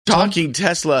Talking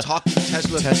Tesla.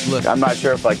 I'm not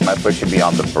sure if my foot should be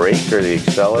on the brake or the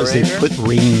accelerator. They put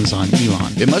reins on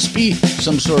Elon. It must be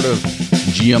some sort of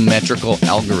geometrical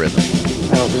algorithm.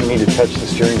 I don't think you need to touch the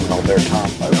steering wheel there, Tom.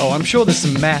 Oh, I'm sure there's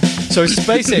some math. So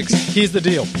SpaceX, here's the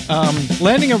deal.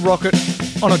 Landing a rocket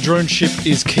on a drone ship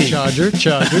is key. Charger.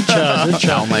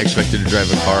 How am I expected to drive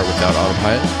a car without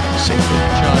autopilot? Safely.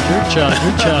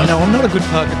 Charger. No, I'm not a good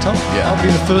parker, Tom. Yeah. I'll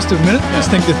be the first to admit it. I just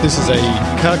think that this is a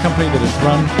car company that is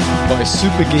run by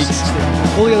super geeks.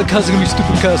 All the other cars are going to be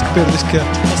stupid cars compared to this car.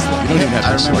 Tesla. You don't even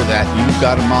have to remember that. You've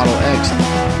got a Model X.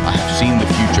 I have seen the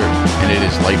future, and it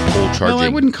is light pole charging. No, I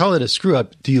wouldn't call it a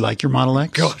screw-up. Do you like your Model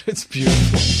X? God, it's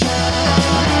beautiful.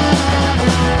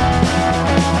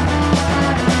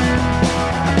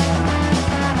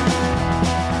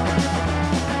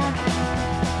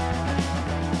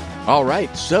 All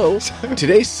right, so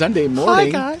today's Sunday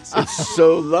morning. Hi, guys. It's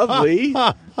so lovely.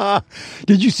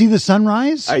 Did you see the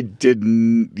sunrise? I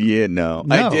didn't. Yeah, no.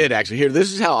 I did, actually. Here,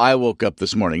 this is how I woke up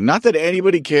this morning. Not that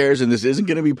anybody cares, and this isn't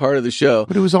going to be part of the show.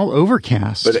 But it was all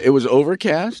overcast. But it was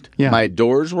overcast. Yeah. My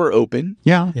doors were open.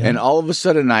 Yeah. And all of a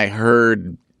sudden, I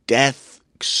heard death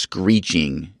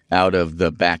screeching out of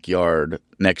the backyard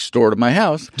next door to my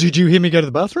house. Did you hear me go to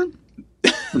the bathroom?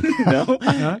 No.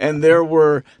 And there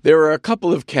were a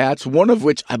couple of cats, one of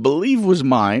which I believe was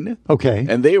mine. Okay.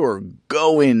 And they were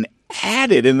going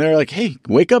at it. And they're like, hey,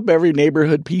 wake up every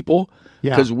neighborhood people.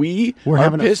 Yeah. Because we're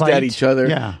having a pissed fight. at each other.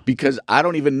 Yeah. Because I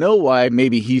don't even know why.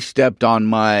 Maybe he stepped on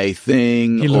my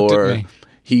thing. He looked or at me.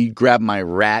 he grabbed my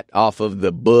rat off of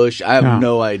the bush. I have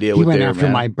no idea He what went they were after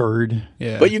mad. my bird.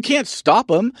 Yeah. But you can't stop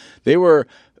them. They were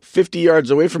 50 yards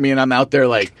away from me, and I'm out there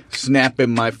like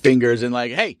snapping my fingers and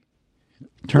like, hey,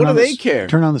 what do they care?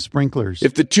 Turn on the sprinklers.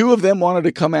 If the two of them wanted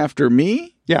to come after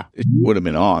me, yeah. it would have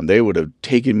been on. They would have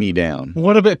taken me down.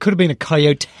 What about, it could have been a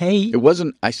coyote. It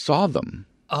wasn't, I saw them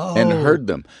and heard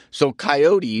them. So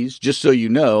coyotes, just so you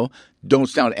know, don't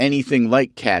sound anything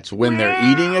like cats when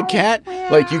they're eating a cat.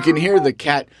 Like you can hear the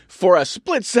cat for a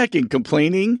split second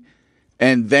complaining,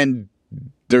 and then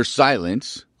there's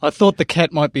silence. I thought the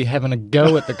cat might be having a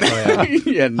go at the coyote.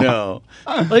 Yeah, no.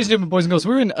 Ladies and gentlemen, boys and girls,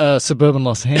 we're in suburban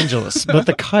Los Angeles, but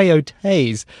the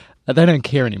coyotes, they don't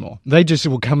care anymore. They just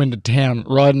will come into town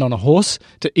riding on a horse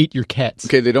to eat your cats.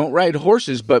 Okay, they don't ride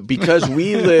horses, but because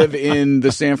we live in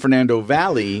the San Fernando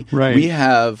Valley, Right. we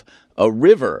have a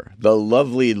river, the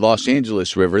lovely Los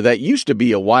Angeles River, that used to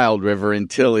be a wild river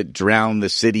until it drowned the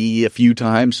city a few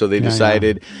times. So they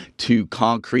decided to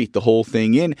concrete the whole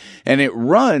thing in. And it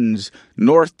runs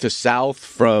north to south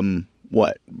from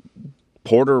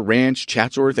Porter Ranch,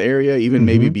 Chatsworth area, even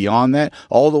maybe beyond that,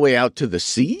 all the way out to the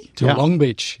sea. To Long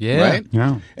Beach, yeah. Right?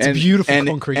 Yeah. It's beautiful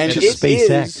concrete. And Just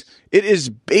SpaceX. it is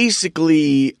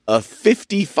basically a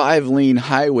 55-lane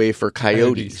highway for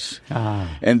coyotes.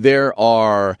 And there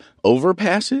are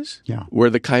overpasses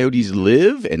where the coyotes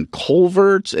live and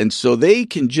culverts. And so they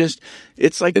can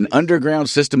it's like an underground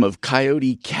system of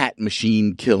coyote cat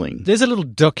machine killing. There's a little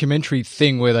documentary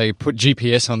thing where they put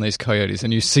GPS on these coyotes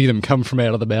and you see them come from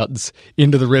out of the mountains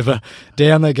into the river.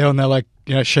 Down they go and they're like,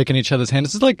 shaking each other's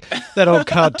hands. It's like that old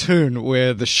cartoon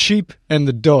where the sheep and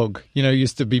the dog,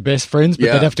 used to be best friends,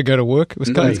 but they'd have to go to work. It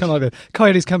was kind of like that.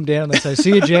 Coyotes come down, they say,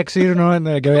 see you, Jack, see you tonight, and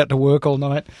they go out to work all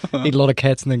night, eat a lot of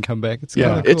cats, and then come back. It's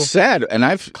kind of cool. It's sad. And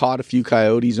I've caught a few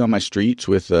coyotes on my streets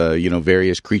with,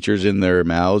 various creatures in their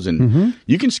mouths. And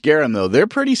you can scare them, though. They're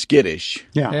pretty skittish.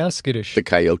 Yeah. They are skittish. The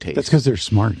coyotes. That's because they're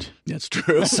smart. That's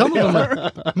true. Some of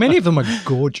them many of them are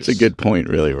gorgeous. It's a good point,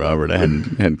 really, Robert. I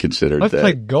hadn't considered I've that.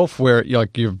 played golf where you're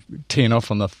teeing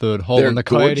off on the third hole They're and the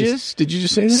coyotes. gorgeous? Did you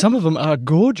just say that? Some of them are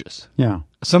gorgeous. Yeah.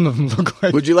 Some of them look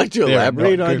like... Would you like to They're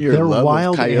elaborate not on good. your They're love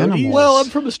wild of coyotes? animals. Well, I'm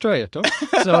from Australia, Tom,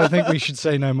 so I think we should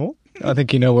say no more. I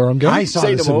think you know where I'm going.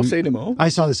 Say no more. I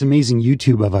saw this amazing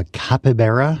YouTube of a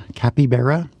capybara.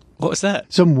 What was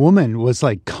that? Some woman was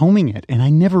combing it, and I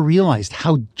never realized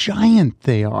how giant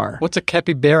they are. What's a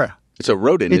capybara? It's a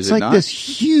rodent, It's is it like not? this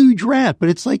huge rat, but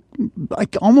it's like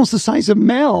almost the size of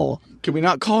Mel. Can we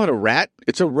not call it a rat?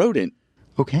 It's a rodent.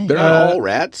 Okay. They're not all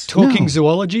rats. Talking No.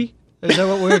 zoology? Is that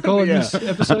what we're calling Yeah. this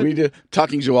episode? We do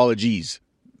talking zoologies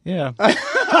Yeah.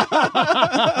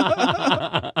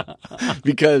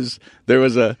 because there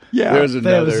was another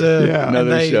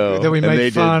show. That we and made they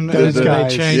fun, did, and those then they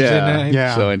guys. changed their name.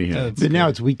 Yeah. So anyhow, But now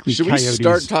it's weekly should coyotes. we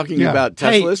start talking Yeah. about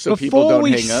Hey, Tesla so people before don't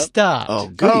we hang up? start, Oh,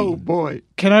 goody. Oh, boy.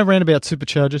 can I rant about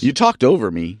superchargers? You talked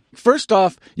over me. First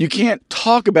off, you can't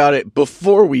talk about it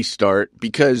before we start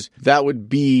because that would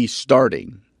be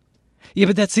starting. Yeah,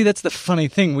 but that's the funny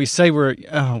thing. We say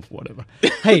whatever.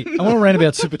 Hey, I want to rant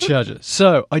about superchargers.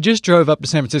 So I just drove up to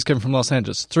San Francisco from Los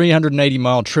Angeles.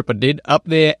 380-mile trip I did, up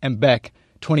there and back.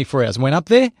 24 hours. Went up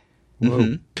there,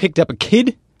 picked up a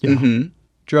kid,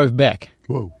 drove back.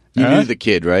 Whoa. You knew the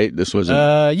kid, right? This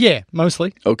wasn't... Yeah,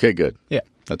 mostly. Okay, good. Yeah.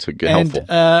 That's a good, And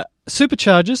helpful.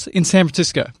 superchargers in San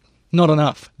Francisco, not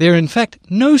enough. There are, in fact,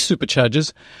 no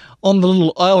superchargers on the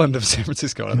little island of San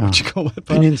Francisco. I don't know what you call it.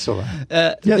 Peninsula.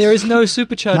 Yes. There is no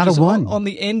superchargers Not a one. on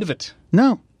the end of it.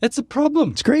 No. That's a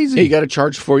problem. It's crazy. Hey, you got to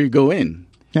charge before you go in.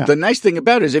 Yeah. The nice thing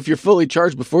about it is if you're fully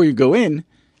charged before you go in,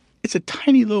 it's a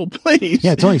tiny little place.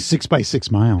 Yeah, it's only 6 by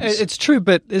 6 miles. It's true,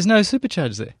 but there's no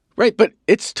superchargers there. Right, but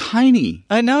it's tiny.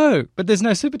 I know, but there's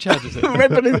no superchargers there. Right,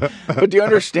 but do you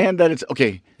understand that it's...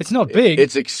 Okay. It's not big.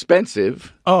 It's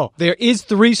expensive. Oh, there is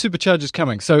 3 superchargers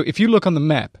coming. So if you look on the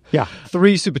map,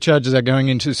 3 superchargers are going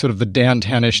into sort of the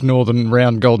downtownish northern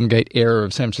round Golden Gate area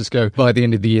of San Francisco by the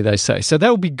end of the year, they say. So that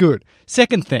will be good.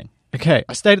 Second thing, okay,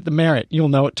 I stayed at the Marriott. You'll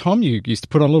know it, Tom. You used to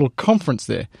put on a little conference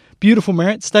there. Beautiful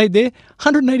Marriott. Stayed there.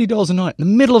 $180 a night in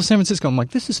the middle of San Francisco. I'm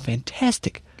like, this is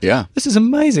fantastic. Yeah. This is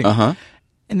amazing. Uh-huh.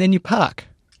 And then you park.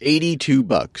 $82.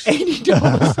 $80.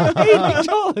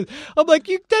 $80. I'm like,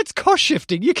 that's cost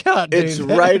shifting. You can't do It's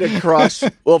that. right across...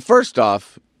 Well, first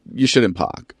off, you shouldn't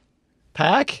park.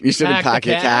 Park? You shouldn't park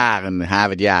the your car and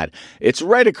have it yard. It's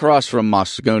right across from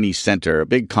Moscone Center, a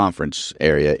big conference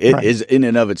area. It is in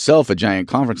and of itself a giant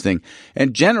conference thing.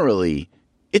 And generally,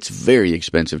 it's very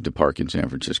expensive to park in San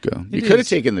Francisco. You could have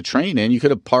taken the train in. You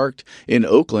could have parked in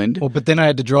Oakland. Well, but then I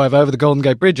had to drive over the Golden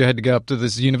Gate Bridge. I had to go up to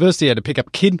this university. I had to pick up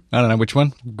a kid. I don't know which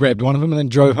one. Grabbed one of them and then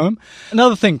drove home.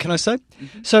 Another thing, can I say?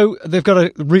 So they've got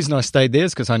a reason I stayed there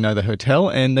is because I know the hotel,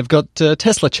 and they've got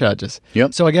Tesla chargers.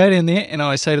 Yep. So I go down there and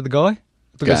I say to the guy,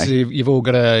 because you've all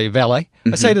got a valet.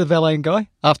 I say to the valet guy,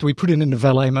 after we put it into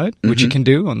valet mode, which you can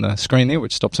do on the screen there,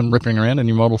 which stops them ripping around in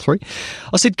your Model 3,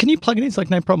 I said, can you plug it in? He's like,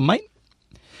 no problem, mate.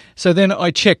 So then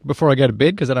I check before I go to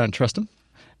bed because I don't trust them,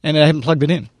 and I haven't plugged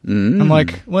it in. I'm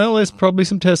like, well, there's probably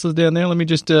some Teslas down there. Let me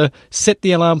just set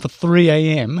the alarm for 3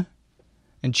 a.m.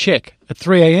 and check. At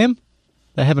 3 a.m.,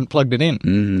 they haven't plugged it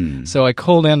in. So I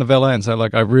call down the valet and say,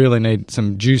 like, I really need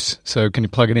some juice, so can you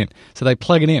plug it in? So they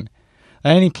plug it in.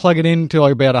 They only plug it in to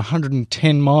like about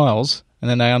 110 miles, and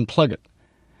then they unplug it.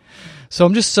 So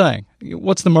I'm just saying,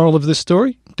 what's the moral of this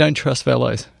story? Don't trust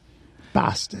valets.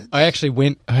 Bastard. I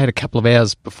actually I had a couple of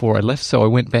hours before I left, so I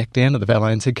went back down to the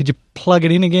valet and said, could you plug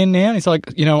it in again now? And he's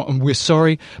like, we're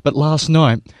sorry, but last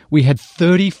night we had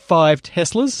 35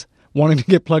 Teslas wanting to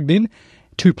get plugged in,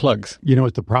 2 plugs. You know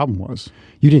what the problem was?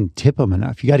 You didn't tip them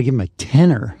enough. You got to give them a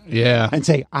tenner. Yeah. And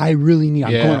say, I really need,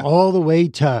 I'm going all the way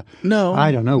to,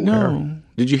 I don't know where.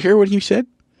 Did you hear what he said?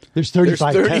 There's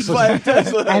 35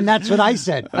 Teslas. And that's what I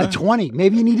said. A 20.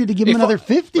 Maybe you needed to give them another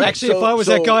 50. Actually, if I was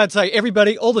that guy, I'd say,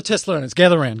 everybody, all the Tesla owners,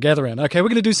 gather around. Okay, we're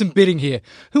going to do some bidding here.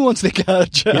 Who wants their car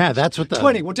charged? Yeah, that's what the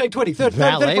 20. We'll take 20, 30,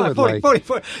 valet 35, 40, would 40,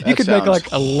 40. You could make like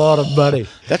a lot of money.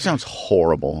 That sounds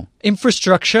horrible.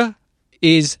 Infrastructure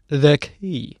is the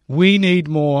key. We need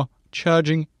more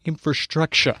charging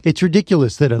infrastructure. It's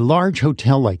ridiculous that a large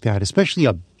hotel like that, especially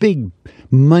a big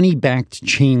money-backed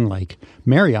chain like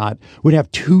Marriott, would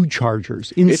have 2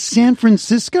 chargers in San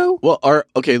Francisco? Well,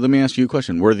 okay, let me ask you a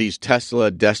question. Were these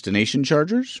Tesla destination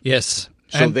chargers? Yes.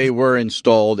 So they were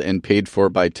installed and paid for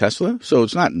by Tesla? So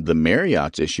it's not the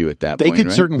Marriott's issue at that point, They could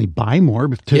right? certainly buy more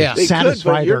to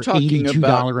satisfy their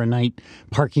 $82 a night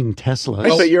parking Teslas.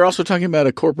 Right, but you're also talking about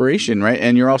a corporation, right?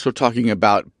 And you're also talking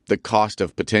about the cost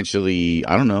of potentially,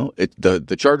 I don't know,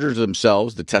 the chargers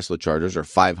themselves, the Tesla chargers are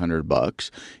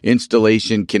 $500.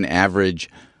 Installation can average,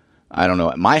 I don't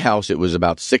know, at my house it was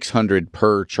about $600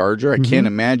 per charger. I can't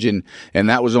imagine, and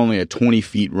that was only a 20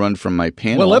 feet run from my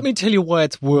panel. Well, let me tell you why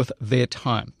it's worth their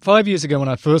time. 5 years ago when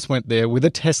I first went there with a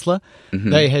Tesla,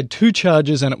 they had 2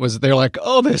 chargers, and they're like,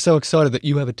 oh, they're so excited that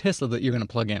you have a Tesla that you're going to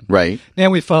plug in. Right. Now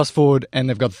we fast forward, and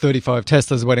they've got 35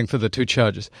 Teslas waiting for the 2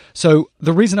 chargers. So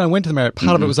the reason I went to the Marriott,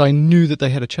 part of it was I knew that they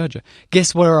had a charger.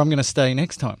 Guess where I'm going to stay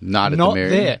next time? Not at the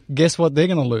Marriott. There. Guess what they're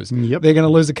going to lose? Yep. They're going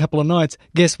to lose a couple of nights.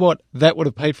 Guess what? That would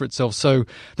have paid for itself. So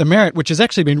the Marriott, which has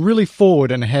actually been really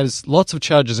forward and has lots of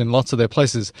chargers in lots of their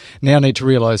places, now need to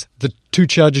realize the 2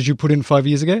 chargers you put in 5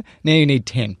 years ago, now you need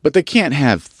 10. But they can't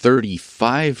have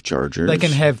 35 chargers. They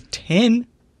can have 10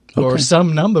 or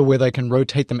some number where they can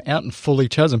rotate them out and fully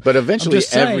charge them. But eventually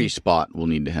every spot will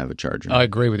need to have a charger. I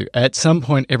agree with you. At some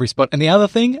point, every spot. And the other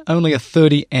thing, only a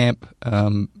 30 amp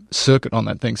circuit on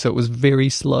that thing, so it was very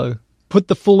slow. Put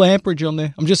the full amperage on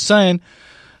there. I'm just saying...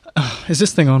 is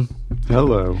this thing on?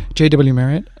 Hello. JW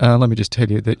Marriott, let me just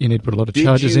tell you that you need to put a lot of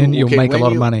charges in. You'll make a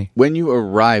lot of money. When you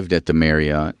arrived at the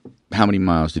Marriott, how many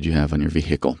miles did you have on your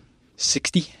vehicle?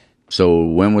 60. So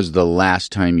when was the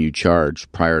last time you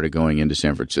charged prior to going into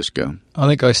San Francisco? I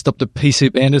think I stopped at Pea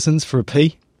Soup Anderson's for a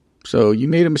pee. So you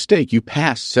made a mistake. You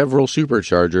passed several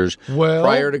superchargers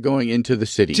prior to going into the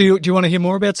city. Do you want to hear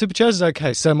more about superchargers?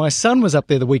 Okay, so my son was up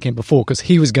there the weekend before because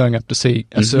he was going up to see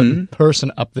a certain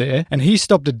person up there, and he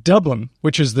stopped at Dublin,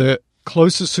 which is the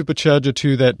closest supercharger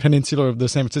to that peninsula of the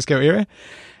San Francisco area,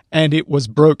 and it was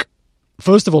broke.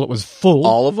 First of all, it was full.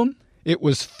 All of them? It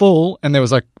was full, and there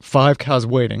was like 5 cars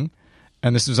waiting.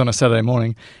 And this was on a Saturday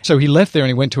morning. So he left there and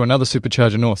he went to another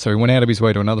supercharger north. So he went out of his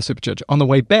way to another supercharger. On the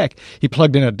way back, he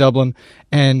plugged in at Dublin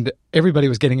and everybody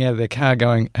was getting out of their car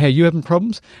going, hey, you having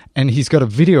problems? And he's got a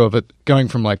video of it going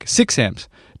from like 6 amps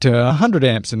to 100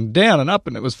 amps and down and up,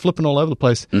 and it was flipping all over the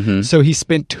place. So he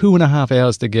spent 2.5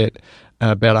 hours to get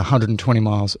about 120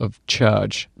 miles of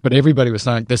charge. But everybody was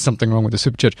saying there's something wrong with the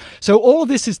supercharger. So all of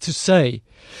this is to say,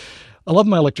 I love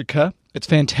my electric car. It's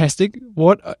fantastic.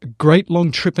 What a great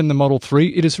long trip in the Model 3.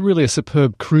 It is really a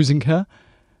superb cruising car.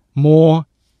 More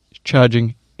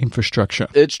charging infrastructure.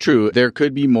 It's true. There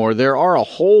could be more. There are a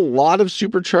whole lot of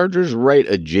superchargers right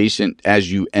adjacent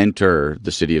as you enter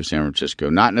the city of San Francisco.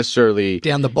 Not necessarily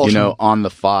down the bottom, on the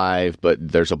 5, but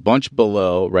there's a bunch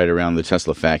below right around the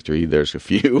Tesla factory. There's a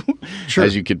few,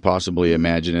 as you could possibly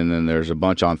imagine. And then there's a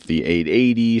bunch on the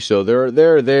 880. So they're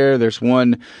there. There's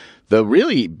one. The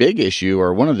really big issue,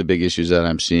 or one of the big issues that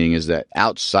I'm seeing, is that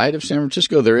outside of San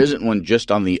Francisco, there isn't one just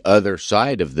on the other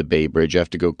side of the Bay Bridge. You have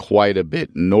to go quite a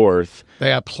bit north.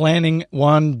 They are planning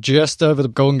one just over the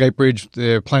Golden Gate Bridge.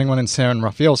 They're planning one in San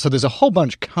Rafael. So there's a whole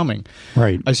bunch coming.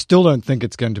 Right. I still don't think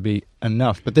it's going to be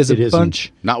enough, but there's a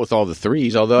bunch. Not with all the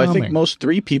 3s, although I think most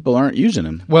 3 people aren't using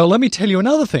them. Well, let me tell you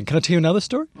another thing. Can I tell you another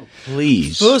story? Oh,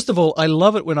 please. First of all, I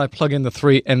love it when I plug in the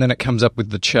 3 and then it comes up with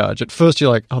the charge. At first,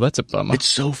 you're like, oh, that's a bummer. It's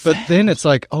so fast. But then it's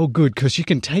like, oh, good, because you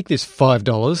can take this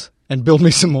 $5 and build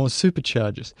me some more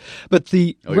superchargers. But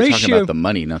the ratio... You're talking about the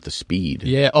money, not the speed.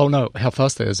 Yeah. Oh, no. How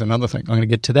fast there is another thing. I'm going to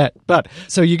get to that. But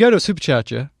so you go to a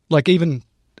supercharger, like even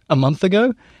a month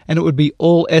ago, and it would be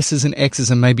all S's and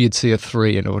X's, and maybe you'd see a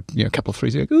 3 and or a couple of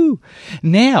 3s. You're like, ooh.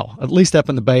 Now, at least up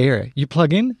in the Bay Area, you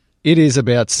plug in, it is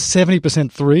about 70%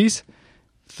 3s,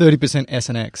 30% S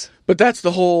and X. But that's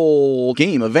the whole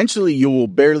game. Eventually, you will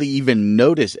barely even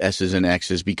notice S's and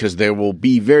X's because there will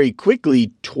be very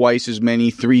quickly twice as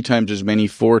many, 3 times as many,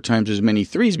 4 times as many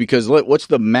 3s. Because what's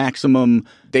the maximum?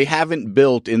 They haven't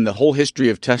built in the whole history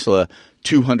of Tesla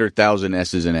 200,000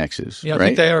 S's and X's. Yeah, I right?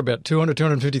 think they are about 200,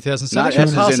 250,000. So not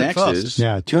S's and X's.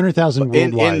 Yeah, 200,000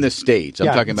 worldwide. In the States. I'm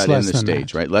talking about in the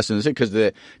States, right? Less than the States.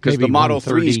 Because the Model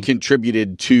 3s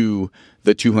contributed to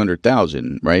the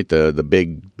 200,000, right? The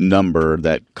big number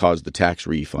that caused the tax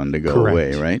refund to go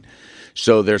away, right?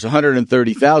 So there's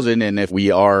 130,000, and if we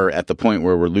are at the point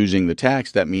where we're losing the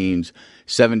tax, that means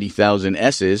 70,000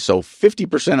 S's. So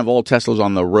 50% of all Teslas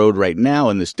on the road right now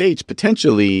in the States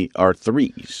potentially are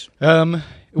 3s.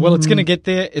 Well, it's going to get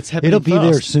there. It's happening It'll be fast.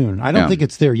 there soon. I don't think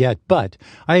it's there yet, but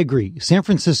I agree. San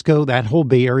Francisco, that whole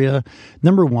Bay Area,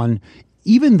 number one,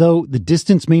 even though the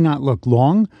distance may not look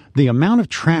long, the amount of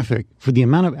traffic for the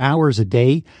amount of hours a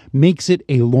day makes it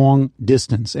a long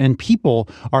distance. And people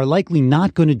are likely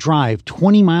not going to drive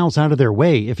 20 miles out of their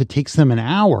way if it takes them an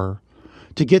hour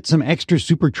to get some extra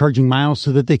supercharging miles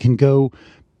so that they can go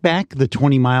back the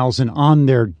 20 miles and on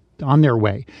their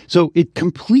way. So it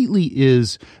completely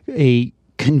is a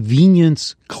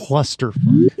convenience cluster.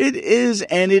 It is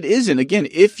and it isn't. Again,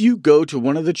 if you go to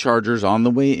one of the chargers on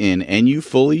the way in and you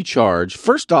fully charge,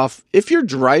 first off, if you're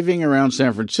driving around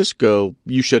San Francisco,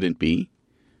 you shouldn't be.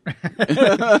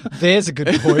 There's a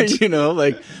good point. Get on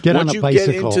once a you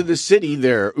bicycle. get into the city,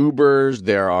 there are Ubers,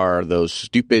 there are those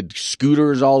stupid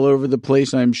scooters all over the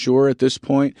place, I'm sure, at this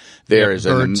point. There is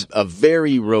a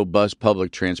very robust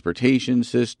public transportation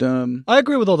system. I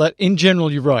agree with all that. In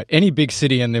general, you're right. Any big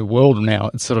city in the world now,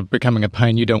 it's sort of becoming a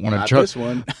pain you don't want to drive. This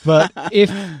one. But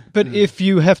if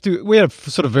you have to, we had a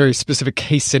sort of very specific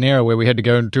case scenario where we had to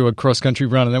go and do a cross-country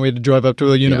run, and then we had to drive up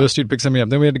to a university to pick something up.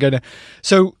 Then we had to go down.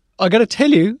 So I got to tell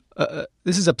you,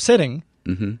 this is upsetting.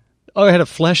 Mm-hmm. I had a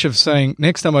flash of saying,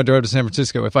 next time I drive to San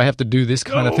Francisco, if I have to do this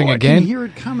kind of thing again. I can hear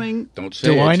it coming. Don't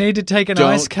say it. Do I need to take an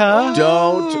ice car?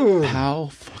 Don't. How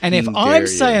fucking And if dare I'm you.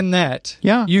 saying that,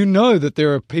 Yeah. you know that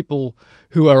there are people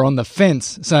who are on the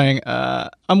fence saying,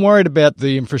 I'm worried about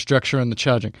the infrastructure and the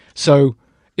charging. So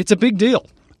it's a big deal.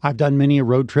 I've done many a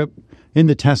road trip in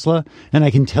the Tesla, and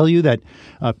I can tell you that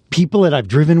people that I've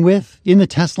driven with in the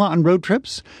Tesla on road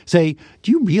trips say,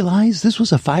 do you realize this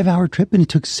was a 5-hour trip and it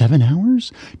took 7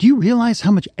 hours? Do you realize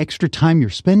how much extra time you're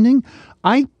spending?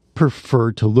 I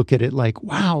prefer to look at it like,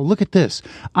 wow, look at this.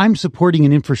 I'm supporting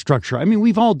an infrastructure. I mean,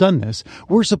 we've all done this.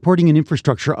 We're supporting an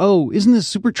infrastructure. Oh, isn't this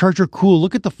supercharger cool?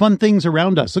 Look at the fun things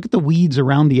around us. Look at the weeds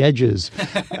around the edges.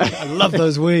 I love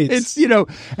those weeds. It's,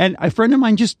 and a friend of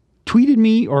mine just tweeted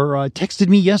me or texted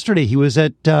me yesterday. He was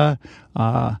at the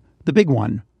big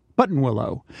one,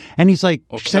 Buttonwillow. And he's like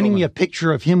sending me a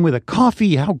picture of him with a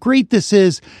coffee, how great this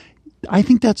is. I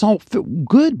think that's all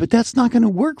good, but that's not going to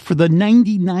work for the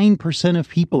 99% of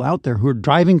people out there who are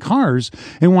driving cars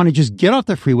and want to just get off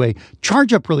the freeway,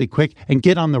 charge up really quick, and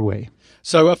get on their way.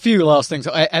 So a few last things.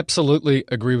 I absolutely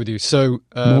agree with you. So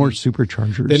more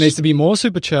superchargers. There needs to be more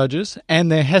superchargers,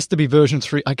 and there has to be version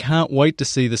 3. I can't wait to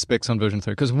see the specs on version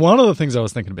 3, because one of the things I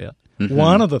was thinking about,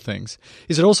 one of the things,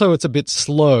 is that also it's a bit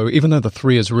slow, even though the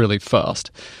 3 is really fast.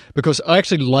 Because I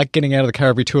actually like getting out of the car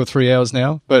every 2 or 3 hours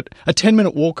now, but a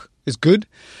 10-minute walk is good,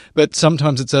 but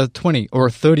sometimes it's a 20 or a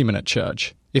 30-minute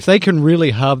charge. If they can really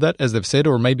halve that, as they've said,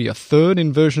 or maybe a third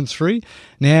in version 3,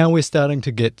 now we're starting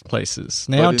to get places.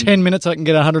 Now 10 minutes I can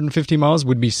get 150 miles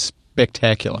would be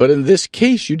spectacular. But in this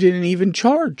case, you didn't even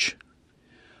charge.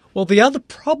 Well, the other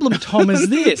problem, Tom, is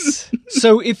this.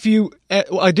 So if you...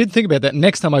 I did think about that.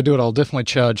 Next time I do it, I'll definitely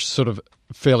charge sort of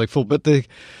fairly full. But the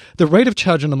rate of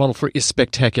charge on the Model 3 is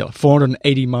spectacular.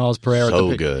 480 miles per hour.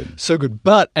 So good. So good.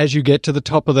 But as you get to the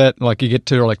top of that, like you get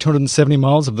to like 270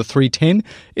 miles of the 310,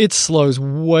 it slows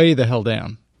way the hell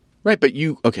down. Right, but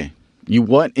you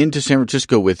went into San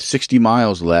Francisco with 60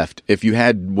 miles left. If you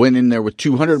went in there with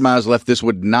 200 miles left, this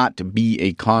would not be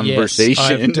a conversation.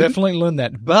 Yes, I've definitely learned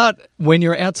that. But when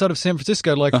you're outside of San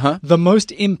Francisco, like the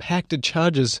most impacted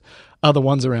charges are the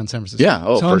ones around San Francisco. Yeah,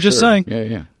 so I'm just saying.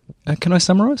 Yeah. Can I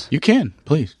summarize? You can,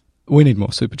 please. We need more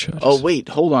superchargers. Oh, wait,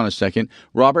 hold on a second.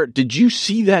 Robert, did you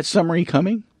see that summary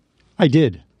coming? I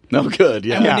did. No, good.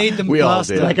 Yeah. And we need them we all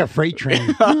faster. did. Like a freight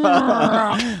train.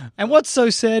 And what's so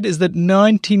sad is that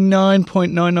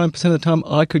 99.99% of the time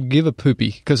I could give a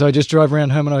poopy because I just drive around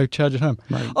home and I charge at home.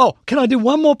 Right. Oh, can I do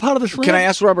one more part of this? Can I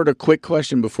ask Robert a quick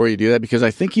question before you do that? Because I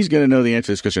think he's going to know the answer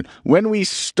to this question. When we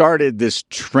started this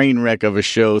train wreck of a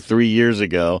show 3 years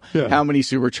ago, how many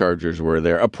superchargers were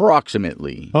there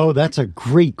approximately? Oh, that's a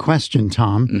great question,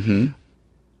 Tom. Mm-hmm.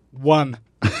 1.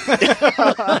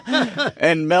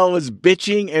 And Mel was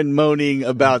bitching and moaning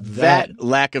about that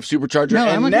lack of supercharger. No,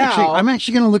 and I'm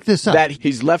actually going to look this up. That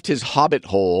he's left his hobbit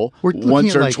hole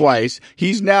once or twice.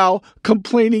 He's now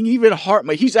complaining even hard.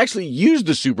 He's actually used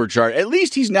the supercharger. At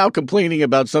least he's now complaining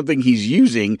about something he's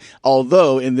using,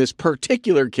 although in this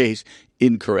particular case,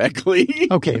 incorrectly.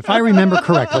 Okay, if I remember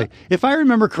correctly,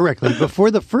 before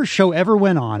the first show ever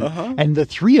went on, and the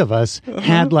three of us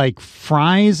had like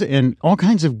fries and all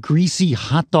kinds of greasy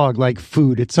hot dog like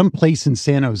food at some place in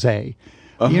San Jose.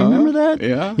 You remember that?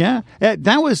 Yeah. Yeah.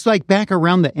 That was like back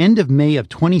around the end of May of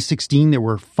 2016. There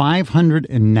were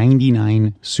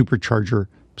 599 supercharger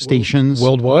stations.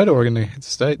 Worldwide or in the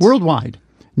States? Worldwide.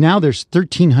 Now there's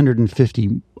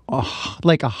 1,350,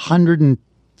 like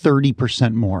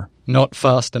 130% more. Not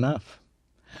fast enough.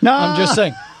 No, I'm just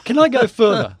saying, can I go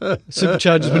further?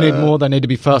 Superchargers, we need more. They need to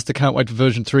be faster. Can't wait for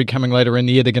version 3 coming later in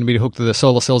the year. They're going to be hooked to the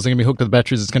solar cells. They're going to be hooked to the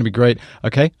batteries. It's going to be great.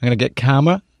 Okay, I'm going to get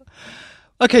calmer.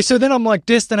 Okay, so then I'm like,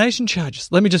 destination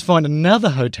charges. Let me just find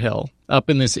another hotel up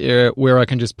in this area where I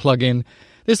can just plug in.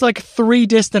 There's like 4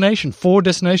 destination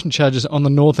charges on the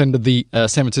north end of the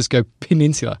San Francisco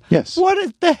peninsula. Yes.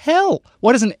 What the hell?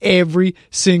 Why doesn't every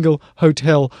single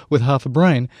hotel with half a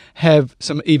brain have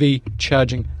some EV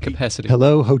charging capacity?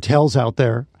 Hello, hotels out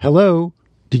there. Hello.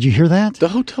 Did you hear that? The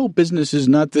hotel business is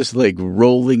not this like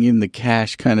rolling in the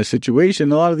cash kind of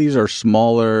situation. A lot of these are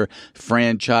smaller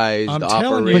franchised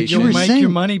operations. You'll make your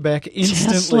money back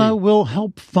instantly. Tesla will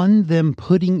help fund them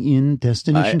putting in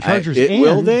destination chargers.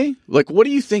 Will they? Like, what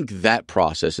do you think that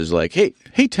process is like? Hey,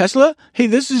 Tesla. Hey,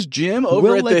 this is Jim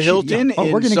over at the Hilton. Oh,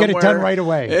 we're going to get it done right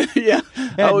away. Yeah.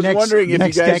 I was wondering if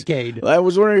you guys. Decade. I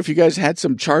was wondering if you guys had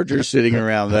some chargers sitting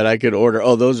around that I could order.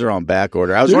 Oh, those are on back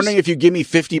order. I was wondering if you give me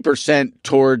 50%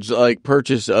 towards like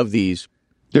purchase of these.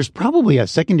 There's probably a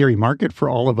secondary market for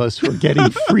all of us who are getting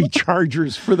free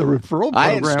chargers for the referral program.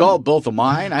 I installed both of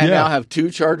mine. I now have 2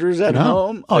 chargers at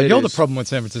home. Oh, you're the problem with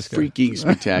San Francisco. Freaking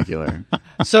spectacular.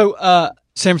 So,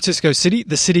 San Francisco City,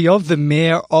 the city of, the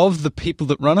mayor of, the people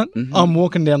that run it. I'm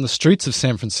walking down the streets of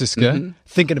San Francisco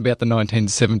thinking about the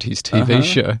 1970s TV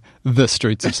show, The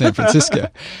Streets of San Francisco,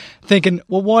 thinking,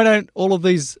 well, why don't all of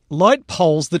these light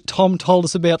poles that Tom told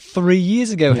us about 3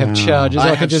 years ago have chargers?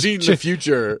 I have seen the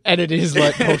future. And it is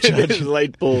light pole chargers.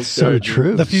 Light poles. So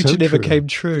true. The future never came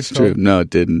true. It's true. No, it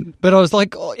didn't. But I was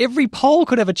like, every pole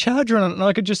could have a charger on it, and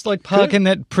I could just like park in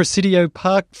that Presidio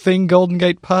Park thing, Golden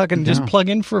Gate Park, and just plug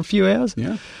in for a few hours.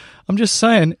 Yeah. I'm just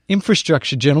saying,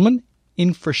 infrastructure, gentlemen,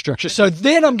 infrastructure. So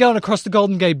then I'm going across the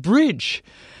Golden Gate Bridge,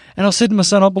 and I said to my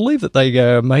son, I believe that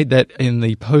they made that in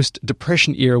the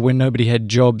post-Depression era when nobody had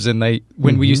jobs and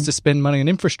when we used to spend money on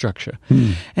infrastructure.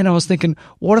 And I was thinking,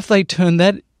 what if they turned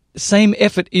that same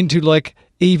effort into like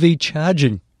EV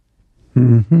charging.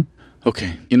 Mm-hmm.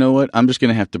 Okay, you know what? I'm just going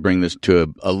to have to bring this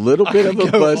to a little bit of a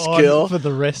buzzkill. For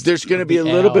the rest There's going to be a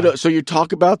little bit of... So you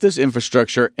talk about this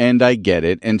infrastructure, and I get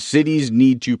it. And cities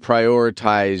need to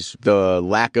prioritize the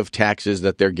lack of taxes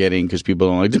that they're getting because people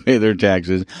don't like to pay their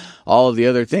taxes, all of the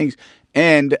other things.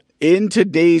 And in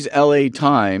today's LA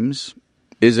Times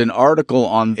is an article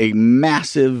on a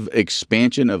massive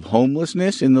expansion of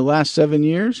homelessness in the last 7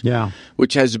 years,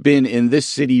 which has been in this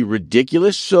city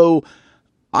ridiculous. So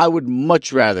I would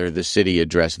much rather the city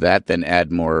address that than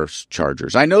add more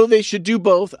chargers. I know they should do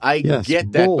both. I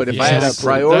get that. But if I had a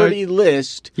priority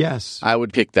list, I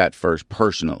would pick that first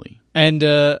personally. And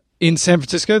in San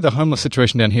Francisco, the homeless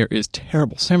situation down here is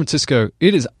terrible. San Francisco,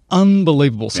 it is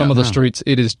unbelievable. Some of the streets,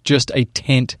 it is just a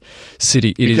tent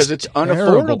city. Because it's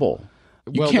unaffordable.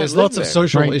 Well, there's lots of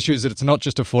social issues that it's not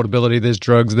just affordability. There's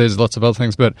drugs. There's lots of other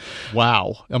things. But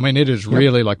wow, I mean, it is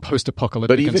really like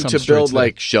post-apocalyptic. But even to build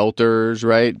like shelters,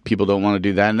 right? People don't want to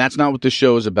do that, and that's not what the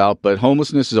show is about. But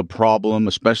homelessness is a problem,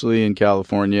 especially in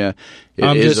California.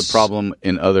 It is a problem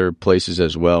in other places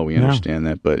as well. We understand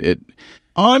that, but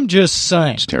I'm just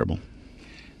saying, it's terrible.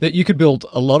 That you could build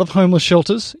a lot of homeless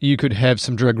shelters. You could have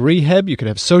some drug rehab. You could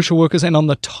have social workers, and on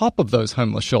the top of those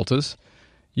homeless shelters,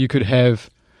 you could have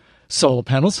solar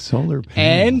panels.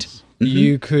 And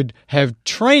you could have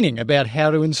training about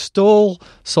how to install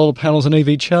solar panels and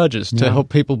EV chargers to help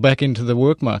people back into the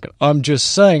work market. I'm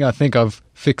just saying I think I've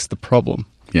fixed the problem.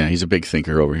 Yeah, he's a big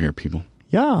thinker over here, people.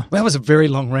 Yeah. That was a very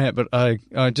long rant, but I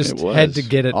just had to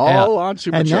get it all out. All on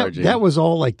supercharging. And that was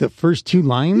all like the first 2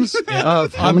 lines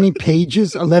of how many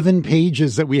pages? 11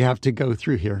 pages that we have to go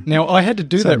through here. Now, I had to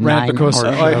do that rant because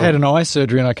I had an eye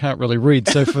surgery and I can't really read.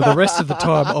 So for the rest of the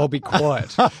time, I'll be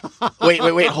quiet.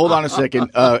 Wait. Hold on a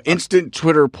second. Instant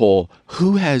Twitter poll.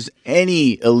 Who has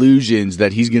any illusions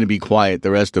that he's going to be quiet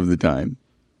the rest of the time?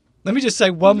 Let me just say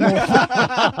one more thing.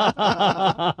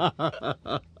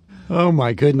 Oh,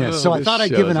 my goodness. So I thought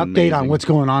I'd give an update on what's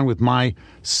going on with my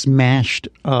smashed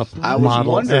up Model S. I was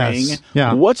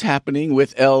wondering what's happening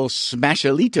with El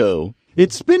Smashalito.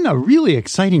 It's been a really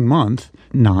exciting month.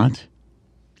 Not.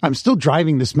 I'm still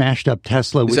driving the smashed up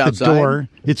Tesla with the door.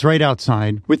 It's right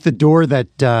outside with the door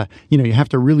that, you have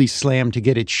to really slam to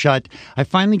get it shut. I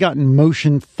finally gotten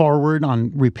motion forward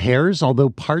on repairs, although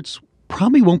parts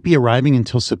probably won't be arriving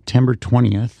until September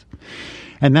 20th.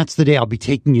 And that's the day I'll be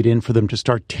taking it in for them to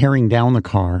start tearing down the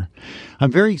car.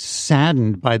 I'm very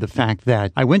saddened by the fact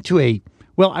that I went to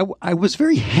I was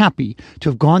very happy to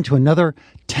have gone to another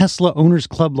Tesla Owners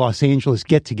Club Los Angeles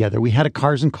get-together. We had a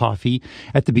Cars and Coffee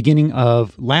at the beginning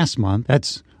of last month.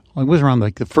 It was around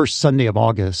like the first Sunday of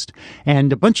August,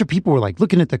 and a bunch of people were like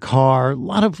looking at the car. A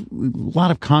lot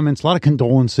of comments, a lot of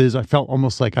condolences. I felt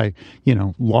almost like I,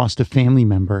 lost a family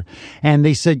member. And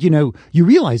they said, you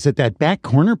realize that back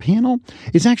corner panel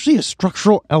is actually a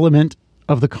structural element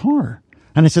of the car.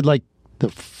 And I said, like the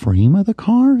frame of the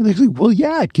car? They said, well,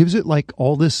 yeah, it gives it like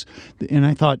all this. And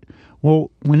I thought, well,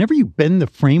 whenever you bend the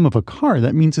frame of a car,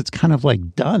 that means it's kind of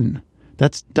like done.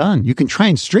 That's done. You can try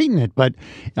and straighten it, but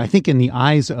I think in the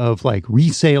eyes of like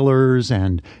resellers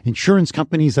and insurance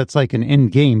companies, that's like an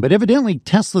end game. But evidently,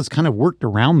 Tesla's kind of worked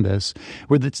around this,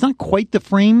 where it's not quite the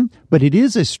frame, but it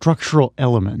is a structural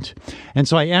element. And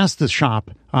so I asked the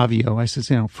shop, Avio, I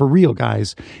said, for real,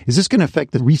 guys, is this going to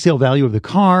affect the resale value of the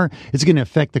car? Is it going to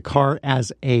affect the car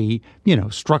as a,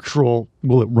 structural,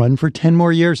 will it run for 10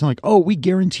 more years? And like, oh, we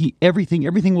guarantee everything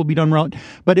will be done right.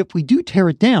 But if we do tear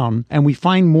it down and we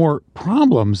find more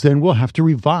problems, then we'll have to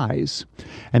revise.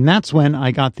 And that's when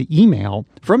I got the email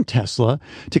from Tesla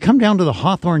to come down to the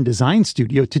Hawthorne Design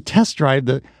Studio to test drive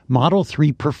the Model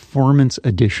 3 Performance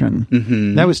Edition.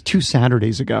 Mm-hmm. That was 2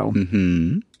 Saturdays ago.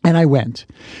 Mm-hmm. And I went.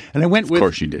 Of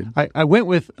course you did. I went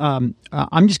with, I'm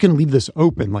just going to leave this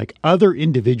open, like other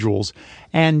individuals.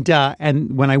 And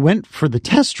when I went for the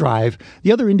test drive,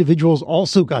 the other individuals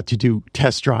also got to do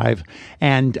test drive.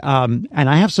 And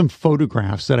I have some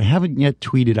photographs that I haven't yet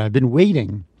tweeted. I've been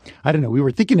waiting. I don't know. We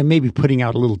were thinking of maybe putting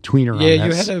out a little tweener on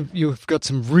this. Yeah, you've got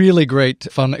some really great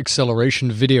fun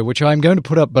acceleration video, which I'm going to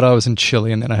put up, but I was in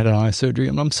Chile and then I had an eye surgery,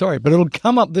 and I'm sorry, but it'll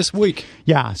come up this week.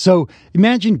 Yeah, so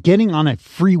imagine getting on a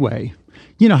freeway.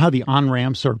 You know how the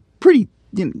on-ramps are pretty,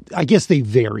 I guess they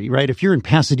vary, right? If you're in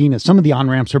Pasadena, some of the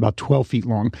on-ramps are about 12 feet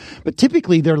long, but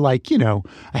typically they're like, a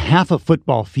half a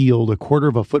football field, a quarter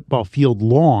of a football field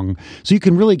long, so you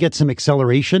can really get some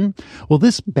acceleration. Well,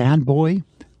 this bad boy,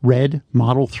 red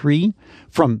Model 3,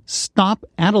 from stop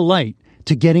at a light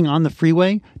to getting on the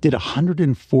freeway, did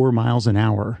 104 miles an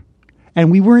hour. And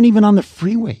we weren't even on the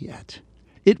freeway yet.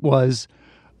 It was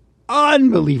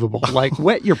unbelievable. Like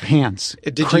wet your pants.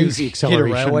 Did Crazy you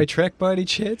acceleration. hit a railway track by any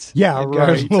chance? Yeah,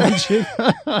 right.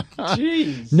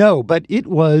 Jeez. No, but it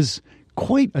was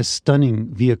quite a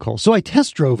stunning vehicle. So I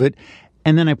test drove it,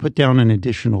 and then I put down an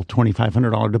additional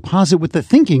 $2,500 deposit with the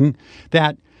thinking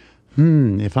that,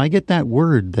 if I get that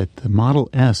word that the Model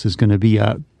S is going to be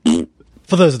a...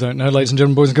 For those who don't know, ladies and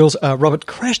gentlemen, boys and girls, Robert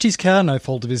crashed his car, no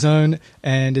fault of his own,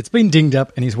 and it's been dinged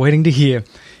up, and he's waiting to hear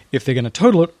if they're going to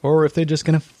total it or if they're just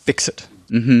going to fix it.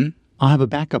 Mm-hmm. I'll have a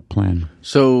backup plan.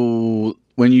 So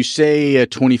when you say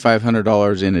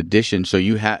 $2,500 in addition, so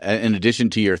you have in addition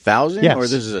to your 1,000, Yes. or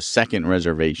this is a second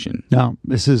reservation? No,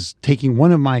 this is taking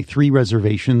one of my 3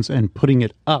 reservations and putting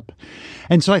it up.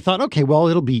 And so I thought, okay, well,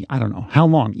 it'll be, I don't know, how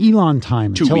long? Elon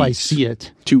time 2 until I weeks. see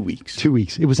it. 2 weeks. 2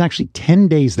 weeks. It was actually 10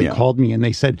 days they called me and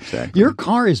they said, Exactly. your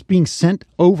car is being sent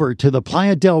over to the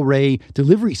Playa del Rey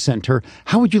delivery center.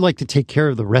 How would you like to take care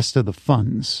of the rest of the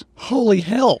funds? Holy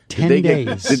hell. 10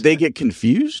 days. Did they get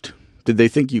confused? Did they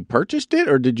think you purchased it,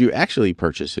 or did you actually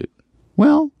purchase it?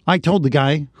 Well, I told the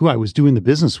guy who I was doing the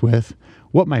business with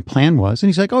what my plan was. And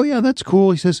he's like, oh, yeah, that's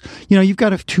cool. He says, you've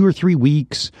got 2 or 3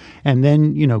 weeks and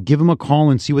then, give him a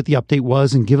call and see what the update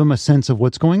was and give him a sense of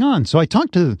what's going on. So I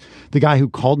talked to the guy who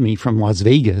called me from Las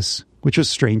Vegas, which was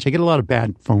strange. I get a lot of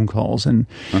bad phone calls and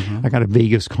I got a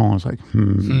Vegas call. I was like,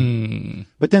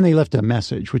 But then they left a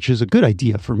message, which is a good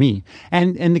idea for me.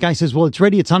 And the guy says, well, it's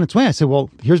ready. It's on its way. I said,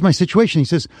 well, here's my situation. He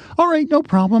says, all right, no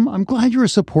problem. I'm glad you're a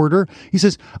supporter. He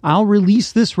says, I'll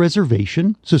release this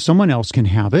reservation so someone else can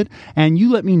have it. And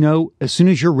you let me know as soon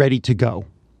as you're ready to go.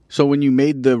 So when you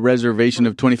made the reservation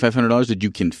of $2,500, did you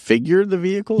configure the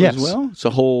vehicle Yes. as well? It's a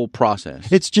whole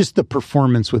process. It's just the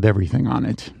performance with everything on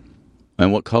it.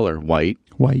 And what color? White?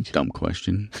 White. Dumb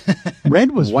question.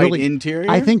 Red was White really, interior?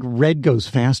 I think red goes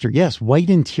faster. Yes, white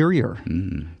interior.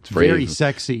 It's very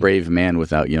sexy. Brave man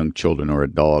without young children or a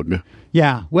dog.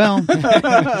 Yeah, well,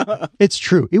 it's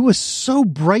true. It was so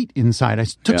bright inside. I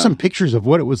took some pictures of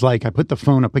what it was like. I put the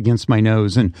phone up against my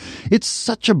nose, and it's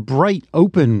such a bright,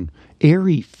 open,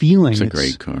 airy feeling. It's a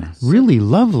great car. Really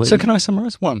lovely. So can I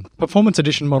summarize? 1, Performance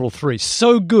Edition Model 3.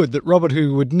 So good that Robert,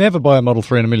 who would never buy a Model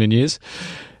 3 in a million years,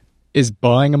 is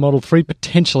buying a Model 3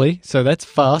 potentially, so that's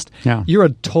fast. Yeah. You're a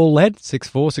tall lad,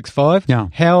 6'4", 6'5". Yeah.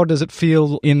 How does it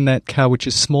feel in that car, which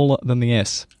is smaller than the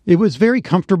S? It was very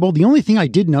comfortable. The only thing I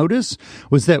did notice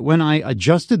was that when I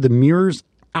adjusted the mirrors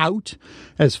out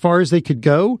as far as they could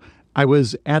go, I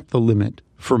was at the limit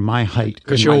for my height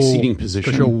and my seating position.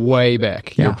 Because you're way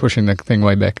back. Yeah. You're pushing the thing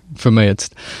way back. For me, it's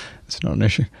not an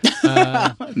issue.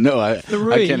 No, I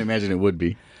 3. can't imagine it would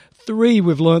be. 3,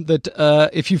 we've learned that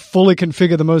if you fully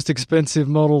configure the most expensive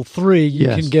Model 3, you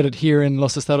can get it here in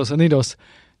Los Estados Unidos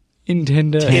in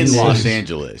 10 days. In Los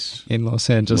Angeles. In Los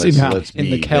Angeles. Let's in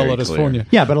be the Cal, very California.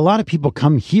 Yeah, but a lot of people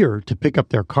come here to pick up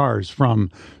their cars from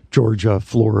Georgia,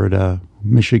 Florida,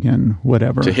 Michigan,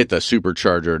 whatever. To hit the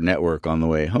supercharger network on the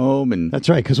way home. And That's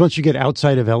right, because once you get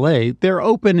outside of LA, they're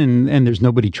open and there's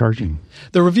nobody charging.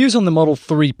 The reviews on the Model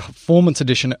 3 Performance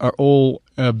Edition are all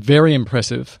very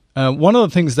impressive. One of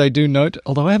the things they do note,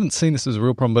 although I haven't seen this as a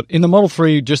real problem, but in the Model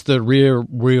 3, just the rear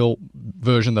wheel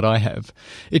version that I have,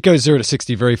 it goes 0 to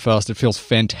 60 very fast. It feels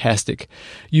fantastic.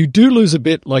 You do lose a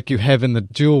bit like you have in the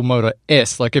dual motor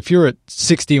S. Like if you're at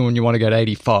 60 and you want to go to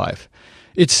 85,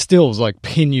 it still is like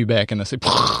pin you back and they say,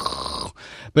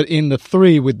 but in the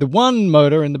 3 with the one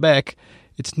motor in the back,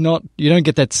 it's not, you don't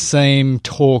get that same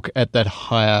torque at that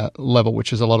higher level,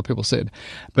 which is a lot of people said.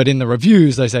 But in the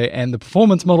reviews, they say, and the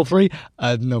Performance Model 3,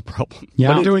 no problem.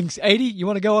 Yeah. But doing 80, you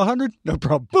want to go 100? No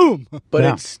problem. Boom. But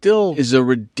Yeah. it still is a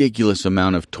ridiculous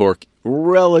amount of torque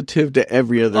relative to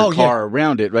every other car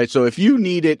around it, right? So if you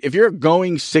need it, if you're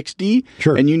going 60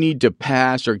 Sure. and you need to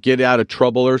pass or get out of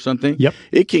trouble or something, Yep.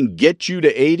 it can get you to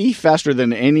 80 faster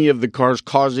than any of the cars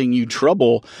causing you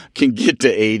trouble can get to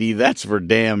 80. That's for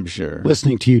damn sure.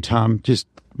 Listening to you, Tom, just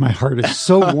my heart is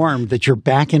so warm that you're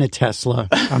back in a Tesla.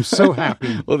 I'm so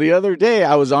happy. Well, the other day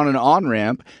I was on an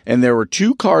on-ramp and there were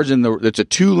 2 cars it's a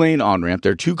 2-lane on-ramp.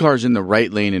 There are 2 cars in the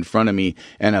right lane in front of me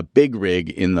and a big rig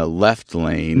in the left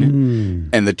lane.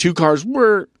 And the 2 cars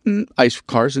were ICE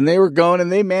cars and they were going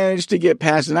and they managed to get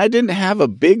past. And I didn't have a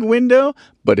big window,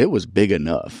 but it was big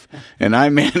enough. And I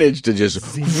managed to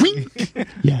just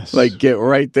Yes. like get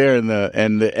right there and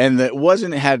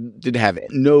that did have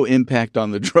no impact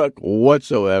on the truck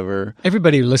whatsoever.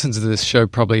 Everybody who listens to this show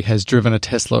probably has driven a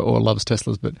Tesla or loves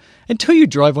Teslas, but until you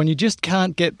drive one, you just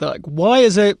can't get why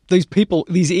is these people,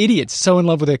 these idiots, so in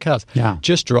love with their cars? Yeah.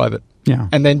 Just drive it. Yeah.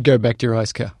 And then go back to your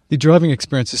ICE car. The driving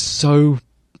experience is so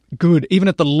good, even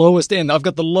at the lowest end. I've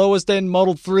got the lowest end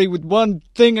Model 3 with one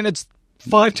thing and it's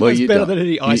 5 times better than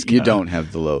any ICE car. You don't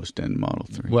have the lowest end Model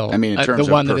 3. Well, I mean, in terms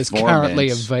the one of that is currently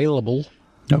available.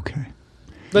 Okay.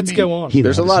 Let's go on.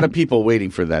 There's a lot of people waiting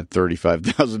for that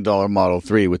 $35,000 Model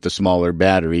 3 with the smaller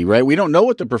battery, right? We don't know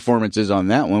what the performance is on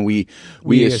that one. We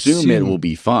assume it will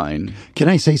be fine. Can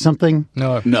I say something?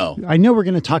 No. I know we're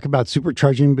going to talk about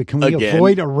supercharging, but can we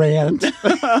avoid a rant?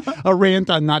 A rant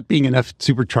on not being enough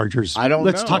superchargers. I don't know.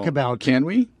 Let's talk about... Can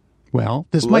we? Well,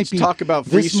 Let's talk about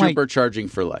free supercharging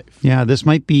for life. Yeah, this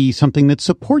might be something that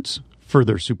supports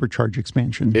further supercharge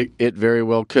expansion. It very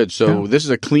well could. So This is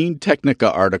a Clean Technica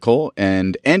article,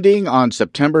 and ending on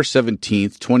September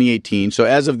 17th, 2018. So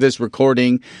as of this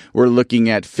recording, we're looking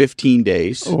at 15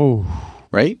 days. Oh.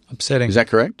 Right? Upsetting. Is that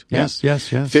correct? Yes.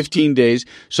 15 days.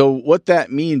 So what that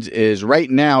means is right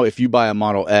now, if you buy a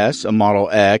Model S, a Model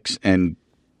X, and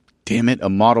damn it, a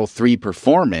Model 3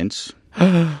 Performance,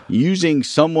 using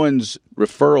someone's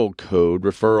referral code,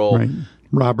 right.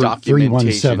 Robert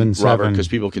documentation, 3177. Robert, because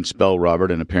people can spell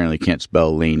Robert and apparently can't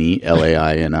spell Laney,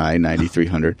 Laini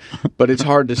 9300. But it's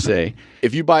hard to say.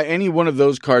 If you buy any one of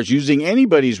those cars using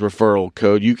anybody's referral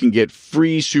code, you can get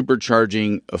free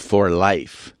supercharging for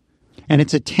life. And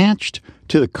it's attached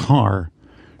to the car,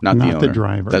 not the owner. The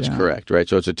driver. That's correct, right?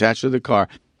 So it's attached to the car.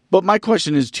 But my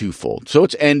question is twofold. So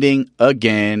it's ending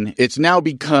again. It's now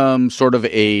become sort of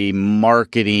a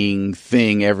marketing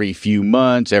thing every few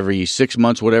months, every 6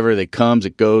 months, whatever. It comes,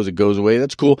 it goes away.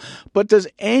 That's cool. But does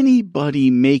anybody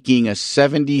making a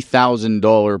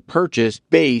 $70,000 purchase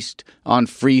based on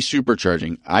free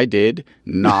supercharging? I did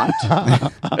not,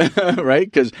 right?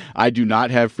 Because I do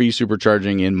not have free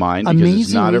supercharging in mind because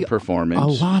it's not a performance.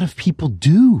 A lot of people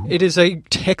do. It is a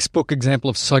textbook example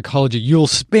of psychology. You'll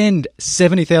spend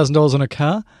 $70,000 on a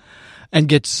car and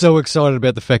get so excited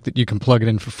about the fact that you can plug it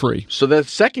in for free. So the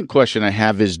second question I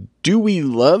have is, do we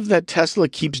love that Tesla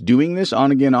keeps doing this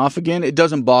on again, off again? It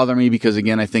doesn't bother me because,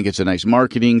 again, I think it's a nice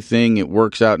marketing thing. It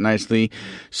works out nicely.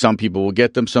 Some people will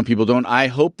get them. Some people don't. I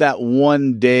hope that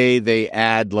one day they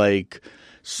add like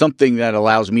something that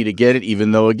allows me to get it,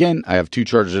 even though, again, I have 2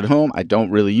 chargers at home. I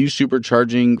don't really use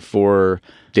supercharging for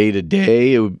day to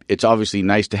day. It's obviously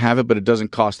nice to have it, but it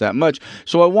doesn't cost that much.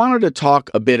 So I wanted to talk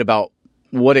a bit about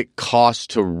what it costs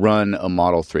to run a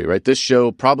Model 3, right? This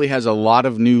show probably has a lot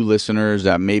of new listeners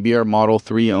that maybe are Model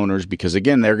 3 owners because,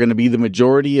 again, they're going to be the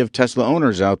majority of Tesla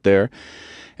owners out there.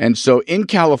 And so in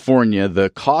California, the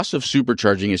cost of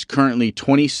supercharging is currently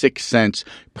 26 cents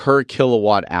per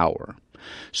kilowatt hour.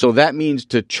 So that means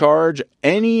to charge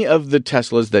any of the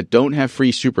Teslas that don't have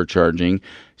free supercharging,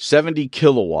 70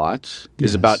 kilowatts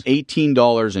is about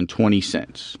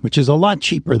 $18.20. Which is a lot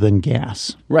cheaper than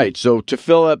gas. Right. So to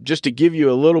fill up, just to give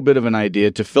you a little bit of an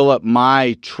idea, to fill up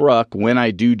my truck when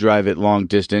I do drive it long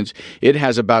distance, it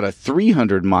has about a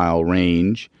 300-mile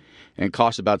range and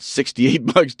costs about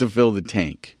 $68 to fill the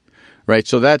tank. Right.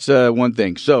 So that's one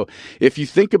thing. So if you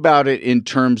think about it in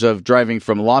terms of driving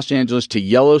from Los Angeles to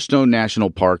Yellowstone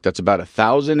National Park, that's about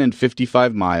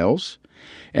 1,055 miles.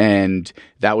 And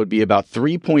that would be about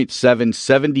 3.7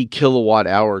 70 kilowatt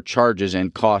hour charges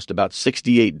and cost about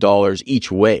 $68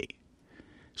 each way.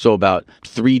 So about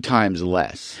 3 times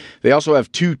less. They also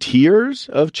have 2 tiers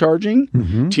of charging,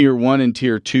 Tier 1 and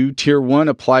Tier 2. Tier 1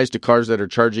 applies to cars that are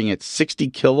charging at 60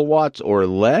 kilowatts or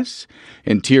less,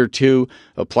 and Tier 2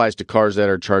 applies to cars that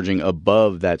are charging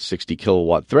above that 60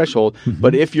 kilowatt threshold.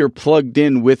 But if you're plugged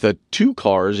in with 2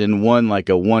 cars in one, like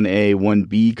a 1A,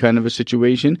 1B kind of a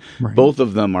situation, both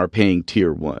of them are paying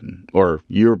Tier 1. Or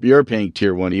you're paying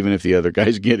Tier 1 even if the other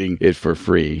guy's getting it for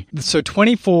free. So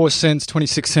 24 cents,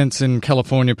 26 cents in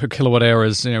California per kilowatt hour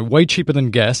is way cheaper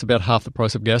than gas, about half the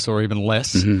price of gas or even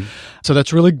less. So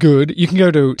that's really good. You can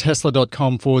go to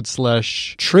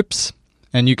tesla.com/trips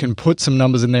and you can put some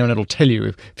numbers in there and it'll tell you.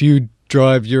 If you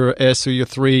drive your S or your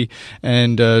 3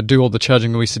 and do all the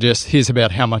charging we suggest, here's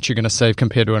about how much you're going to save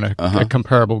compared to a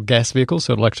comparable gas vehicle.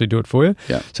 So it'll actually do it for you.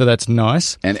 Yeah. So that's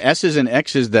nice. And S's and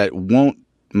X's that won't,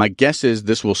 my guess is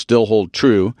this will still hold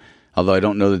true, although I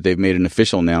don't know that they've made an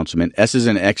official announcement. S's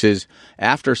and X's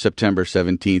after September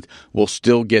 17th will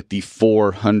still get the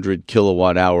 400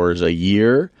 kilowatt hours a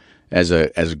year as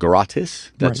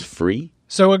gratis. That's free.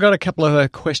 So I've got a couple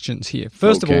of questions here.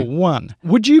 First of all, one,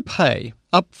 would you pay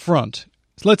up front?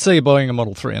 So let's say you're buying a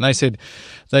Model 3 and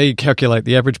they calculate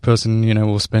the average person,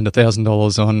 will spend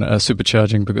 $1,000 on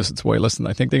supercharging because it's way less than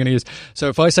they think they're going to use. So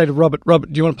if I say to Robert, do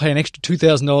you want to pay an extra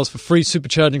 $2,000 for free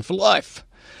supercharging for life?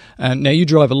 And now you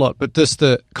drive a lot, but just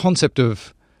the concept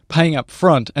of paying up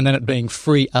front and then it being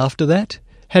free after that,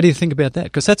 how do you think about that?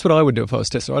 Because that's what I would do if I was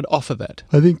Tesla. I'd offer that.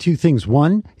 I think 2 things.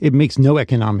 One, it makes no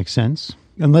economic sense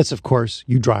unless, of course,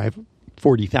 you drive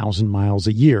 40,000 miles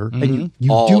a year, and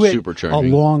you All do it supercharging.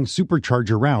 along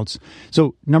supercharger routes.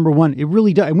 So number one, it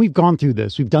really does, and we've gone through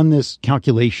this. We've done this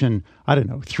calculation,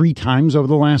 3 times over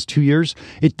the last 2 years.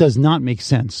 It does not make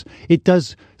sense. It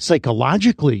does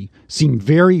psychologically seem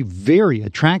very, very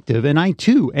attractive, and I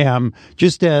too am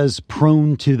just as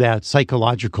prone to that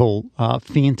psychological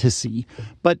fantasy.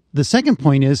 But the second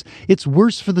point is, it's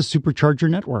worse for the supercharger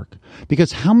network,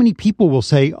 because how many people will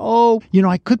say,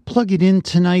 I could plug it in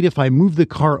tonight if I move the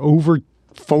car over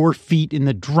 4 feet in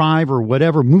the drive or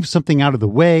whatever, move something out of the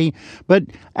way, but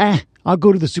I'll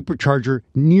go to the supercharger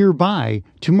nearby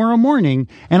tomorrow morning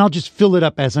and I'll just fill it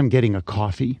up as I'm getting a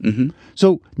coffee.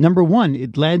 So number one,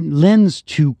 it lends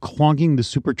to clogging the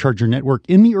supercharger network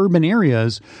in the urban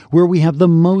areas where we have the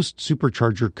most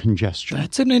supercharger congestion.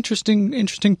 That's an interesting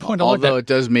point. I like Although that. it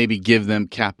does maybe give them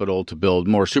capital to build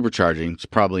more supercharging. It's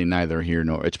probably neither here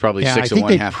nor. It's probably 6 of one, half dozen of the other. I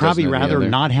think they'd probably rather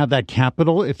not have that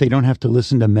capital if they don't have to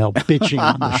listen to Mel bitching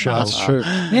on the show. That's true.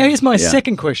 Now, here's my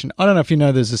second question. I don't know if you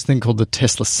know there's this thing called the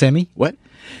Tesla Semi. What?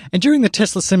 And during the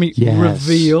Tesla Semi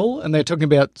reveal, and they're talking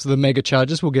about the mega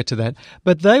chargers, we'll get to that,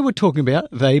 but they were talking about,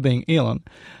 they being Elon,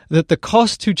 that the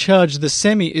cost to charge the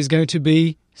Semi is going to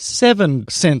be 7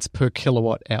 cents per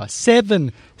kilowatt hour.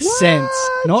 7 cents,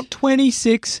 not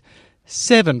 26,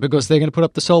 7, because they're going to put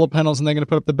up the solar panels and they're going to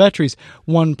put up the batteries,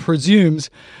 one presumes.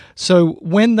 So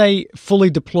when they fully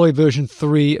deploy version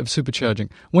 3 of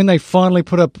supercharging, when they finally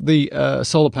put up the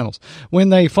solar panels, when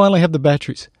they finally have the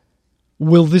batteries,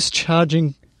 will this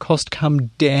charging cost come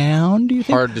down, do you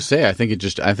think? Hard to say. I think it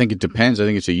depends. I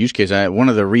think it's a use case. One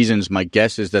of the reasons my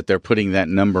guess is that they're putting that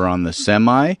number on the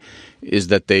Semi is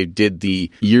that they did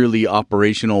the yearly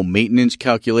operational maintenance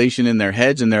calculation in their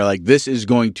heads, and they're like, this is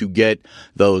going to get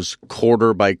those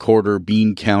quarter by quarter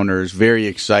bean counters very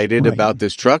excited about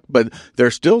this truck, but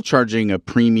they're still charging a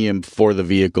premium for the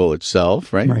vehicle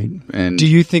itself, right? Right. And do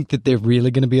you think that they're really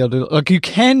going to be able to, like, you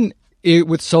can,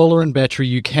 with solar and battery,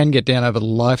 you can get down over the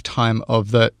lifetime of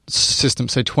the system,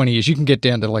 say 20 years, you can get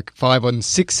down to like 5 or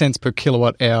 6 cents per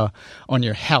kilowatt hour on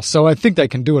your house. So I think they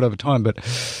can do it over time, but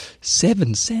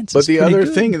 7 cents But is the pretty other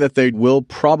good. thing that they will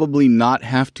probably not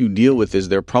have to deal with is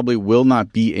there probably will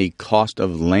not be a cost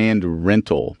of land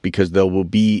rental, because they will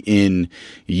be in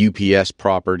UPS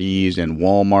properties and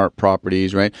Walmart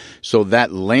properties, right? So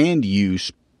that land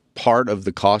use part of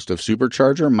the cost of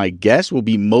supercharger, my guess, will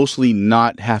be mostly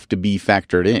not have to be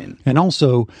factored in. And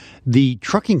also, the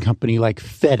trucking company like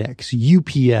FedEx,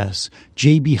 UPS,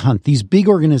 JB Hunt, these big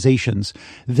organizations,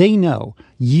 they know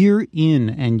year in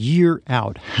and year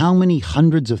out how many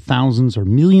hundreds of thousands or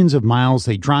millions of miles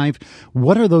they drive.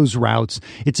 What are those routes?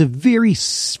 It's a very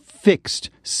fixed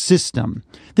system.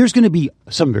 There's going to be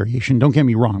some variation, don't get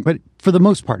me wrong, but for the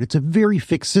most part, it's a very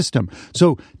fixed system.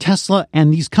 So Tesla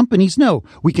and these companies know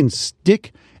we can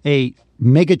stick a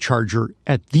mega charger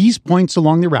at these points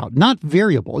along the route, not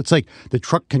variable. It's like the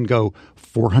truck can go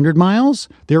 400 miles,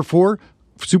 therefore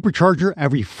supercharger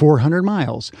every 400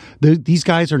 miles. These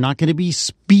guys are not going to be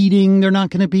speeding. They're not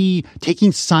going to be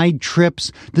taking side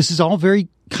trips. This is all very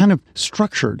kind of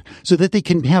structured so that they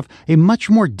can have a much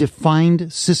more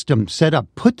defined system set up.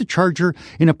 Put the charger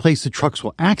in a place the trucks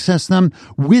will access them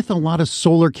with a lot of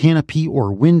solar canopy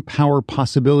or wind power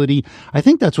possibility. I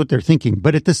think that's what they're thinking.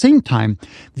 But at the same time,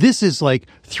 this is like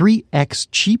 3x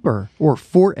cheaper or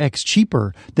 4x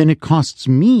cheaper than it costs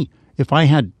me if I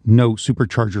had no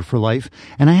supercharger for life.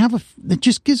 And it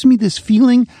just gives me this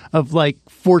feeling of like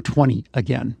 420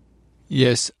 again.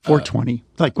 Yes. 420.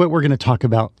 Like what we're going to talk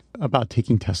about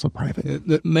taking Tesla private.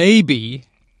 That maybe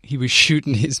he was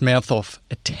shooting his mouth off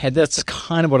a tad. That's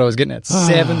kind of what I was getting at.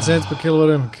 7 cents per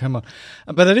kilowatt hour. Come on.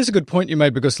 But that is a good point you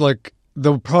made, because like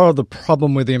part of the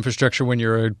problem with the infrastructure when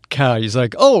you're a car is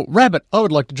like, oh, rabbit, I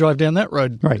would like to drive down that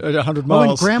road at 100 miles. Oh,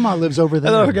 and grandma lives over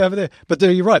there. I'll go over there. But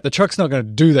you're right. The truck's not going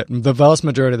to do that. The vast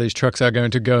majority of these trucks are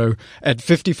going to go at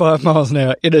 55 miles an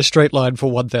hour in a straight line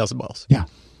for 1,000 miles. Yeah.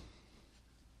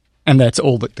 And that's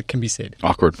all that can be said.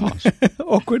 Awkward pause.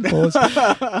 Awkward pause.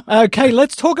 Okay,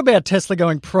 let's talk about Tesla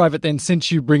going private then,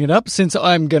 since you bring it up, since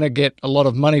I'm going to get a lot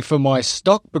of money for my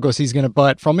stock because he's going to buy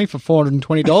it from me for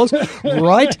 $420.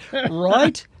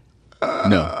 Right?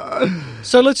 No.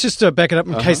 So let's just back it up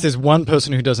in case there's one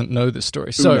person who doesn't know this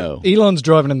story. So No. Elon's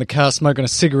driving in the car, smoking a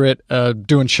cigarette,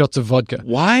 doing shots of vodka.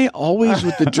 Why always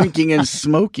with the drinking and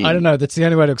smoking? I don't know. That's the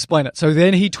only way to explain it. So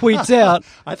then he tweets out,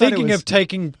 I thought thinking it was- of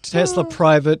taking Tesla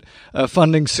private,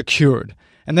 funding secured.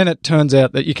 And then it turns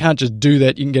out that you can't just do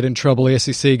that. You can get in trouble. The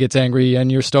SEC gets angry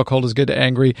and your stockholders get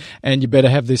angry, and you better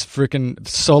have this freaking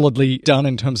solidly done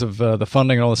in terms of the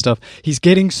funding and all this stuff. He's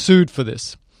getting sued for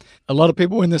this. A lot of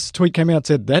people, when this tweet came out,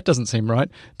 said, that doesn't seem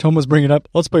right. Tom was bringing it up.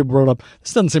 Lots of people brought it up.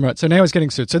 This doesn't seem right. So now he's getting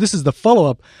sued. So this is the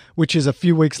follow-up, which is a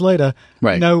few weeks later.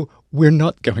 Right. No, we're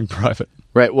not going private.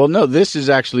 Right. Well, no, this is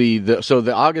actually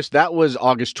that was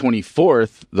August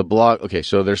 24th, the blog. Okay.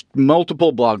 So there's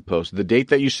multiple blog posts. The date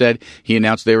that you said he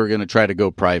announced they were going to try to go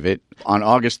private. On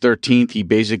August 13th, he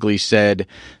basically said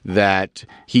that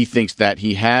he thinks that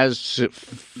he has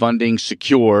funding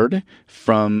secured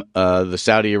from the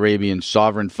Saudi Arabian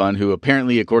sovereign fund, who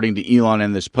apparently, according to Elon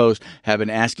and this post, have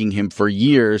been asking him for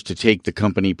years to take the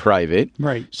company private,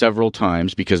 right, several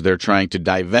times, because they're trying to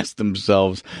divest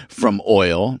themselves from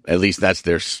oil. At least that's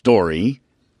their story.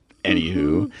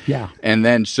 Anywho. Yeah. And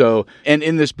then and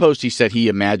in this post, he said he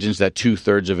imagines that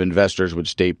 2/3 of investors would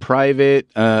stay private.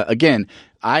 Again,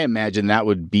 I imagine that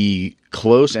would be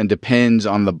close and depends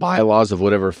on the bylaws of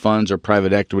whatever funds or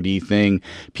private equity thing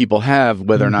people have,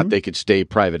 whether or not they could stay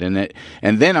private.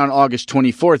 And then on August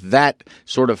 24th, that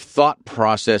sort of thought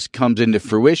process comes into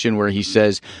fruition where he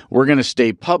says, we're going to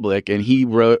stay public. And he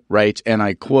writes, and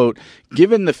I quote,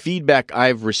 given the feedback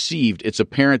I've received, it's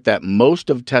apparent that most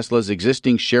of Tesla's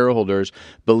existing shareholders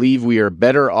believe we are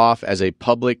better off as a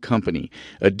public company.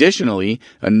 Additionally,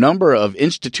 a number of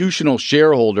institutional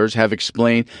shareholders have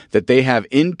explained that they have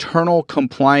internal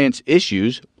compliance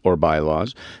issues or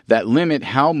bylaws that limit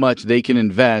how much they can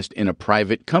invest in a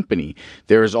private company.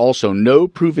 There is also no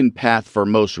proven path for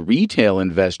most retail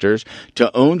investors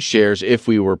to own shares if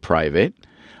we were private.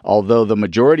 Although the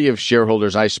majority of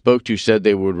shareholders I spoke to said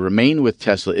they would remain with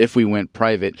Tesla if we went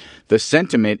private, the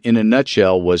sentiment in a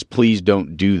nutshell was, please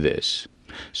don't do this.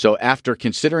 So after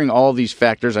considering all these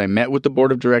factors, I met with the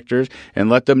board of directors and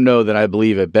let them know that I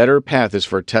believe a better path is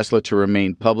for Tesla to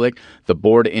remain public. The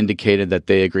board indicated that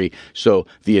they agree. So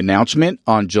the announcement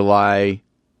on July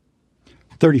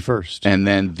 31st. And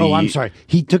then I'm sorry.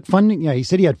 He took funding. Yeah, he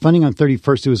said he had funding on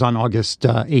 31st. It was on August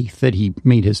 8th that he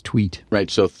made his tweet.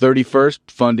 Right. So 31st,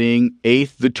 funding,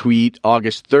 8th, the tweet,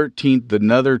 August 13th,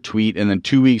 another tweet, and then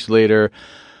 2 weeks later,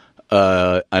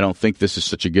 I don't think this is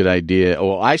such a good idea.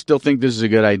 Well, I still think this is a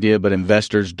good idea, but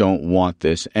investors don't want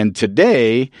this. And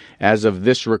today, as of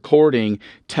this recording,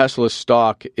 Tesla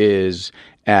stock is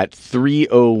at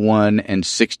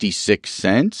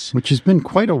 $301.66, which has been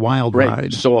quite a wild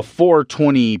ride. So a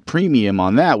 $4.20 premium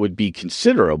on that would be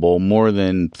considerable, more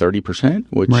than 30%,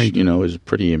 which is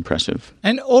pretty impressive.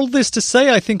 And all this to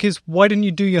say, I think, is why didn't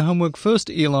you do your homework first,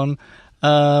 Elon?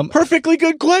 Perfectly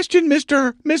good question,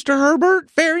 Mr.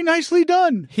 Herbert. Very nicely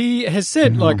done. He has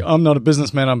said, I'm not a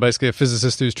businessman. I'm basically a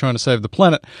physicist who's trying to save the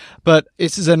planet. But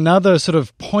this is another sort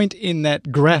of point in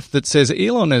that graph that says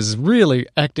Elon is really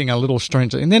acting a little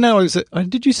strangely. And then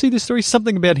did you see this story?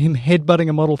 Something about him headbutting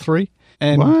a Model 3?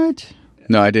 And what?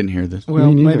 No, I didn't hear this.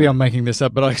 Well, maybe I'm making this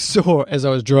up, but I saw, as I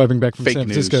was driving back from San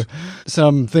Francisco,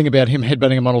 something about him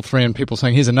headbutting a Model 3 and people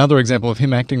saying, here's another example of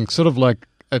him acting sort of like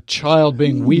a child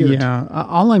being weird. Yeah.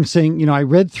 All I'm saying, I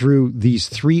read through these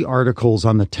 3 articles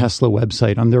on the Tesla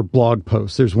website, on their blog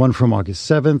posts. There's one from August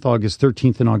 7th, August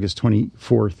 13th, and August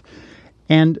 24th.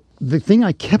 And the thing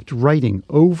I kept writing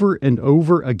over and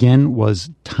over again was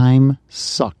time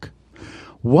suck.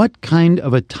 What kind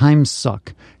of a time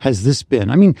suck has this been?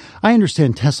 I mean, I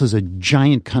understand Tesla's a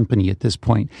giant company at this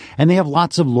point, and they have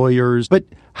lots of lawyers, but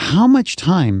how much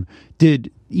time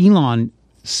did Elon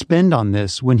spend on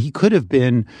this when he could have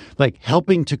been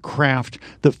helping to craft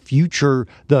the future,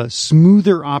 the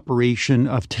smoother operation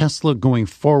of Tesla going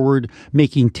forward,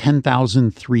 making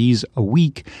 10,000 threes a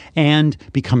week and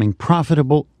becoming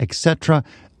profitable, etc.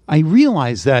 I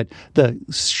realize that the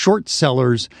short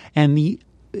sellers and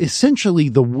essentially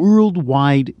the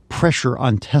worldwide pressure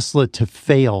on Tesla to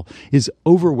fail is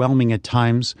overwhelming at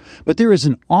times, but there is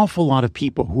an awful lot of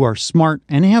people who are smart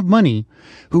and have money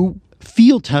who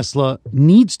feel Tesla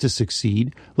needs to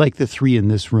succeed, like the 3 in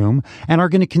this room, and are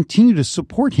going to continue to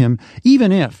support him,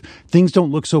 even if things don't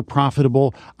look so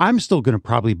profitable. I'm still going to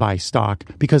probably buy stock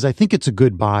because I think it's a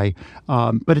good buy.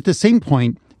 But at the same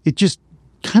point, it just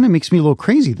kind of makes me a little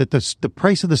crazy that the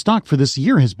price of the stock for this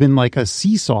year has been like a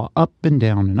seesaw, up and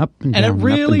down and up and down. And it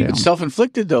really, it's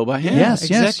self-inflicted though by him. Yes,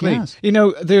 exactly. Yes.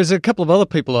 There's a couple of other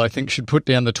people I think should put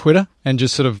down the Twitter and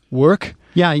just sort of work.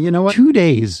 Yeah, you know what? 2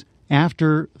 days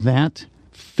after that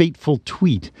fateful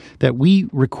tweet that we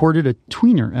recorded a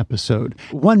tweener episode,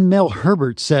 one Mel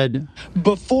Herbert said,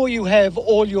 before you have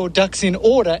all your ducks in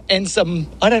order and some,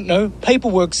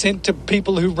 paperwork sent to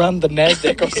people who run the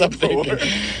NASDAQ or something.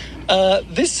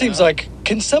 This seems like,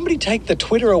 can somebody take the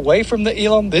Twitter away from the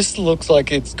Elon? This looks like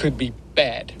it could be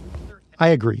bad. I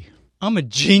agree. I'm a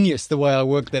genius the way I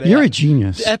work that out. You're a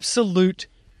genius. Absolute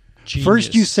Genius.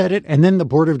 First you said it, and then the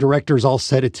board of directors all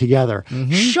said it together.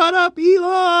 Mm-hmm. Shut up,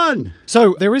 Elon!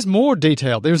 So there is more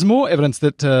detail. There's more evidence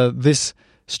that this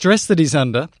stress that he's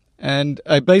under and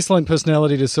a baseline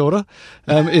personality disorder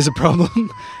is a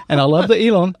problem. And I love that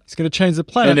Elon is going to change the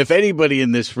planet. And if anybody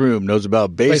in this room knows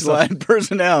about baseline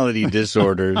personality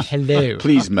disorders, hello,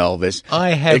 please, Melvis,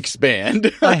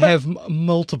 expand. I have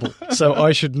multiple, so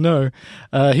I should know.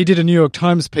 He did a New York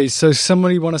Times piece, so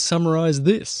somebody want to summarize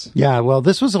this? Yeah, well,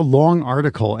 this was a long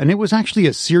article, and it was actually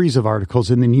a series of articles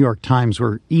in the New York Times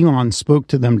where Elon spoke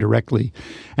to them directly.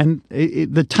 And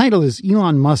the title is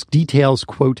Elon Musk Details,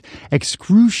 quote,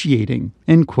 excruciating,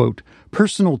 end quote,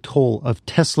 personal toll of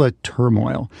Tesla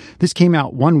turmoil. This came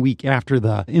out 1 week after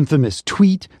the infamous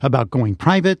tweet about going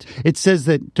private. It says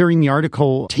that during the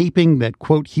article taping that,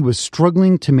 quote, he was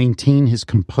struggling to maintain his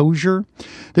composure.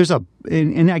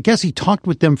 And I guess he talked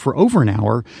with them for over an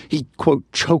hour. He, quote,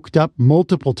 choked up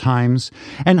multiple times.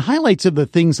 And highlights of the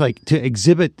things like to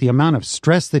exhibit the amount of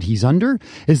stress that he's under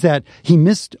is that he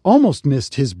almost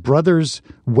missed his brother's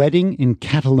wedding in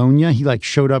Catalonia. He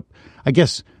showed up, I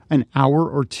guess, an hour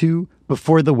or two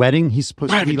before the wedding. He's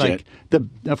supposed to be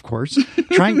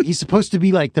he's supposed to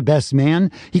be like the best man.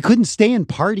 He couldn't stay and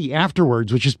party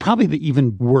afterwards, which is probably the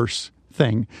even worse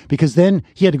thing, because then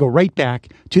he had to go right back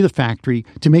to the factory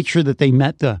to make sure that they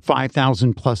met the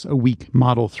 5,000 plus a week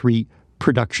Model 3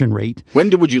 production rate.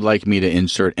 When would you like me to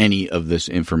insert any of this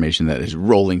information that is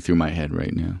rolling through my head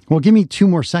right now? Well, give me 2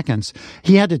 more seconds.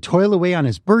 He had to toil away on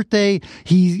his birthday.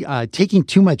 He taking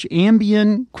too much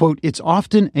Ambien. Quote, it's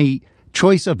often a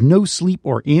choice of no sleep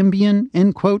or Ambien,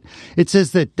 end quote. It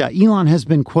says that Elon has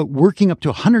been, quote, working up to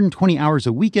 120 hours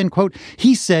a week, end quote.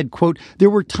 He said, quote, there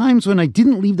were times when I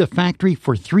didn't leave the factory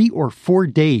for 3 or 4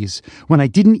 days, when I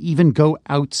didn't even go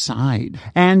outside.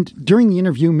 And during the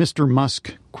interview, Mr.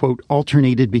 Musk, quote,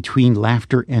 alternated between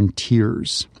laughter and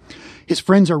tears. His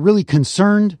friends are really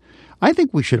concerned. I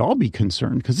think we should all be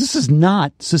concerned because this is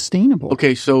not sustainable.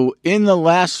 Okay, so in the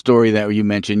last story that you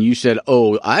mentioned, you said,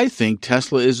 I think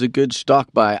Tesla is a good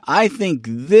stock buy. I think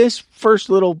this first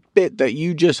little bit that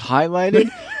you just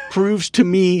highlighted proves to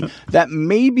me that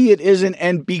maybe it isn't.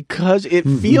 And because it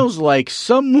feels like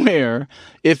somewhere,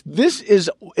 if this is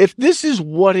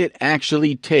what it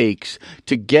actually takes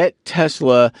to get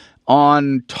Tesla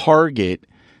on target,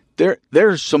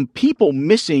 there's some people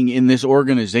missing in this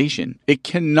organization. It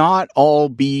cannot all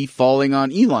be falling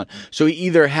on Elon. So he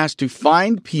either has to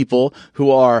find people who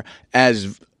are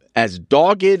as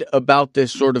dogged about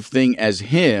this sort of thing as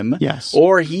him, yes,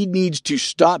 or he needs to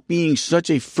stop being such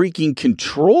a freaking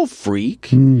control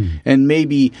freak, and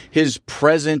maybe his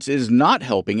presence is not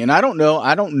helping. And I don't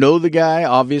know the guy.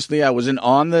 Obviously, I wasn't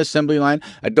on the assembly line.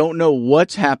 I don't know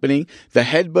what's happening. The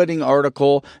headbutting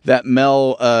article that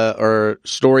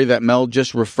story that Mel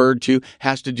just referred to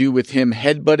has to do with him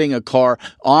headbutting a car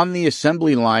on the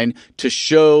assembly line to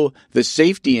show the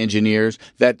safety engineers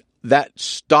that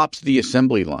stops the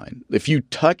assembly line. If you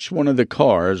touch one of the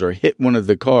cars or hit one of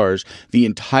the cars, the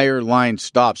entire line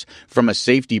stops from a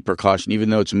safety precaution, even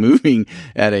though it's moving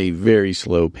at a very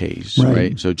slow pace,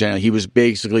 right? So generally, he was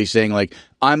basically saying,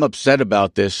 I'm upset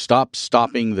about this. Stop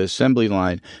stopping the assembly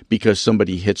line because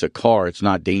somebody hits a car. It's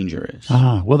not dangerous.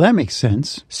 Well, that makes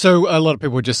sense. So a lot of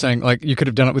people were just saying, you could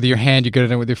have done it with your hand, you could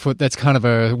have done it with your foot. That's kind of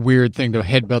a weird thing to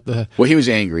headbutt the... Well, he was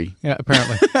angry. Yeah,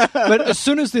 apparently. But as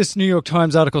soon as this New York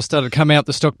Times article started to come out,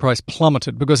 the stock price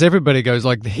plummeted because everybody goes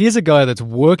here's a guy that's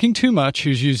working too much,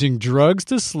 who's using drugs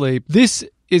to sleep. This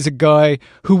is a guy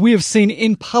who we have seen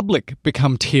in public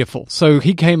become tearful. So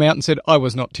he came out and said, I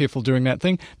was not tearful during that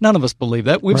thing. None of us believe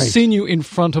that. We've seen you in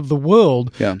front of the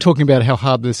world talking about how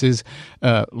hard this is,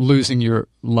 losing your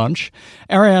lunch.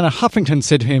 Arianna Huffington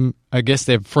said to him, I guess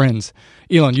they're friends,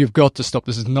 Elon, you've got to stop.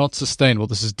 This is not sustainable.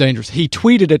 This is dangerous. He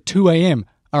tweeted at 2 a.m.,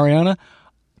 Arianna,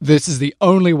 this is the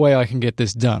only way I can get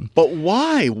this done. But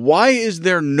why? Why is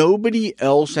there nobody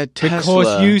else at Tesla?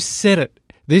 Because you said it.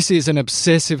 This is an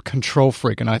obsessive control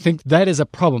freak, and I think that is a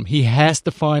problem. He has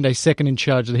to find a second in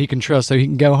charge that he can trust so he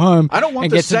can go home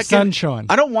and get some sunshine.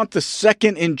 I don't want the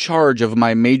second in charge of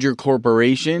my major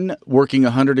corporation working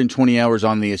 120 hours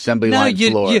on the assembly line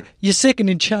floor. Your second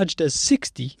in charge does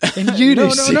 60, and you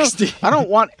do 60. No. I don't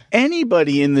want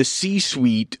anybody in the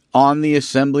C-suite on the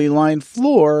assembly line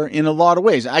floor in a lot of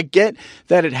ways. I get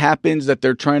that it happens, that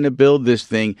they're trying to build this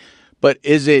thing, but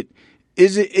is it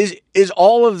Is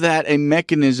all of that a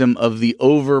mechanism of the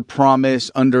over-promise,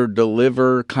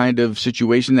 under-deliver kind of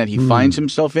situation that he finds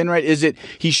himself in, right? Is it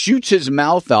he shoots his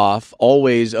mouth off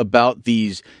always about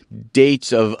these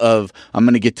dates of I'm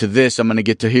going to get to this, I'm going to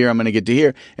get to here, I'm going to get to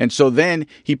here. And so then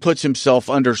he puts himself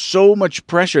under so much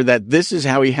pressure that this is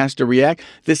how he has to react.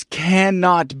 This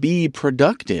cannot be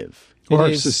productive.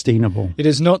 Or sustainable. It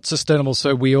is not sustainable.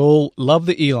 So we all love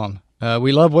the Elon.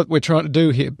 We love what we're trying to do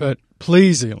here, but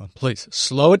please, Elon, please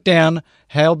slow it down.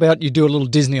 How about you do a little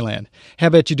Disneyland? How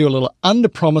about you do a little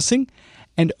under-promising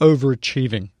and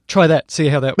overachieving? Try that. See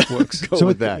how that works. Go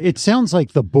with that. It sounds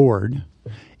like the board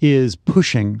is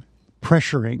pushing,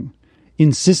 pressuring,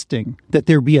 insisting that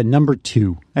there be a number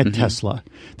 2 at Tesla.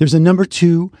 There's a number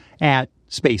 2 at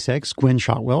SpaceX, Gwen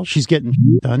Shotwell. She's getting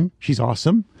done. She's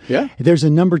awesome. Yeah. There's a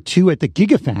number 2 at the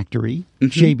gigafactory,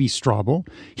 JB Straubel.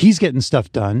 He's getting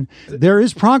stuff done. There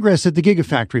is progress at the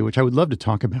gigafactory, which I would love to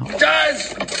talk about.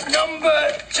 Does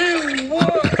number 2 work?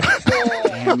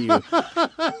 Damn you.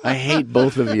 I hate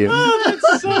both of you.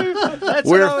 That's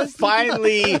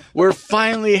We're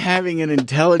finally having an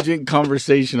intelligent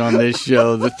conversation on this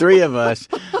show. The three of us,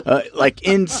 like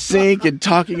in sync and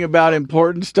talking about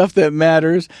important stuff that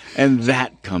matters, and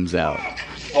that comes out.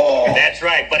 That's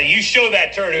right, buddy. You show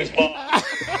that turd who's boss.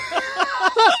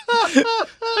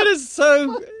 That is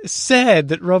so sad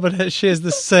that Robert shares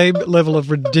the same level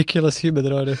of ridiculous humor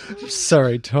that I do.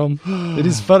 Sorry, Tom. It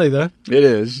is funny, though. It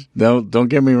is. Don't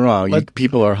get me wrong.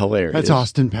 People are hilarious. That's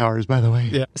Austin Powers, by the way.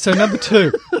 Yeah. So number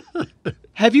 2.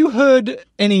 Have you heard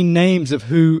any names of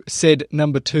who said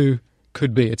number 2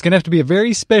 could be? It's going to have to be a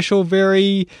very special,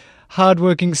 very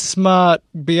hardworking, smart,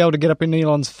 be able to get up in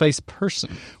Elon's face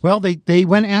person. Well, they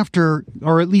went after,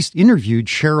 or at least interviewed,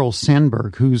 Sheryl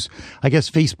Sandberg, who's, I guess,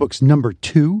 Facebook's number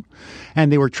 2,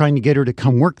 and they were trying to get her to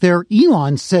come work there.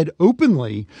 Elon said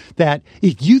openly that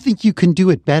if you think you can do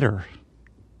it better,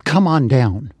 come on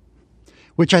down,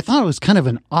 which I thought was kind of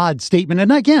an odd statement.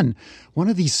 And again, one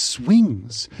of these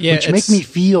swings, which make me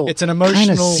feel it's an emotional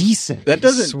kind of seasick. That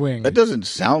doesn't swing. That doesn't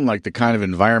sound like the kind of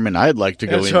environment I'd like to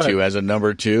go into as a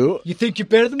number 2. You think you're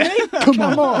better than me? Come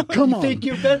on. You think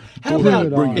you're better? How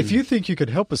about if you think you could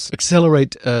help us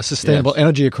accelerate sustainable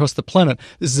energy across the planet?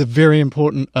 This is a very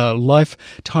important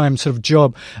lifetime sort of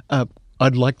job.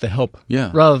 I'd like the help.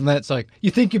 Yeah. Rather than that, it's like, you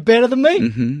think you're better than me?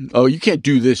 Mm-hmm. Oh, you can't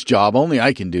do this job. Only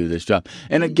I can do this job.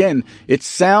 And again, it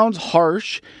sounds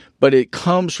harsh, but it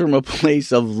comes from a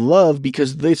place of love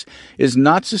because this is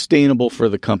not sustainable for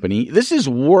the company. This is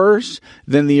worse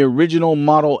than the original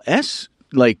Model S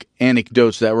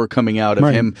anecdotes that were coming out of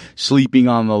him sleeping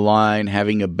on the line,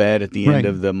 having a bed at the end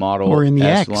of the Model or in the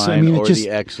S X line, the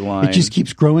X line. It just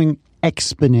keeps growing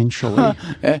exponentially.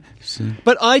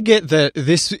 But I get that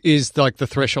this is like the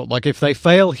threshold. Like if they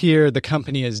fail here, the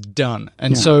company is done.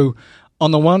 And so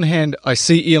on the one hand, I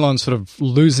see Elon sort of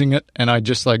losing it, and I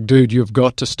just like, dude, you've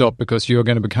got to stop because you're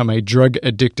going to become a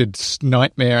drug-addicted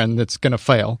nightmare and it's going to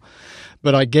fail.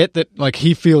 But I get that like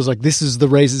he feels like this is the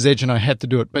razor's edge and I had to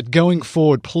do it. But going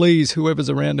forward, please,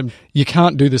 whoever's around him, you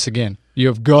can't do this again.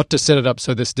 You've got to set it up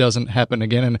so this doesn't happen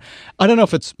again. And I don't know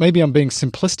if it's maybe I'm being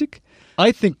simplistic.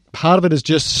 I think part of it is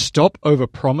just stop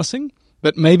over-promising,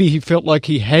 but maybe he felt like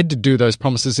he had to do those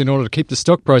promises in order to keep the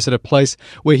stock price at a place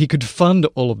where he could fund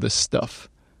all of this stuff.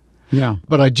 Yeah.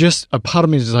 But a part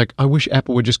of me is like, I wish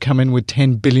Apple would just come in with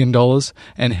 $10 billion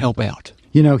and help out.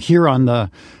 You know, here on the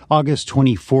August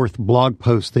 24th blog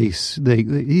post,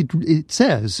 it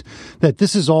says that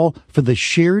this is all for the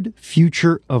shared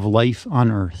future of life on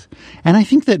Earth. And I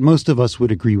think that most of us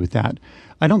would agree with that.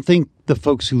 I don't think the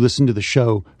folks who listen to the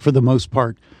show, for the most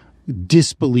part,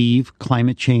 disbelieve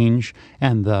climate change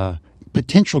and the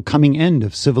potential coming end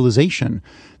of civilization.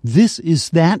 This is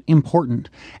that important,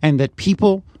 and that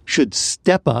people should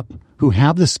step up who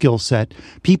have the skill set.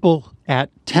 People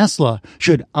at Tesla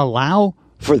should allow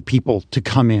for people to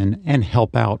come in and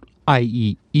help out,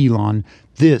 i.e. Elon.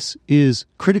 This is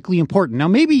critically important. Now,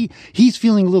 maybe he's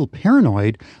feeling a little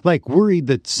paranoid, like worried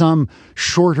that some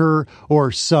shorter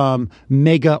or some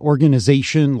mega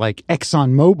organization like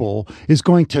ExxonMobil is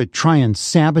going to try and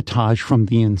sabotage from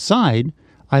the inside.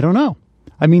 I don't know.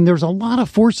 I mean, there's a lot of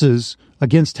forces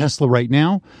against Tesla right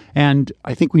now, and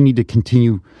I think we need to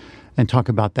continue and talk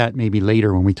about that maybe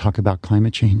later when we talk about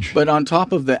climate change. But on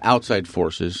top of the outside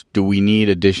forces, do we need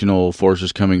additional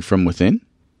forces coming from within?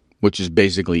 Which is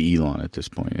basically Elon at this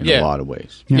point in a lot of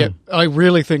ways. Yeah, I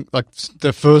really think like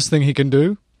the first thing he can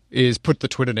do is put the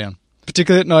Twitter down.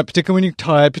 Particularly at night, particularly when you're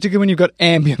tired, particularly when you've got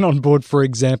Ambien on board, for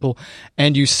example,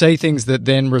 and you say things that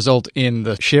then result in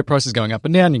the share prices going up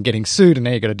and down, you're getting sued, and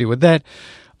now you've got to deal with that.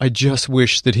 I just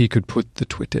wish that he could put the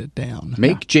Twitter down.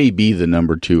 Make JB the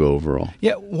number 2 overall.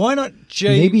 Yeah, why not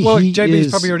Maybe he JB's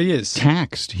is probably already is.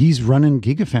 taxed. He's running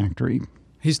Gigafactory.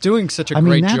 He's doing such a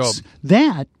great job.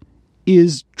 That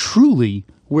is truly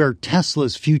where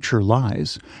Tesla's future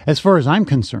lies, as far as I'm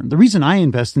concerned. The reason I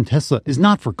invest in Tesla is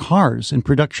not for cars and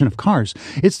production of cars.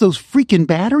 It's those freaking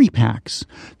battery packs.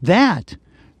 That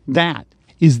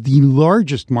is the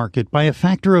largest market by a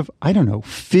factor of,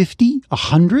 50,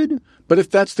 100? But if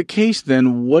that's the case,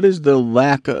 then what is the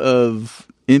lack of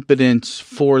impotence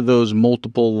for those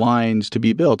multiple lines to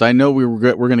be built? I know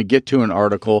we're going to get to an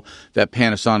article that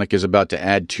Panasonic is about to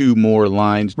add 2 more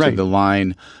lines to the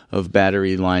line of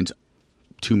battery lines.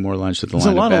 2 more lines to the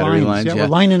line of battery lines. Yeah, we're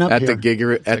lining up at here. the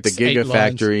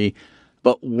gigafactory.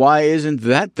 But why isn't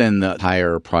that then the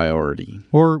higher priority?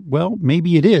 Or, well,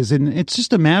 maybe it is. And it's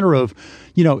just a matter of,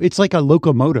 it's like a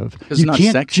locomotive. It's not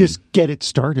can't sexy. just get it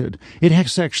started. It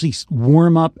has to actually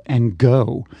warm up and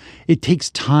go. It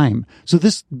takes time. So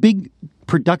this big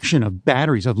production of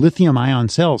batteries, of lithium-ion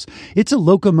cells, it's a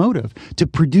locomotive. To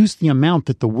produce the amount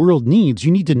that the world needs,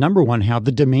 you need to, number one, have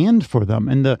the demand for them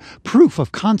and the proof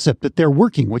of concept that they're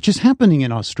working, which is happening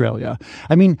in Australia.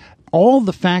 I mean, all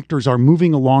the factors are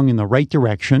moving along in the right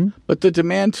direction. But the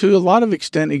demand to a lot of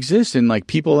extent exists, and like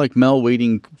people like Mel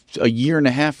waiting a year and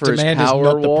a half for demand his is power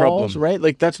not the walls, problem. right?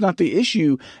 Like that's not the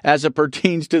issue as it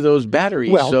pertains to those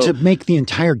batteries. Well, to make the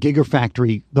entire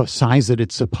gigafactory the size that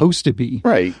it's supposed to be,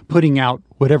 right, putting out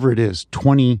whatever it is,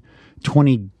 20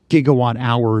 gigawatt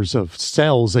hours of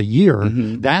cells a year,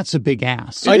 that's a big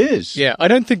ask. It is. Yeah, I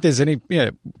don't think there's any...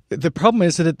 Yeah, the problem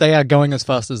is that they are going as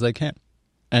fast as they can.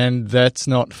 And that's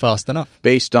not fast enough.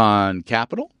 Based on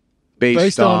capital?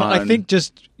 Based on, I think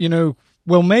just,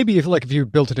 well, maybe if you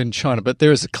built it in China, but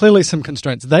there is clearly some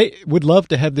constraints. They would love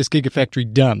to have this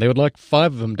gigafactory done. They would like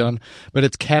 5 of them done, but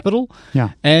it's capital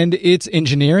and it's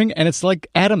engineering and it's like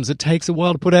atoms. It takes a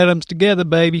while to put atoms together,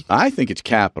 baby. I think it's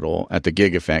capital at the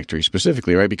gigafactory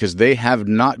specifically, right? Because they have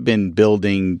not been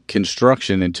building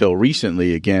construction until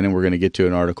recently again, and we're going to get to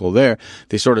an article there.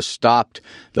 They sort of stopped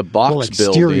the box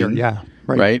exterior, building. yeah.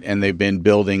 Right. And they've been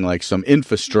building like some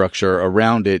infrastructure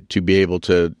around it to be able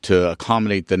to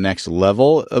accommodate the next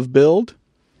level of build.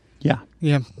 Yeah.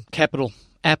 Yeah. Capital.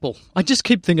 Apple. I just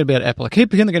keep thinking about Apple. I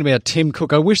keep thinking about Tim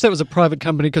Cook. I wish that was a private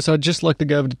company because I'd just like to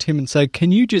go over to Tim and say,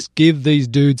 can you just give these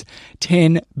dudes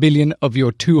 10 billion of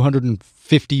your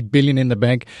 250 billion in the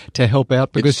bank to help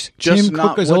out? Because Tim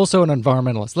Cook is also an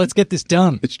environmentalist. Let's get this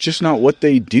done. It's just not what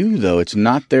they do, though. It's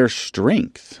not their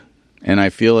strength. And I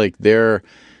feel like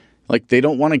they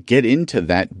don't want to get into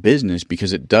that business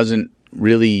because it doesn't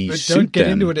really suit them. Don't get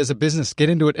into it as a business. Get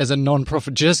into it as a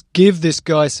non-profit. Just give this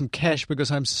guy some cash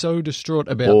because I'm so distraught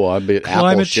about I bet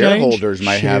climate Apple shareholders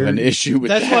might have an issue with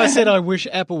that. That's why I said I wish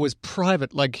Apple was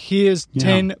private. Like, here's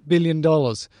 $10 billion.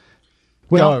 Well,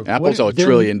 Apple's a $1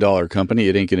 trillion company.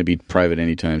 It ain't going to be private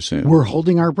anytime soon. We're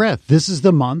holding our breath. This is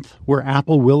the month where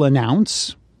Apple will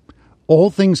announce all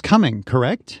things coming,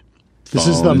 correct? This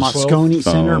is the Moscone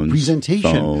Center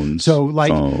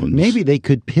presentation. Maybe they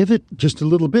could pivot just a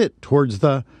little bit towards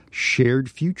the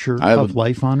shared future of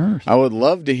life on Earth. I would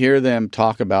love to hear them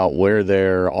talk about where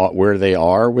they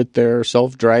are with their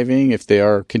self-driving, if they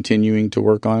are continuing to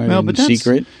work on it in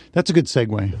secret. That's a good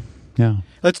segue. Yeah.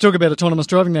 Let's talk about autonomous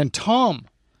driving then. Tom,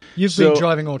 you've been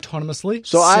driving autonomously.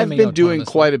 So I've been doing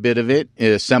quite a bit of it,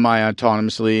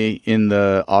 semi-autonomously in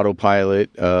the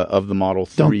autopilot of the Model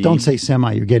 3. Don't say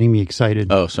semi. You're getting me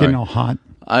excited. Oh, sorry. Getting all hot.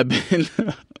 I've been...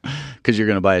 Because you're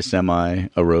going to buy a semi,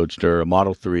 a Roadster, a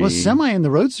Model 3. Well, semi and the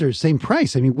Roadster is same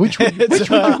price. I mean, which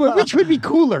would be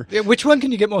cooler? Yeah, which one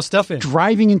can you get more stuff in?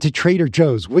 Driving into Trader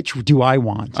Joe's, which do I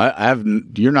want?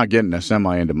 You're not getting a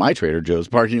semi into my Trader Joe's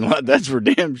parking lot. That's for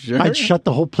damn sure. I'd shut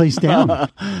the whole place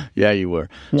down. Yeah, you were.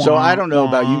 So I don't know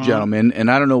about you gentlemen, and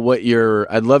I don't know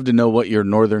I'd love to know what your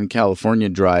Northern California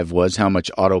drive was, how much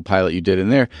autopilot you did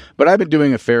in there. But I've been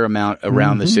doing a fair amount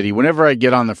around the city. Whenever I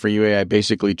get on the freeway, I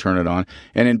basically turn it on.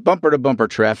 And in bumper-to-bumper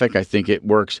traffic, I think it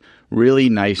works really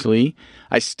nicely.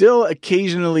 I still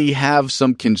occasionally have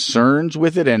some concerns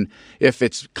with it, and if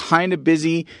it's kind of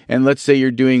busy, and let's say you're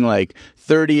doing like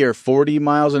 30 or 40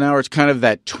 miles an hour, it's kind of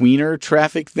that tweener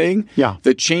traffic thing. Yeah.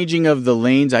 The changing of the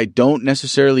lanes, I don't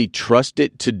necessarily trust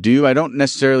it to do. I don't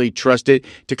necessarily trust it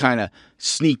to kind of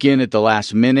sneak in at the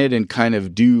last minute and kind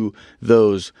of do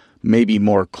those maybe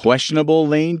more questionable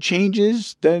lane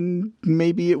changes than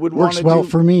maybe it would want to do. Works well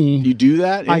for me. You do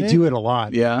that? I do it a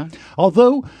lot. Yeah.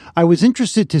 Although I was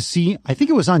interested to see, I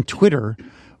think it was on Twitter,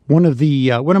 one of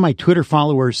my Twitter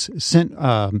followers sent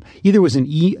either was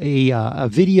a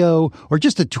video or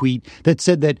just a tweet that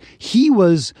said that he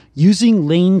was using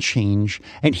lane change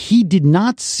and he did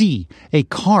not see a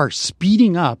car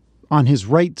speeding up on his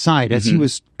right side as he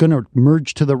was going to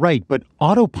merge to the right, but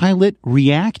autopilot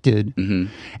reacted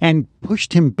and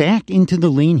pushed him back into the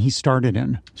lane he started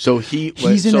in. So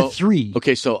he's in a 3.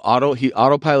 Okay, so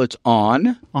autopilot's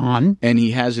on, and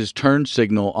he has his turn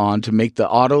signal on to make the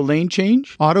auto lane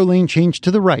change to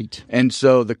the right, and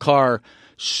so the car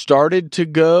started to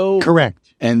go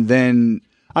correct, and then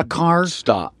a car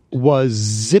stopped. Was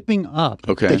zipping up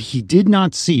that he did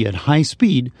not see at high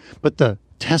speed, but the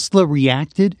Tesla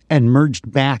reacted and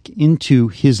merged back into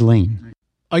his lane.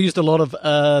 I used a lot of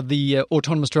the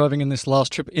autonomous driving in this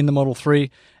last trip in the Model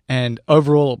 3, and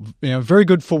overall, very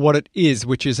good for what it is,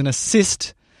 which is an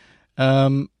assist.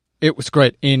 It was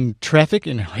great in traffic,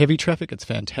 in heavy traffic. It's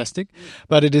fantastic,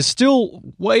 but it is still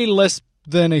way less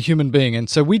than a human being. And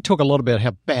so we talk a lot about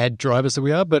how bad drivers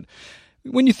we are, but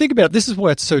when you think about it, this is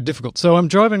why it's so difficult. So I'm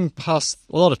driving past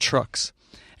a lot of trucks.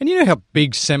 And you know how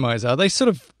big semis are.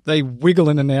 They wiggle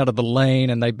in and out of the lane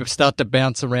and they start to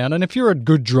bounce around. And if you're a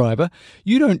good driver,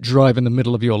 you don't drive in the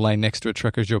middle of your lane next to a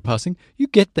truck as you're passing. You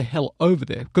get the hell over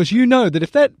there because you know that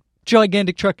if that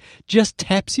gigantic truck just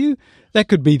taps you, that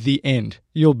could be the end.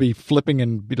 You'll be flipping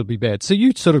and it'll be bad. So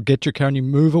you sort of get your car and you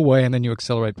move away and then you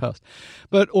accelerate past.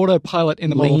 But autopilot in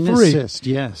the Model 3 assist,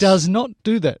 yes, does not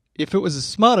do that. If it was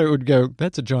smarter, it would go,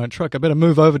 that's a giant truck. I better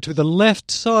move over to the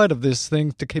left side of this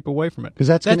thing to keep away from it. Because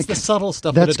that's the subtle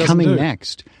stuff that it doesn't do. That's coming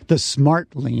next. The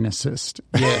smart lane assist.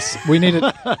 Yes, we need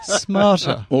it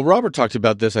smarter. Well, Robert talked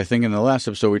about this, I think, in the last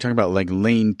episode. We were talking about like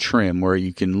lane trim, where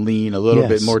you can lean a little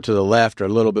bit more to the left or a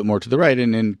little bit more to the right.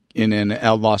 And in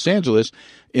Los Angeles,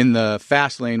 in the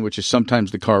fast lane, which is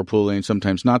sometimes the carpool lane,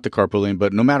 sometimes not the carpool lane,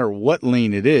 but no matter what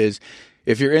lane it is,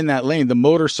 if you're in that lane, the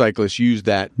motorcyclists use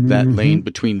that lane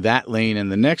between that lane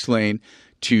and the next lane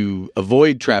to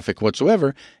avoid traffic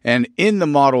whatsoever. And in the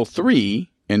Model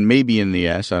 3, and maybe in the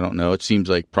S, I don't know, it seems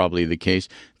like probably the case,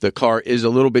 the car is a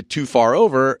little bit too far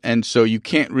over, and so you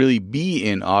can't really be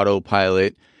in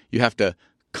autopilot. You have to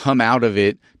come out of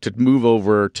it to move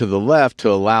over to the left to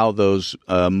allow those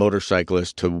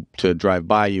motorcyclists to drive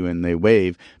by you, and they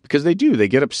wave because they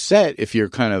get upset if you're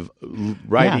kind of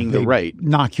riding the right.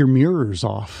 Knock your mirrors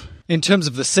off. In terms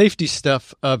of the safety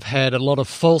stuff, I've had a lot of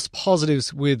false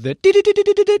positives with the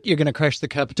you're going to crash the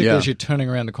car, particularly as you're turning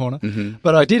around the corner.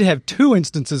 But I did have 2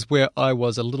 instances where I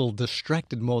was a little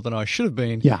distracted more than I should have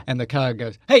been, and the car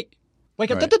goes, hey,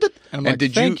 wake up, and I'm like,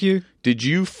 thank you. Did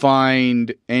you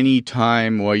find any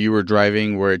time while you were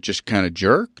driving where it just kind of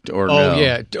jerked or no? Oh,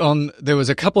 yeah. There was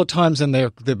a couple of times, and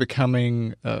they're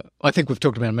becoming, I think we've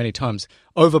talked about it many times,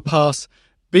 overpass,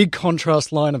 big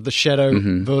contrast line of the shadow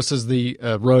versus the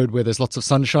road where there's lots of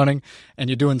sun shining, and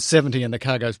you're doing 70 and the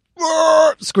car goes,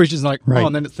 screeches like, oh,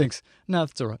 and then it thinks, no,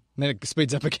 that's all right. And then it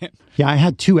speeds up again. Yeah, I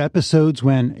had 2 episodes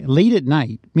when late at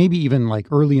night, maybe even like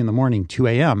early in the morning, 2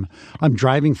 a.m., I'm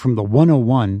driving from the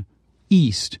 101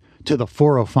 east to the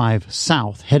 405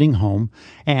 south heading home,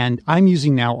 and I'm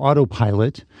using now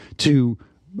autopilot to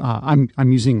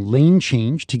I'm using lane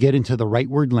change to get into the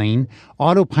rightward lane.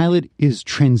 Autopilot is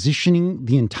transitioning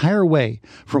the entire way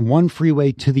from one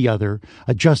freeway to the other,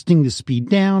 adjusting the speed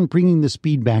down, bringing the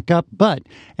speed back up. But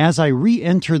as I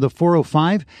re-enter the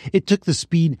 405, it took the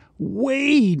speed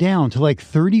way down to like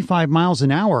 35 miles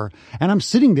an hour. And I'm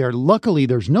sitting there. Luckily,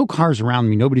 there's no cars around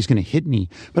me. Nobody's going to hit me.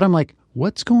 But I'm like,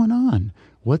 what's going on?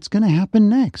 What's going to happen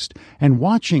next? And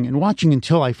watching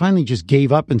until I finally just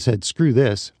gave up and said, screw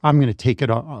this. I'm going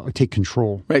to take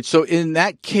control. Right. So in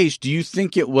that case, do you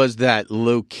think it was that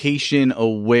location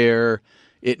aware?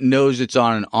 It knows it's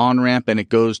on an on-ramp and it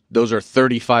goes, those are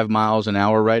 35 miles an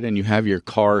hour, right? And you have your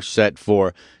car set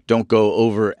for don't go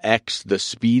over X, the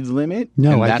speed limit?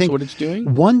 No, and I that's think what it's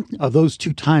doing? One of those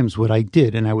 2 times what I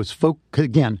did, and I was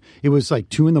again, it was like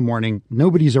 2 a.m,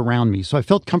 nobody's around me. So I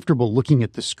felt comfortable looking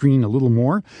at the screen a little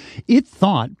more. It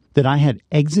thought that I had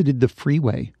exited the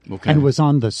freeway and was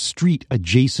on the street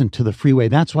adjacent to the freeway.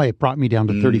 That's why it brought me down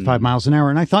to 35 miles an hour.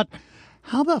 And I thought,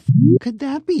 how the could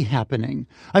that be happening?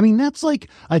 I mean, that's like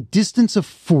a distance of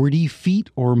 40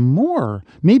 feet or more,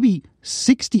 maybe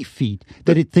 60 feet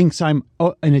that it thinks I'm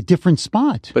in a different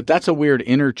spot. But that's a weird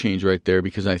interchange right there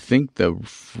because I think the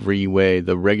freeway,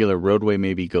 the regular roadway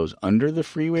maybe goes under the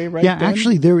freeway right Yeah, then?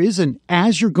 Actually, there is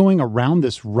as you're going around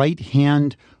this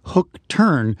right-hand hook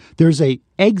turn, there's a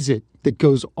exit that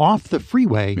goes off the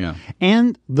freeway,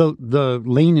 and the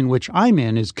lane in which I'm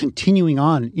in is continuing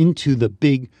on into the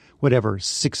big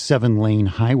 6-7 lane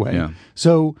highway.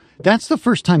 So that's the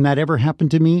first time that ever happened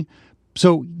to me.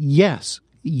 So yes,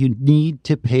 you need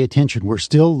to pay attention. We're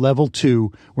still level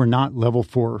 2. We're not level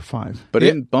 4 or 5. But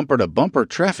in bumper-to-bumper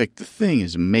traffic, the thing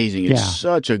is amazing. It's Yeah.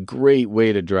 such a great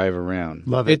way to drive around.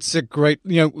 Love it. It's a great,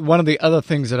 one of the other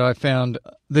things that I found,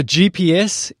 the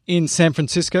GPS in San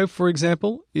Francisco, for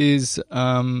example, is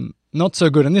not so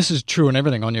good. And this is true on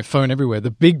everything, on your phone, everywhere.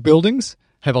 The big buildings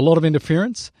have a lot of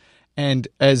interference. And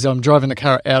as I'm driving the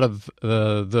car out of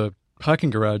the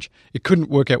parking garage, it couldn't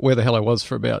work out where the hell I was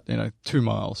for about 2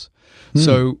 miles.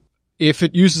 So if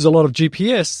it uses a lot of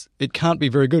GPS, it can't be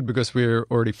very good because we're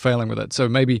already failing with it. So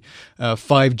maybe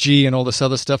 5G and all this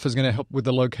other stuff is going to help with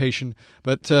the location.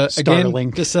 But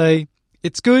again, to say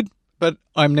it's good, but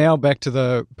I'm now back to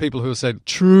the people who said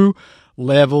true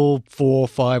level 4,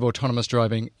 5 autonomous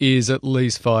driving is at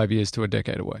least 5 years to a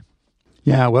decade away.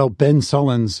 Yeah, well, Ben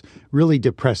Sullins really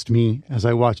depressed me as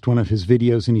I watched one of his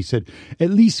videos, and he said,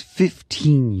 at least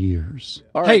 15 years.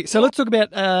 All right. Hey, so let's talk about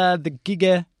the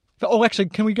Giga. Oh, actually,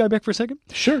 can we go back for a second?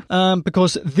 Sure.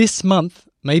 Because this month,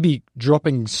 maybe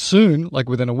dropping soon, like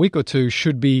within a week or two,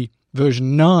 should be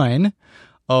version 9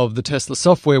 of the Tesla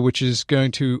software, which is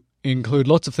going to include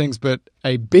lots of things, but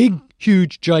a big,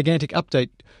 huge, gigantic update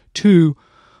to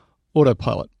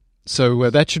Autopilot. So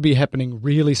that should be happening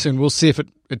really soon. We'll see if it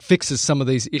fixes some of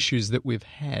these issues that we've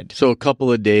had. So a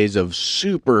couple of days of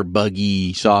super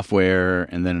buggy software,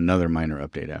 and then another minor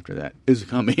update after that is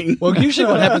coming. Well, usually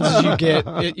what happens is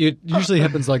it usually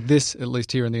happens like this, at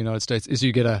least here in the United States, is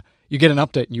you get an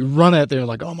update and you run out there and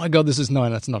like, oh my God, this is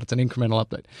 9. That's not. It's an incremental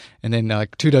update. And then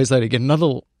 2 days later, you get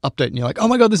another update and you're like, oh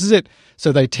my God, this is it.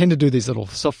 So they tend to do these little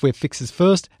software fixes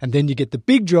first, and then you get the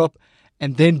big drop.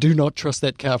 And then do not trust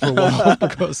that car for a while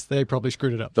because they probably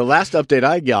screwed it up. The last update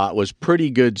I got was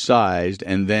pretty good sized,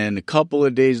 and then a couple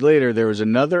of days later there was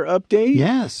another update.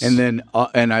 Yes. And then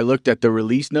and I looked at the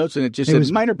release notes, and it just said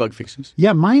minor bug fixes.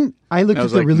 Yeah, mine, I looked at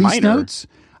the release minor. notes.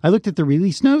 I looked at the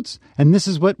release notes, and this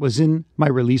is what was in my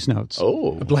release notes.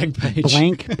 Oh. A blank page.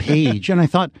 Blank page. And I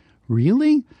thought,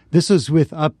 really? This was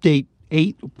with update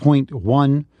 8.1,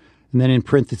 and then in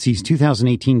parentheses,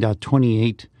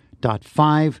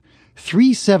 2018.28.5.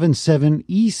 377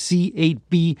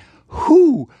 EC8B.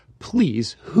 Who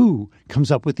comes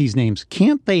up with these names?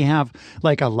 Can't they have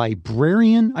like a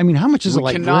librarian? I mean, how much does a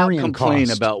librarian cannot complain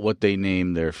cost? about what they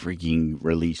name their freaking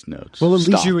release notes. Well, at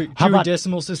least Dewey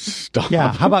Decimal System. Stop.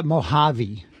 Yeah, how about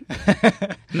Mojave?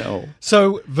 No.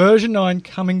 So version 9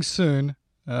 coming soon.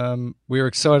 We're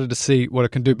excited to see what it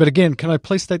can do. But again, can I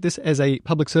please state this as a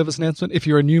public service announcement? If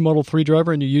you're a new Model 3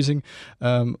 driver and you're using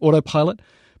Autopilot,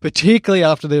 particularly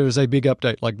after there is a big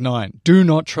update like 9, do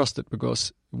not trust it,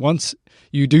 because once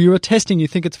you do your testing, you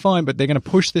think it's fine, but they're going to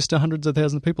push this to hundreds of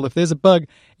thousands of people. If there's a bug,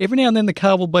 every now and then the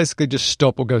car will basically just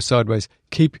stop or go sideways.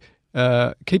 Keep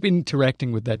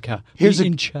interacting with that car. Be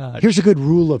in charge. Here's a good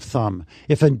rule of thumb.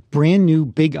 If a brand new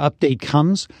big update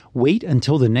comes, wait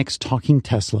until the next talking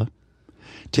Tesla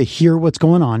to hear what's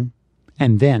going on,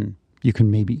 and then you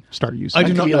can maybe start using it. I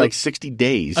do not know, like 60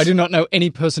 days. I do not know any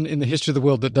person in the history of the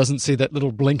world that doesn't see that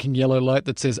little blinking yellow light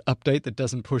that says update that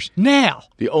doesn't push now.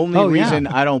 The only reason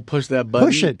I don't push that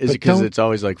button is because it's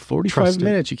always like 45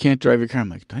 minutes. You can't drive your car. I'm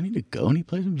like, do I need to go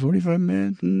anyplace in 45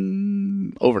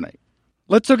 minutes? Overnight.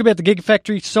 Let's talk about the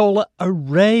Gigafactory solar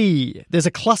array. There's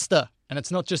a cluster, and it's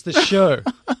not just this show.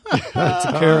 It's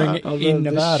occurring in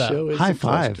Nevada. High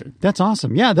five. That's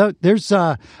awesome. Yeah, there's.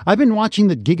 I've been watching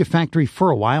the Gigafactory for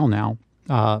a while now.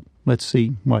 Let's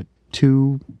see,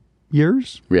 2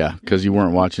 years? Yeah, because you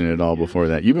weren't watching it all before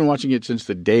that. You've been watching it since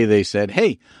the day they said,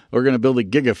 hey, we're going to build a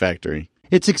Gigafactory.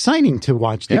 It's exciting to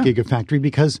watch the Gigafactory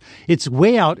because it's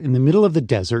way out in the middle of the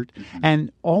desert,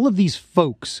 and all of these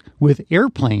folks with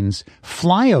airplanes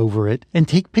fly over it and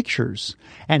take pictures.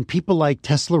 And people like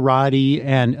Teslarati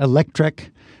and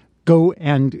Electrek go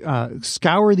and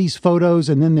scour these photos,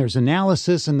 and then there's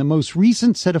analysis, and the most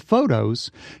recent set of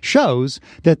photos shows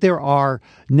that there are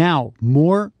now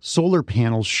more solar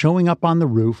panels showing up on the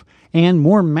roof and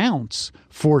more mounts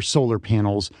for solar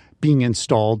panels being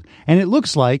installed, and it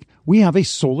looks like we have a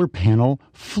solar panel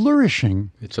flourishing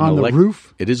on the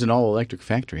roof. It is an all-electric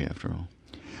factory, after all.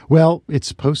 Well, it's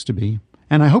supposed to be,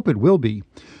 and I hope it will be.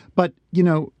 But,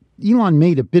 Elon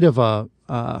made a bit of a,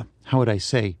 how would I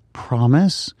say,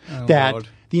 promise that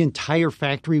the entire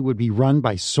factory would be run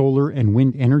by solar and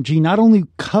wind energy, not only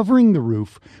covering the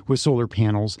roof with solar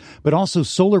panels, but also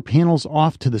solar panels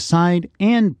off to the side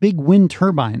and big wind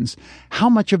turbines. How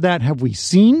much of that have we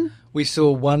seen? We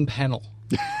saw one panel,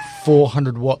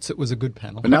 400 watts. It was a good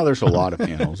panel. But now there's a lot of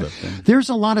panels up there. There's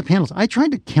a lot of panels. I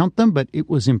tried to count them, but it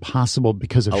was impossible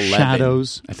because of 11.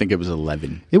 shadows. I think it was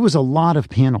 11. It was a lot of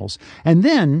panels. And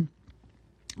then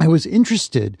I was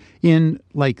interested in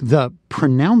like the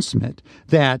pronouncement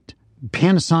that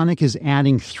Panasonic is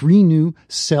adding 3 new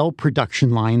cell production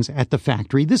lines at the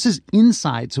factory. This is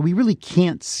inside, so we really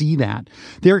can't see that.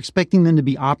 They're expecting them to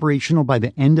be operational by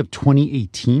the end of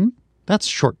 2018. That's a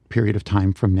short period of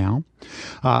time from now.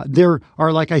 There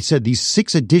are, like I said, these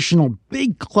 6 additional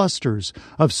big clusters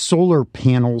of solar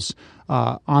panels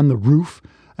on the roof.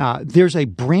 There's a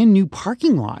brand new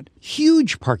parking lot,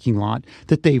 huge parking lot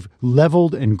that they've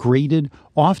leveled and graded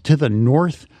off to the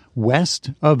northwest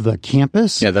of the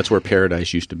campus. Yeah, that's where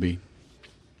Paradise used to be.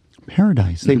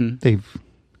 Paradise. They've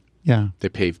They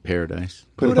paved Paradise.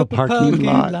 put up a parking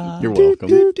lot. You're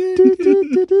welcome.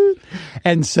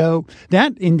 And so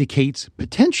that indicates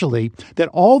potentially that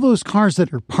all those cars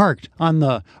that are parked on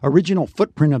the original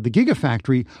footprint of the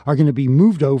gigafactory are going to be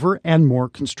moved over and more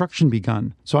construction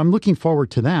begun. So I'm looking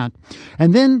forward to that.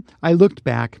 And then I looked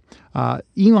back.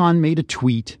 Elon made a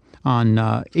tweet on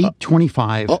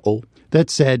 8/25 that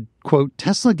said, quote,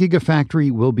 Tesla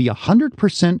Gigafactory will be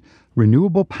 100%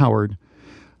 renewable powered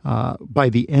by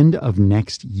the end of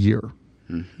next year.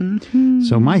 Mm-hmm.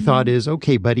 So my thought is,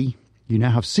 okay, buddy, you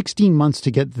now have 16 months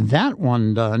to get that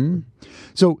one done.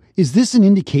 So is this an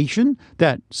indication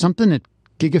that something at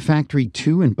Gigafactory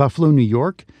 2 in Buffalo, New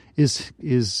York is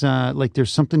like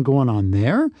there's something going on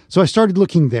there? So I started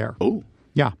looking there. Oh.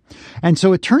 Yeah. And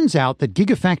so it turns out that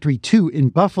Gigafactory 2 in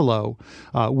Buffalo,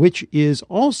 which is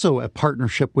also a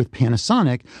partnership with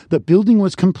Panasonic, the building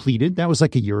was completed. That was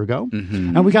like a year ago.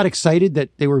 Mm-hmm. And we got excited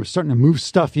that they were starting to move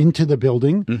stuff into the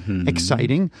building. Mm-hmm.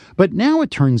 Exciting. But now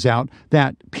it turns out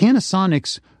that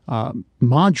Panasonic's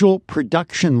module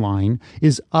production line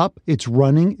is up. It's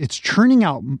running. It's churning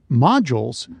out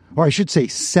modules, or I should say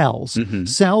cells. Mm-hmm.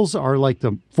 Cells are like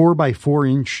the 4x4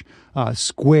 inch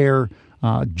square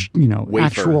wafer.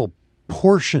 Actual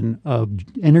portion of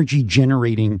energy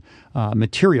generating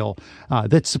material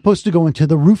that's supposed to go into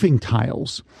the roofing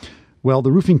tiles. Well,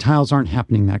 the roofing tiles aren't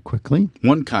happening that quickly.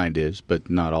 One kind is, but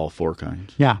not all 4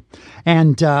 kinds. Yeah.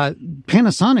 And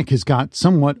Panasonic has got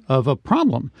somewhat of a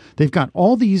problem. They've got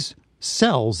all these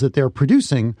cells that they're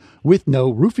producing with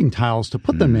no roofing tiles to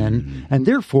put them in, and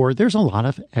therefore there's a lot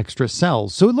of extra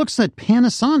cells. So it looks that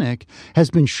Panasonic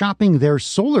has been shopping their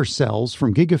solar cells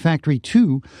from Gigafactory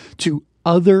 2 to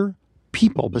other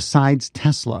people besides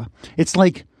Tesla. It's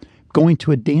like going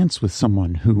to a dance with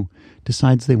someone who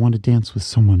decides they want to dance with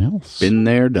someone else. Been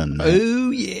there, done that. Oh,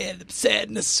 yeah, the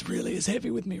sadness really is heavy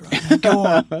with me right now. Go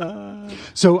on.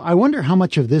 So I wonder how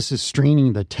much of this is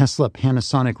straining the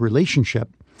Tesla-Panasonic relationship.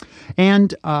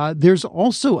 And there's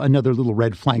also another little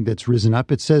red flag that's risen up.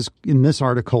 It says in this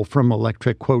article from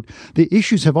Electric, quote, the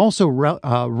issues have also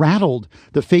rattled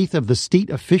the faith of the state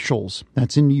officials,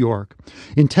 that's in New York,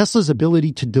 in Tesla's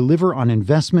ability to deliver on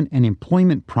investment and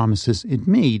employment promises it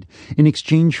made in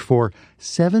exchange for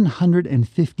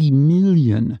 $750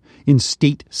 million in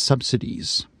state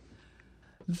subsidies.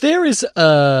 There is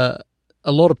a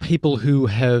lot of people who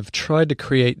have tried to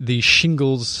create these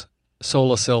shingles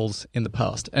solar cells in the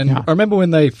past. And I remember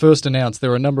when they first announced, there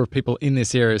were a number of people in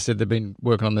this area said they've been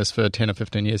working on this for 10 or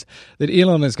 15 years, that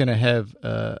Elon is going to have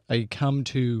a come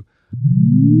to,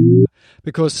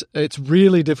 because it's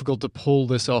really difficult to pull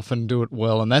this off and do it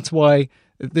well. And that's why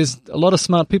there's a lot of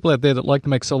smart people out there that like to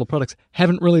make solar products,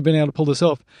 haven't really been able to pull this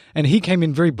off. And he came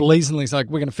in very blazingly. He's like,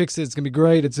 we're going to fix it. It's going to be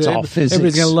great. It's all physics.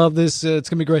 Everybody's going to love this. It's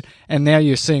going to be great. And now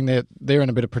you're seeing that they're in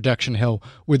a bit of production hell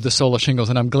with the solar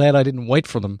shingles. And I'm glad I didn't wait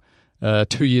for them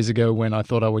 2 years ago when I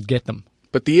thought I would get them.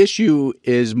 But the issue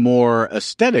is more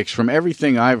aesthetics. From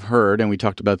everything I've heard, and we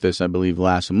talked about this, I believe,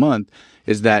 last month,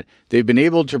 is that they've been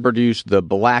able to produce the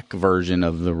black version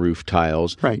of the roof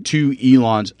tiles to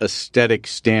Elon's aesthetic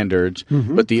standards,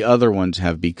 but the other ones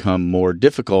have become more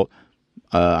difficult.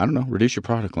 I don't know, reduce your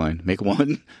product line. Make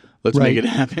one. Let's make it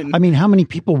happen. I mean, how many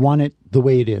people want it the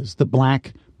way it is? The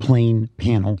black plain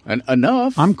panel. And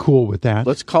enough. I'm cool with that.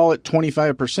 Let's call it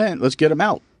 25%. Let's get them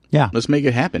out. Yeah. Let's make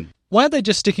it happen. Why are they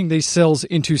just sticking these cells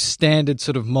into standard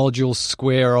sort of module,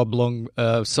 square, oblong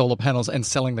solar panels and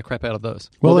selling the crap out of those?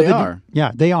 Well, they are.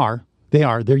 Yeah, they are. They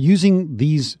are. They're using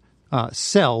these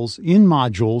cells in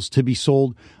modules to be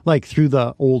sold like through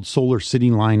the old Solar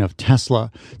City line of Tesla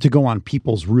to go on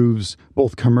people's roofs,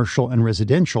 both commercial and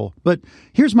residential. But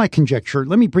here's my conjecture.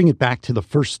 Let me bring it back to the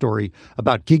first story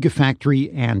about Gigafactory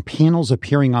and panels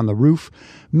appearing on the roof.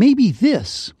 Maybe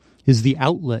this is the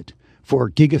outlet for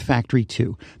Gigafactory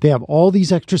 2. They have all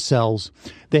these extra cells.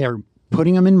 They are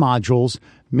putting them in modules.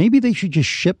 Maybe they should just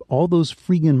ship all those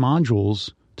freaking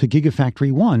modules to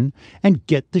Gigafactory 1 and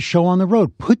get the show on the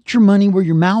road. Put your money where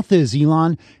your mouth is,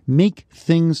 Elon. Make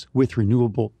things with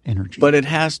renewable energy. But it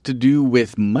has to do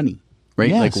with money. Right?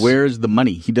 Yes. Like, where's the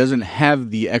money? He doesn't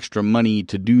have the extra money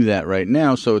to do that right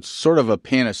now. So it's sort of a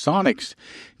Panasonic's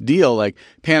deal. Like,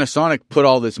 Panasonic put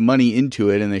all this money into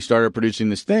it and they started producing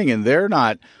this thing, and they're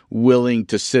not willing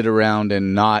to sit around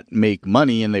and not make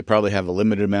money. And they probably have a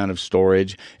limited amount of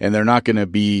storage, and they're not going to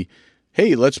be,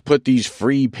 hey, let's put these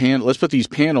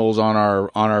panels on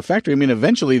our factory. I mean,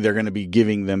 eventually they're going to be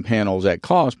giving them panels at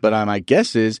cost. But my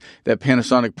guess is that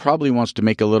Panasonic probably wants to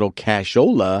make a little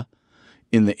cashola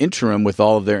in the interim with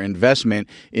all of their investment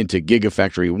into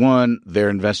Gigafactory 1, their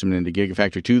investment into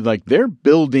Gigafactory 2. Like, they're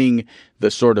building the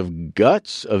sort of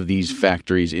guts of these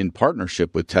factories in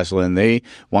partnership with Tesla, and they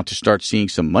want to start seeing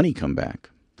some money come back.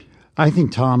 I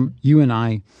think, Tom, you and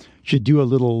I should do a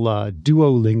little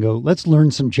Duolingo. Let's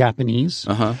learn some Japanese.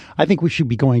 I think we should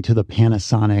be going to the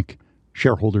Panasonic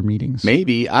shareholder meetings.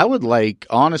 Maybe. I would like,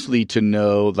 honestly, to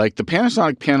know, like, the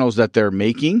Panasonic panels that they're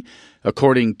making,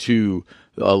 according to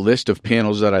a list of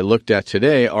panels that I looked at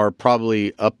today, are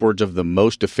probably upwards of the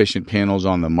most efficient panels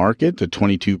on the market,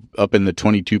 up in the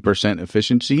 22%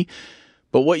 efficiency.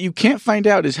 But what you can't find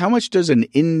out is how much does an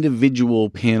individual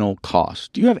panel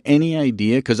cost? Do you have any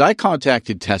idea? Because I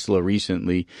contacted Tesla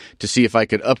recently to see if I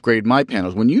could upgrade my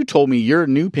panels. When you told me your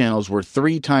new panels were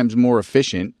 3 times more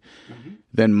efficient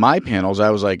than my panels,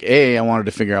 I was like, I wanted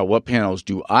to figure out, what panels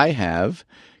do I have?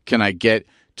 Can I get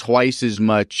twice as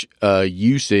much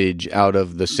usage out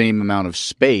of the same amount of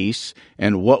space,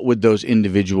 and what would those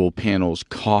individual panels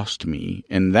cost me?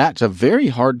 And that's a very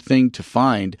hard thing to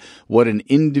find, what an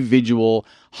individual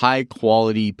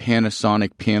high-quality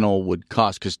Panasonic panel would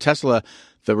cost. Because Tesla,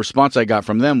 the response I got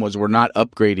from them was, we're not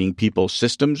upgrading people's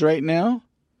systems right now.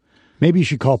 Maybe you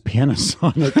should call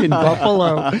Panasonic in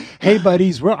Buffalo. Hey,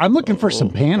 buddies, I'm looking for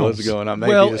some panels. What's going on?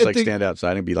 Maybe just stand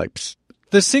outside and be like, psst.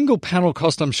 The single panel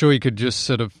cost, I'm sure you could just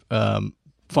sort of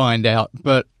find out,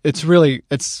 but it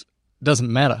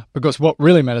doesn't matter, because what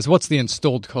really matters, what's the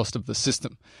installed cost of the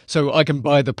system? So I can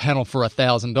buy the panel for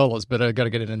 $1,000, but I got to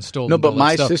get it installed. No, but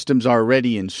my system's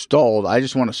already installed. I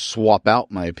just want to swap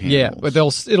out my panels. Yeah, but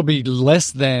it'll be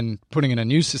less than putting in a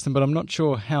new system, but I'm not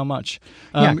sure how much.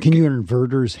 Can your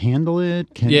inverters handle it?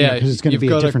 Because it's going to be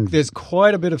different. There's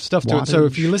quite a bit of stuff to it. So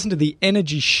if you listen to the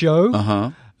Energy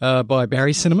Show by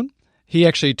Barry Cinnamon, he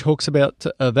actually talks about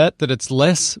that it's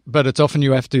less, but it's often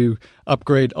you have to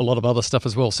upgrade a lot of other stuff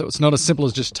as well. So it's not as simple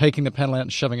as just taking the panel out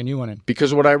and shoving a new one in.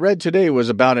 Because what I read today was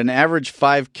about an average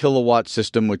 5 kilowatt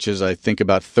system, which is, I think,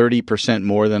 about 30%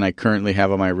 more than I currently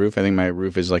have on my roof. I think my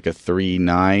roof is like a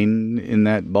 3.9 in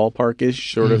that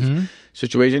ballpark-ish sort of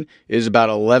situation, is about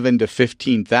 11 to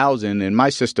 15,000, and my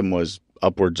system was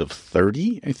upwards of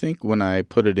 30, I think, when I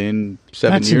put it in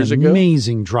 7 years ago. That's an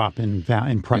amazing drop in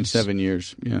price. In 7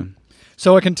 years, yeah.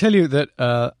 So I can tell you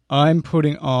that I'm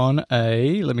putting on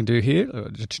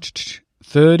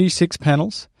 36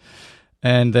 panels,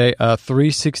 and they are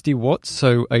 360 watts,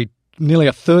 so nearly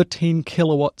a 13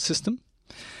 kilowatt system.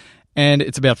 And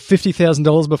it's about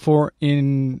 $50,000 before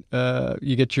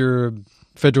you get your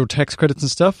federal tax credits and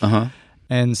stuff.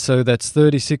 And so that's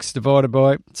 36 divided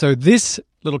by. So this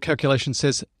little calculation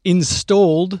says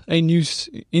installed about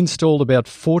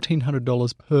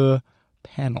 $1,400 per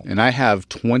panel. And I have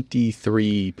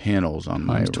 23 panels on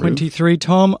my roof. 23,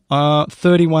 Tom. Nearly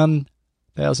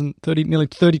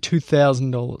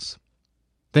 $32,000.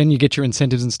 Then you get your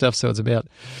incentives and stuff, so it's about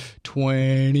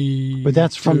 20. But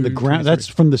that's from the ground. That's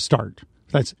from the start.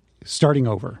 That's starting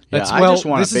over. I just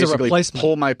want to basically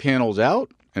pull my panels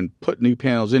out and put new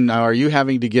panels in. Now, are you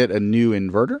having to get a new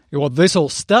inverter? Well, this all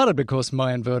started because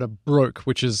my inverter broke,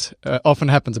 which is often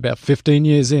happens about 15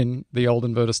 years in, the old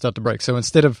inverters start to break. So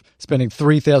instead of spending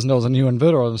 $3,000 on a new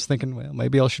inverter, I was thinking, well,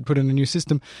 maybe I should put in a new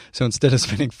system. So instead of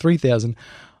spending $3,000,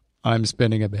 I'm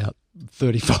spending about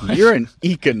 $35,000. You're an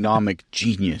economic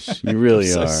genius. You really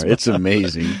so are. Smart. It's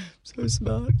amazing. So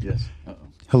smart. Yes. Uh-oh.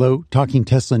 Hello, Talking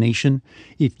Tesla Nation.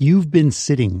 If you've been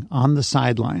sitting on the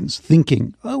sidelines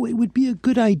thinking, it would be a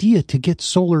good idea to get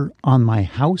solar on my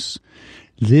house,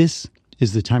 this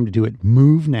is the time to do it.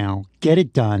 Move now. Get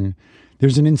it done.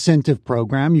 There's an incentive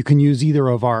program. You can use either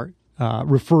of our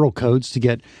referral codes to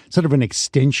get sort of an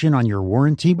extension on your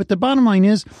warranty. But the bottom line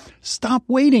is, stop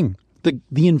waiting.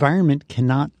 The environment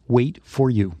cannot wait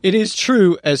for you. It is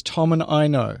true, as Tom and I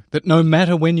know, that no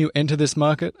matter when you enter this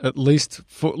market, at least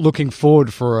looking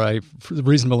forward for a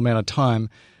reasonable amount of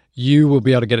time, you will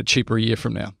be able to get it cheaper a year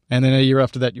from now. And then a year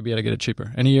after that, you'll be able to get it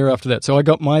cheaper. And a year after that. So I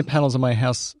got my panels on my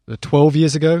house 12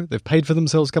 years ago. They've paid for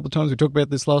themselves a couple of times. We talked about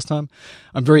this last time.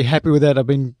 I'm very happy with that. I've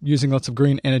been using lots of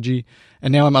green energy.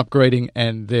 And now I'm upgrading,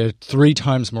 and they're 3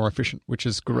 times more efficient, which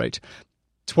is great.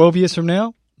 12 years from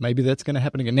now, maybe that's going to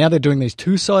happen again. Now they're doing these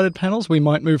 2-sided panels. We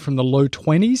might move from the low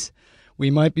 20s, We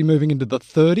might be moving into the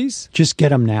 30s. Just get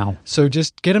them now. So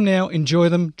just get them now, enjoy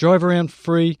them, drive around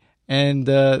free. And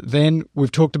then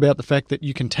we've talked about the fact that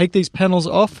you can take these panels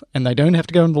off and they don't have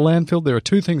to go into the landfill. There are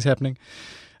two things happening.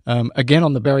 Again,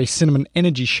 on the Barry Cinnamon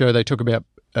Energy Show, they talk about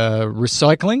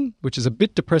recycling, which is a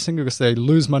bit depressing because they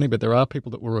lose money, but there are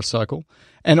people that will recycle.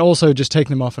 And also just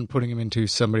taking them off and putting them into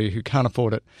somebody who can't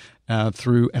afford it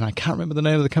through, and I can't remember the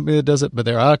name of the company that does it, but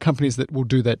there are companies that will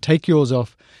do that. Take yours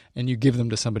off and you give them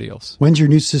to somebody else. When's your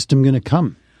new system going to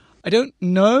come? I don't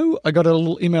know. I got a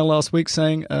little email last week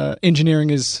saying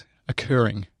engineering is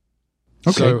occurring.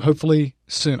 Okay. So hopefully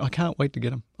soon. I can't wait to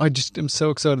get them. I just am so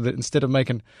excited that instead of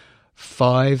making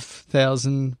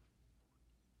 5,000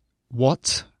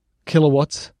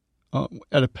 kilowatts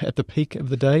at the peak of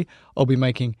the day, I'll be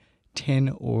making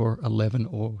 10 or 11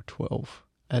 or 12.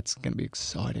 That's going to be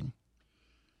exciting.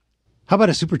 How about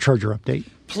a supercharger update?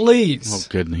 Please. Oh,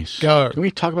 goodness. Go. Can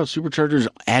we talk about superchargers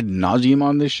ad nauseum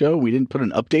on this show? We didn't put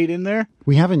an update in there?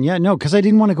 We haven't yet. No, because I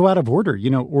didn't want to go out of order. You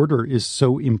know, order is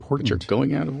so important. But you're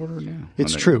going out of order now.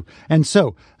 It's true. And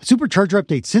so, supercharger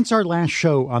update. Since our last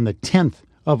show on the 10th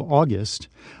of August,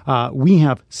 we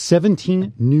have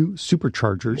 17 new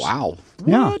superchargers. Wow.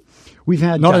 Yeah. We've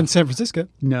had... Not in San Francisco.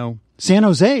 No. San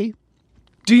Jose.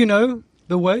 Do you know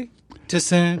the way to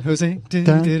San Jose?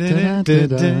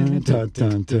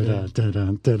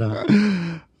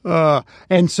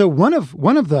 And so one of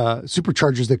the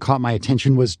superchargers that caught my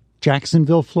attention was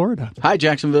Jacksonville, Florida. Hi,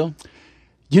 Jacksonville.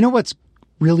 You know what's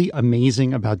really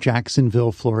amazing about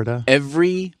Jacksonville, Florida?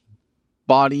 Every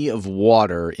body of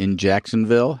water in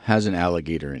Jacksonville has an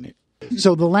alligator in it.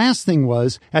 So the last thing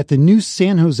was at the new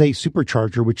San Jose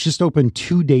Supercharger, which just opened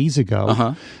 2 days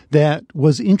ago, that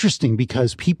was interesting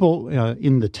because people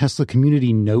in the Tesla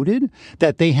community noted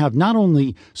that they have not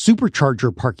only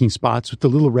supercharger parking spots with the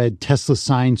little red Tesla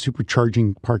sign,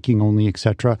 supercharging parking only,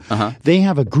 etc. They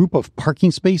have a group of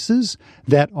parking spaces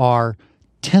that are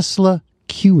Tesla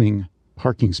queuing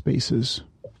parking spaces.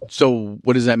 So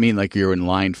what does that mean? Like you're in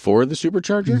line for the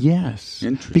supercharger? Yes.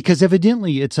 Because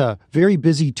evidently it's a very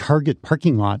busy Target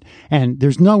parking lot and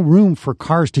there's no room for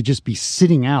cars to just be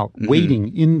sitting out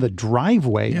waiting in the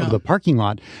driveway of the parking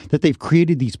lot, that they've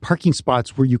created these parking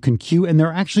spots where you can queue. And there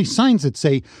are actually signs that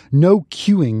say no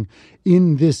queuing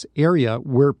in this area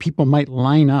where people might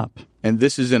line up. And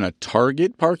this is in a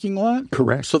Target parking lot?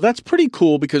 Correct. So that's pretty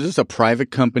cool because it's a private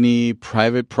company,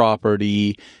 private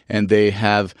property, and they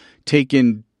have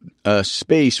taken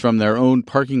space from their own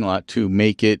parking lot to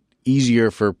make it easier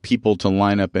for people to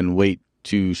line up and wait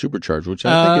to supercharge, which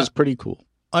I think is pretty cool.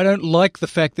 I don't like the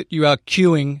fact that you are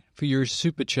queuing for your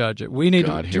supercharger. We need.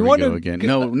 God, here we go again.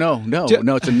 No,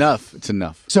 it's enough. It's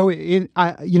enough. So,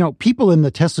 people in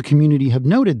the Tesla community have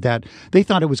noted that they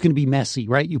thought it was going to be messy,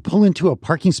 right? You pull into a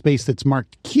parking space that's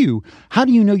marked queue. How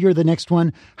do you know you're the next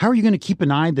one? How are you going to keep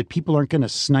an eye that people aren't going to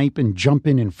snipe and jump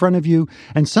in front of you?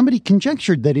 And somebody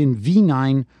conjectured that in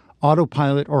V9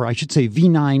 Autopilot, or I should say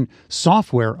V9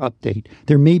 software update,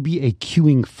 there may be a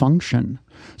queuing function.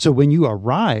 So when you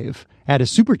arrive at a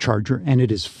supercharger and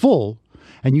it is full,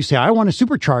 and you say, I want to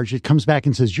supercharge, it comes back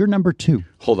and says, you're number 2.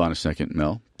 Hold on a second,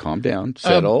 Mel. Calm down.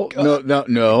 Settle.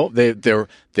 No.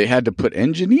 They had to put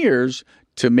engineers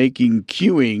to making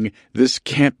queuing. This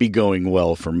can't be going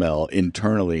well for Mel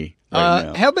internally.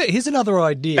 Right how about, here's another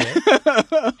idea.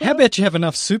 How about you have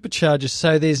enough superchargers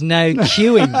so there's no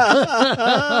queuing?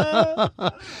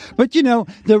 But,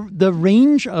 the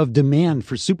range of demand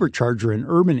for supercharger in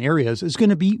urban areas is going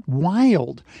to be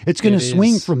wild. It's going to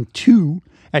swing from 2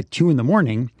 at 2 in the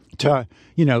morning to,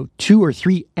 2 or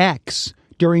 3x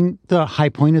during the high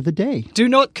point of the day. Do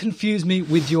not confuse me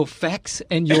with your facts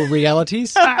and your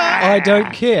realities. I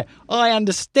don't care. I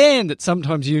understand that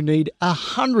sometimes you need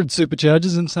 100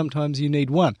 superchargers and sometimes you need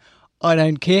 1. I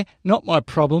don't care. Not my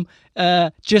problem.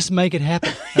 Just make it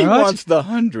happen. He wants the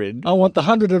 100. I want the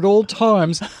 100 at all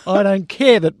times. I don't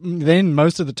care that then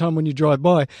most of the time when you drive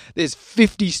by, there's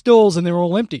 50 stalls and they're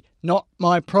all empty. Not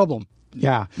my problem.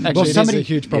 Yeah. Actually, it is a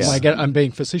huge problem. Yeah. I'm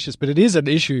being facetious, but it is an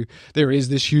issue. There is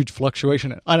this huge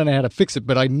fluctuation. I don't know how to fix it,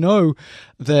 but I know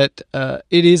that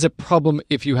it is a problem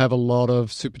if you have a lot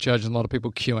of superchargers and a lot of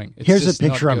people queuing. Here's a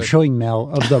picture I'm showing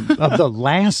Mel of the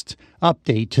last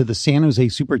update to the San Jose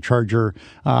Supercharger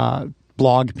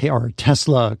blog or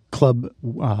Tesla Club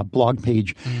blog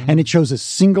page, and it shows a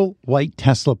single white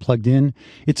Tesla plugged in.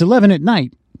 It's 11 at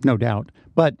night, no doubt,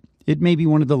 but it may be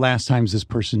one of the last times this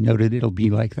person noted it'll be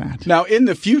like that. Now, in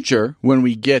the future, when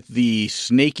we get the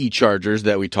snaky chargers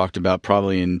that we talked about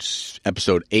probably in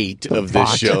episode 8 of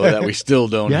this show that we still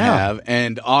don't have,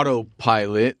 and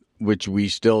autopilot, which we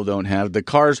still don't have. The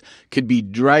cars could be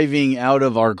driving out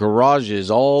of our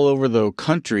garages all over the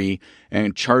country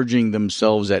and charging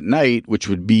themselves at night, which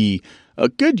would be a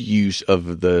good use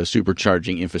of the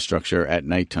supercharging infrastructure at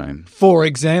nighttime. For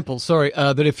example,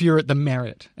 that if you're at the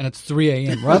Marriott and it's 3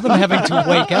 a.m., rather than having to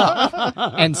wake up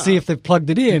and see if they've plugged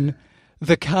it in,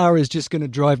 the car is just going to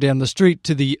drive down the street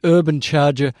to the urban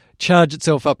charger, charge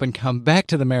itself up and come back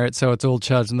to the Marriott so it's all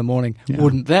charged in the morning. Yeah.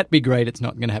 Wouldn't that be great? It's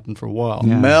not going to happen for a while.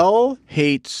 Yeah. Mel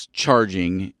Hates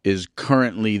Charging is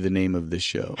currently the name of this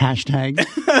show. Hashtag.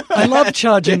 I love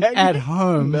charging at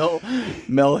home.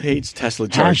 Mel hates Tesla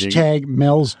charging. Hashtag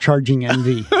Mel's charging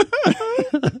envy.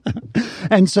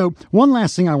 And so one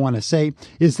last thing I want to say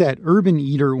is that Urban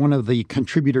Eater, one of the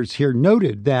contributors here,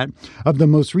 noted that of the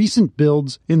most recent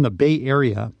builds in the Bay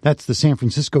Area, that's the San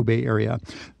Francisco Bay Area,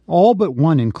 all but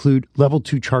one include level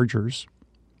 2 chargers,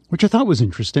 which I thought was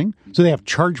interesting. So they have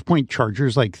charge point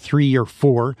chargers, like 3 or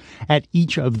 4 at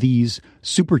each of these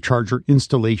supercharger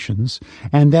installations,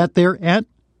 and that they're at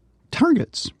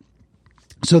Targets.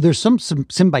 So there's some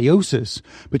symbiosis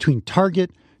between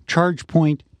Target,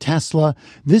 ChargePoint, Tesla.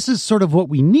 This is sort of what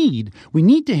we need. We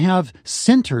need to have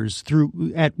centers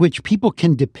at which people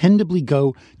can dependably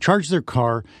go charge their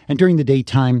car and during the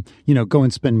daytime, go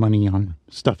and spend money on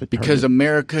stuff at Target. Because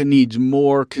America needs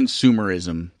more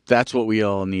consumerism. That's what we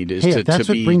all need. That's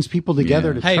what brings people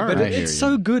together to charge. Hey, but it's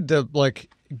so good to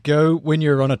go when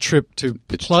you're on a trip to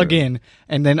plug in,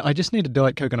 and then I just need a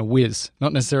Diet Coke and a Whiz,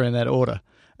 not necessarily in that order.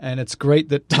 And it's great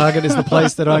that Target is the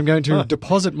place that I'm going to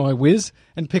deposit my Whiz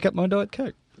and pick up my Diet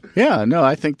Coke. Yeah, no,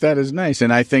 I think that is nice.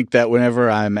 And I think that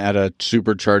whenever I'm at a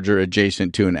supercharger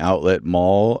adjacent to an outlet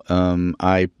mall, the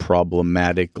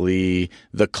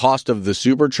cost of the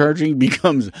supercharging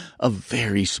becomes a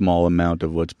very small amount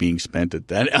of what's being spent at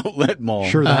that outlet mall.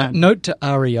 Sure. Note to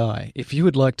REI, if you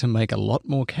would like to make a lot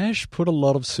more cash, put a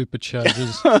lot of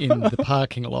superchargers in the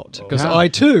parking lot. Because I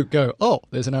too go,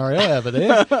 there's an REI over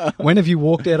there. When have you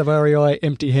walked out of REI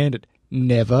empty-handed?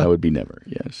 Never. That would be never,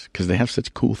 yes. Because they have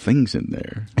such cool things in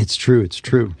there. It's true.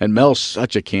 And Mel's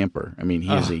such a camper. I mean,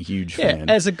 he is a huge fan.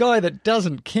 As a guy that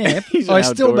doesn't camp, I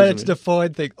still manage to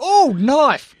find things. Oh,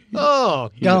 knife!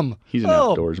 Gum! He's an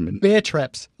outdoorsman. Bear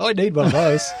traps. I need one of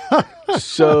those.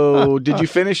 So, did you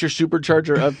finish your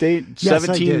supercharger update? Yes,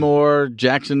 17 more,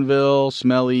 Jacksonville,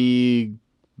 smelly...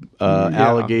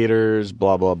 alligators,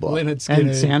 blah, blah, blah. And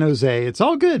San Jose. It's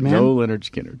all good, man. No Leonard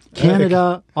Skinner.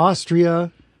 Canada,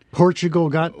 Austria... Portugal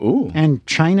and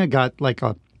China got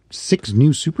 6 new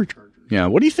superchargers. Yeah,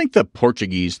 what do you think the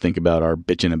Portuguese think about our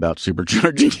bitching about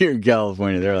supercharging here in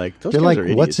California? They're like, those guys are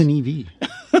idiots. What's an EV?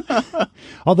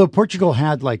 Although Portugal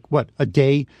had a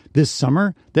day this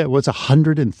summer that was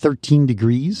 113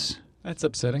 degrees. That's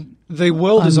upsetting. The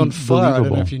world is on fire. I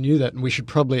don't know if you knew that, and we should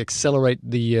probably accelerate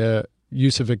the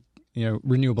use of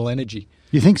renewable energy.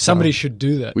 You think so? Somebody should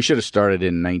do that. We should have started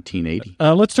in 1980.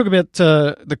 Let's talk about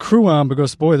the crew arm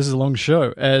because, boy, this is a long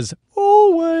show, as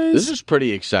always. This is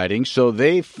pretty exciting. So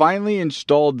they finally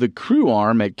installed the crew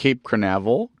arm at Cape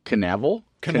Canaveral.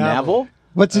 Canaveral?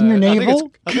 What's in your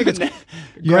navel? I think it's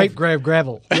Great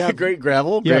Gravel. Yeah, Great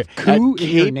Gravel. You have coup in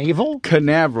your navel?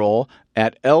 Canaveral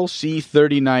at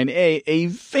LC-39A, a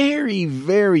very,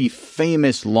 very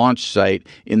famous launch site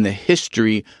in the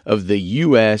history of the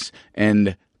U.S.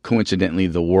 and coincidentally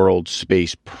the world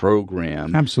space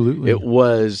program. Absolutely. It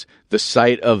was the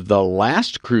site of the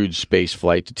last crewed space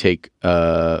flight to take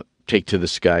to the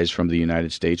skies from the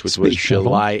United States, which was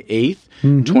July 8th,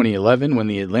 2011, when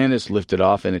the Atlantis lifted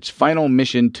off in its final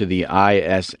mission to the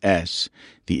ISS,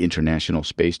 the International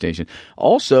Space Station.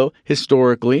 Also,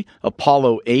 historically,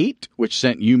 Apollo 8, which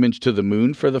sent humans to the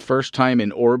moon for the first time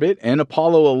in orbit, and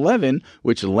Apollo 11,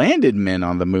 which landed men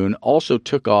on the moon, also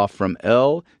took off from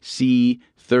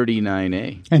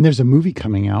LC-39A. And there's a movie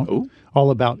coming out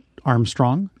all about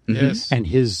Armstrong and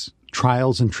his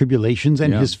trials and tribulations,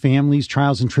 and his family's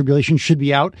trials and tribulations should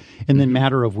be out in the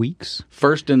matter of weeks.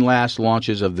 First and last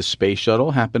launches of the space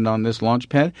shuttle happened on this launch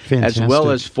pad, Fantastic. as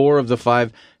well as 4 of the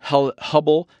 5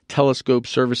 Hubble telescope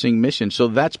servicing missions. So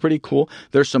that's pretty cool.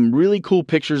 There's some really cool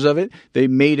pictures of it. They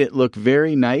made it look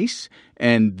very nice,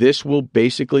 and this will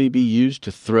basically be used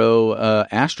to throw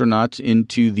astronauts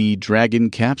into the Dragon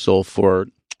capsule for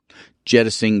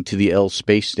jettisoning to the L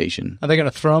space station. Are they going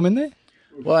to throw them in there?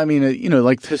 Well, I mean,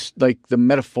 like the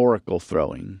metaphorical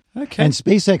throwing. Okay. And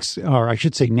SpaceX, or I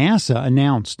should say NASA,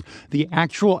 announced the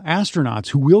actual astronauts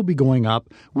who will be going up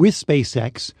with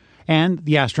SpaceX, and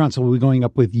the astronauts will be going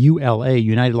up with ULA,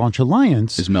 United Launch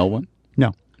Alliance. Is Mel one?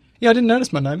 No. Yeah, I didn't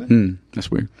notice my name. That's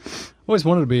weird. Always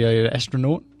wanted to be an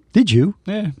astronaut. Did you?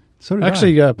 Yeah. So did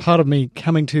Actually, part of me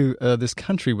coming to this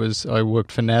country was I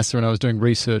worked for NASA and I was doing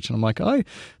research, and I'm like, I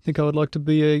think I would like to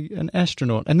be an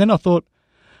astronaut. And then I thought,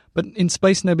 but in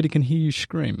space, nobody can hear you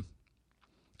scream.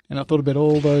 And I thought about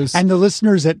all those... And the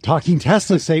listeners at Talking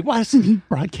Tesla say, why doesn't he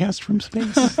broadcast from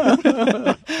space?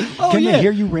 Can they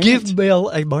hear you rant? Give Bell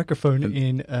a microphone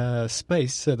in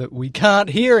space so that we can't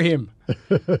hear him.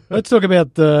 Let's talk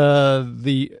about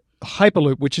the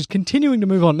hyperloop, which is continuing to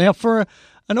move on. Now, for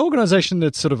an organization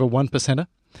that's sort of a one-percenter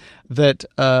that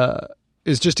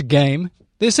is just a game,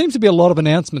 there seems to be a lot of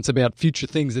announcements about future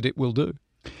things that it will do.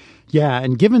 Yeah,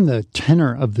 and given the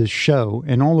tenor of this show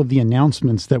and all of the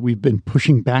announcements that we've been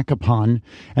pushing back upon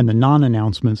and the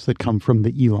non-announcements that come from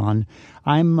the Elon,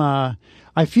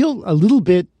 I feel a little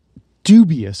bit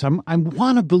dubious. I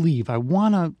want to believe, I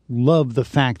want to love the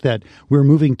fact that we're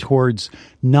moving towards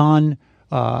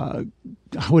how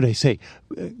would I say,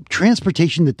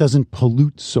 transportation that doesn't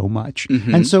pollute so much.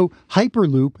 Mm-hmm. And so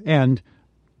Hyperloop and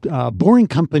Boring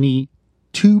Company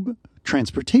tube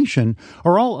transportation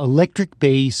are all electric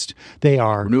based. They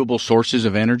are renewable sources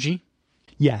of energy.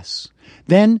 Yes.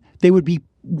 Then they would be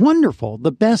wonderful,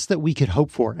 the best that we could hope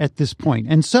for at this point.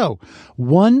 And so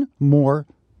one more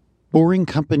Boring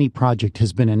Company project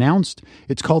has been announced.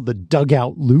 It's called the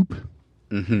Dugout Loop.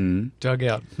 Mm-hmm.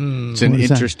 Dugout. It's an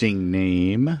interesting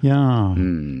name. Yeah.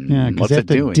 Yeah, because they have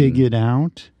to doing? dig it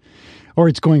out. Or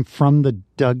it's going from the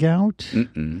dugout.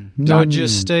 Dodger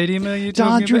Stadium, are you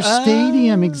talking Dodger about?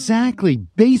 Stadium, exactly.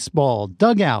 Baseball,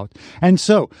 dugout. And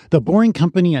so the Boring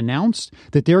Company announced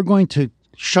that they're going to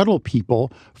shuttle people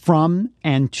from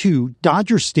and to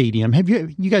Dodger Stadium. Have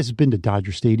you guys been to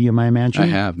Dodger Stadium, I imagine? I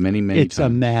have, many times. It's a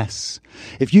mess.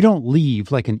 If you don't leave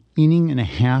like an inning and a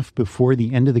half before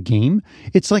the end of the game,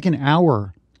 it's like an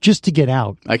hour just to get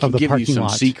out I can of the give parking you some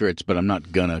lot. secrets, but I'm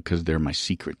not gonna because they're my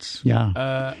secrets.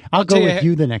 Yeah. I'll go with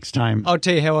you the next time. I'll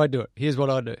tell you how I do it. Here's what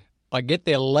I do. I get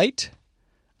there late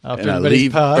after And I everybody's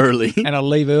leave parked, early. And I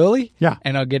leave early. Yeah.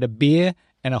 And I'll get a beer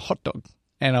and a hot dog.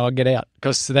 And I'll get out.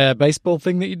 Because the baseball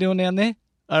thing that you're doing down there,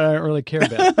 I don't really care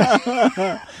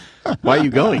about. Why are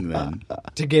you going then?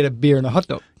 To get a beer and a hot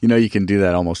dog. You know you can do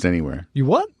that almost anywhere. You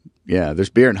what? Yeah, there's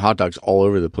beer and hot dogs all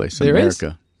over the place in There is?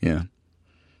 America. Yeah.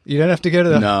 You don't have to go to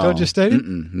the Dodger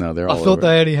Stadium? No, they're all I over. thought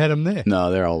they only had them there. No,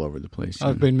 they're all over the place.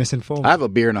 I've been misinformed. I have a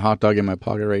beer and a hot dog in my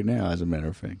pocket right now, as a matter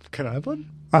of fact. Can I have one?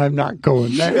 I'm not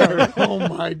going there. Oh,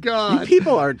 my God.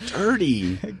 People are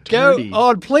dirty. Go Dirty.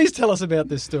 on. Please tell us about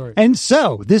this story. And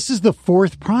so this is the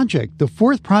fourth project. The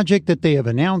fourth project that they have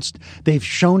announced. They've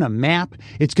shown a map.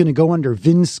 It's going to go under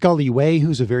Vin Scully Way,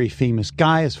 who's a very famous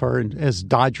guy as far as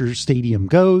Dodger Stadium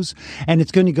goes. And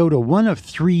it's going to go to one of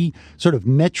three sort of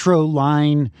metro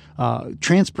line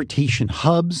transportation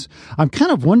hubs. I'm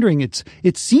kind of wondering,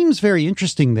 it seems very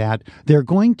interesting that they're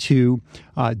going to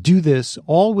do this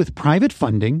all with private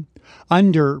funding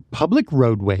under public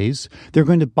roadways. They're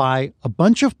going to buy a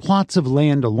bunch of plots of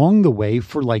land along the way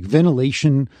for like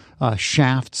ventilation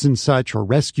shafts and such, or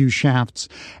rescue shafts.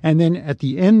 And then at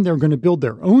the end, they're going to build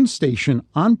their own station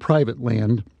on private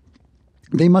land.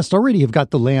 They must already have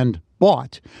got the land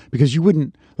bought, because you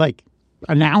wouldn't like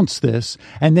announce this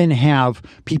and then have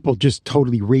people just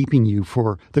totally raping you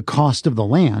for the cost of the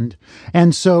land.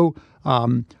 And so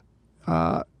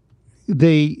I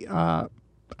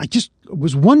just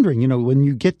was wondering, when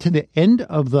you get to the end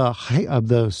of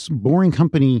the Boring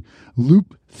Company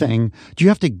loop thing, do you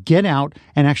have to get out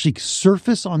and actually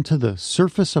surface onto the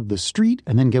surface of the street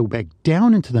and then go back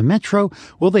down into the metro?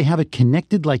 Will they have it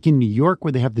connected like in New York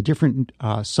where they have the different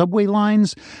subway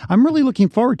lines? I'm really looking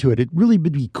forward to it. It really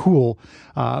would be cool.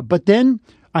 But then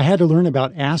I had to learn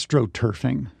about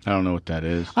astroturfing. I don't know what that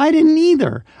is. I didn't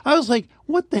either. I was like,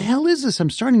 what the hell is this? I'm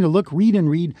starting to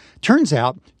read. Turns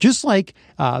out, just like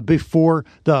before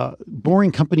the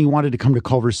Boring Company wanted to come to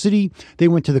Culver City, they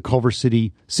went to the Culver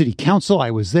City City Council.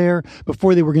 I was there.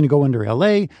 Before they were going to go under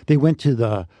LA, they went to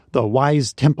the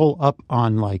Wise Temple up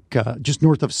on just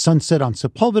north of Sunset on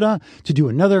Sepulveda to do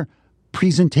another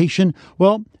presentation.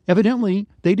 Well, evidently,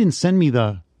 they didn't send me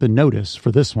the notice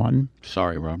for this one.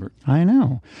 Sorry, Robert. I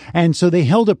know. And so they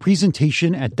held a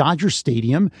presentation at Dodger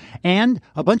Stadium, and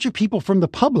a bunch of people from the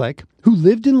public who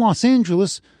lived in Los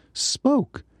Angeles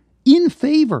spoke in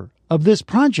favor of this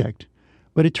project.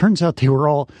 But it turns out they were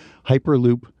all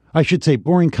Hyperloop, I should say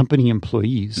Boring Company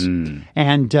employees.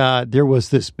 And there was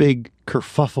this big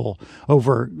kerfuffle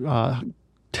over,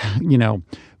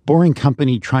 Boring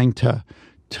Company trying to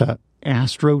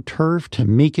AstroTurf to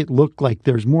make it look like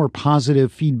there's more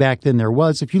positive feedback than there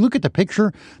was. If you look at the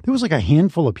picture, there was like a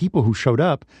handful of people who showed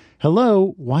up.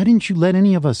 Hello, why didn't you let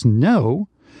any of us know?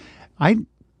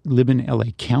 live in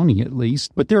LA County at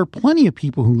least, but there are plenty of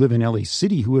people who live in LA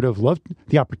City who would have loved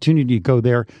the opportunity to go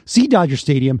there, see Dodger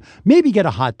Stadium, maybe get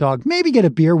a hot dog, maybe get a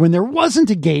beer when there wasn't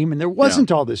a game and there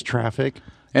wasn't all this traffic.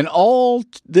 And all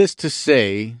this to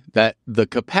say that the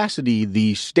capacity,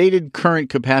 the stated current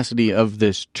capacity of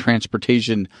this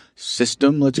transportation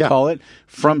system, let's call it,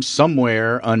 from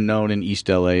somewhere unknown in East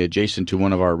LA, adjacent to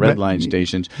one of our red line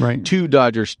stations, to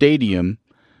Dodger Stadium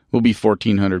will be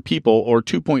 1,400 people, or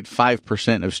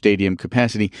 2.5% of stadium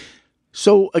capacity.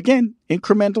 So again,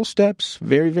 incremental steps,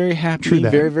 very, very happy,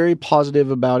 very, very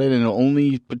positive about it, and it'll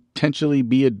only potentially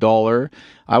be $1.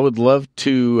 I would love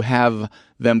to have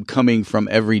them coming from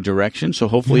every direction, so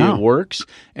hopefully it works,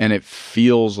 and it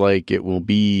feels like it will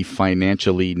be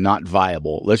financially not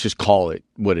viable. Let's just call it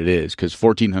what it is, because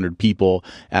 1,400 people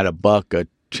at $1 a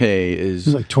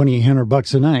is like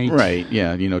 $2,800 a night, right?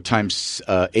 Yeah, times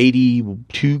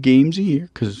 82 games a year,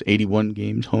 because 81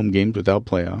 games, home games without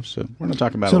playoffs. So we're not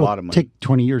talking about a lot of money. Take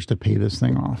 20 years to pay this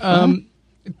thing off.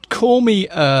 Call me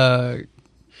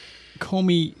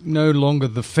no longer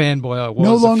the fanboy I was.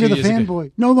 No longer the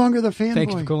fanboy. No longer the fanboy.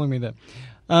 Thank you for calling me that.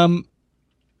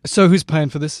 So who's paying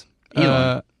for this?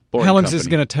 Elon. How long is this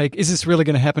going to take? Is this really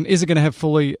going to happen? Is it going to have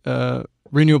fully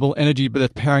renewable energy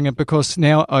that's powering it? Because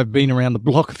now I've been around the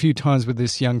block a few times with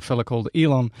this young fella called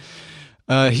Elon.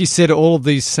 He said all of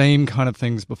these same kind of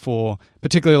things before,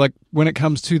 particularly like when it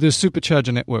comes to the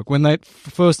supercharger network. When they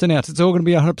first announced it's all going to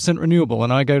be 100% renewable,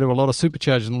 and I go to a lot of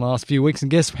superchargers in the last few weeks,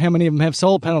 and guess how many of them have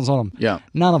solar panels on them? Yeah.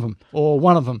 None of them, or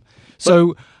one of them.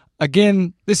 So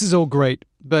again, this is all great,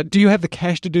 but do you have the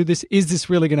cash to do this? Is this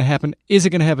really going to happen? Is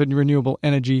it going to have a renewable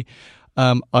energy?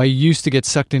 I used to get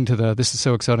sucked into this is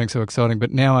so exciting,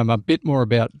 but now I'm a bit more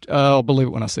about, I'll believe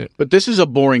it when I see it. But this is a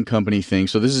Boring Company thing,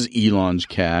 so this is Elon's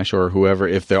cash, or whoever,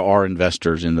 if there are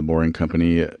investors in the Boring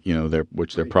Company,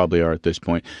 which there probably are at this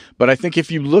point. But I think if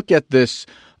you look at this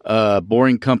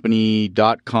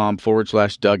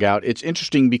boringcompany.com/dugout, it's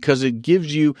interesting because it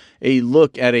gives you a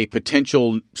look at a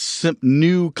potential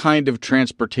new kind of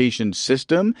transportation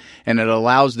system, and it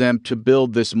allows them to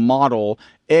build this model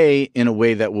in a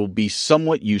way that will be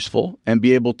somewhat useful and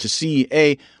be able to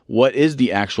see, what is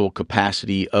the actual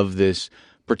capacity of this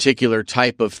particular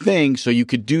type of thing, so you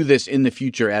could do this in the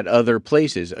future at other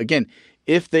places. Again,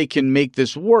 if they can make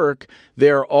this work,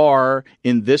 there are,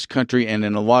 in this country and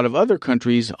in a lot of other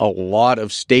countries, a lot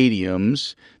of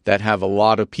stadiums that have a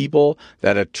lot of people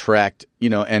that attract,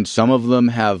 and some of them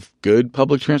have good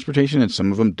public transportation and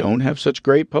some of them don't have such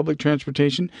great public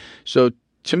transportation. So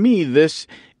to me, this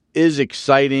is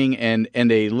exciting and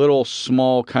a little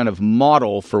small kind of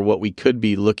model for what we could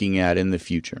be looking at in the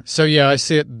future. So yeah, I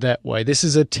see it that way. This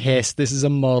is a test. This is a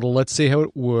model. Let's see how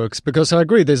it works. Because I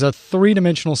agree, there's a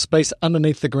three-dimensional space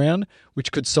underneath the ground,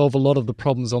 which could solve a lot of the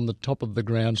problems on the top of the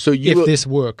ground if this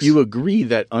works. You agree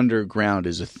that underground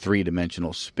is a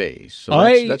three-dimensional space. So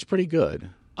that's pretty good.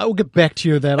 I will get back to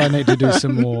you that I need to do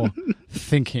some more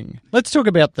thinking. Let's talk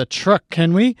about the truck,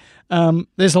 can we?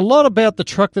 There's a lot about the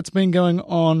truck that's been going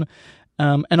on,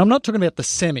 and I'm not talking about the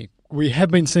semi. We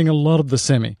have been seeing a lot of the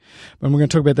semi, and we're going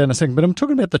to talk about that in a second. But I'm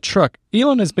talking about the truck.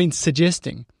 Elon has been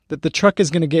suggesting that the truck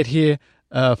is going to get here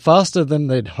faster than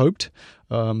they'd hoped.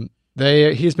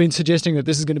 He's been suggesting that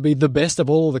this is going to be the best of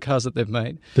all the cars that they've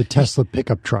made. The Tesla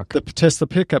pickup truck. The Tesla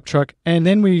pickup truck. And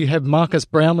then we have Marcus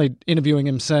Brownlee interviewing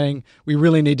him saying we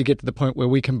really need to get to the point where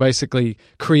we can basically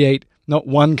create not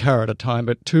one car at a time,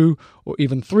 but 2 or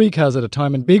even 3 cars at a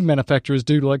time. And big manufacturers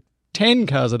do like 10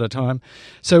 cars at a time.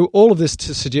 So all of this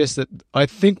to suggest that I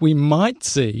think we might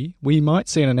see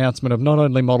an announcement of not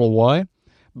only Model Y,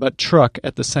 but truck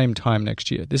at the same time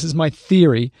next year. This is my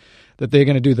theory, that they're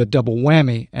going to do the double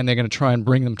whammy and they're going to try and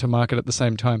bring them to market at the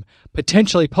same time,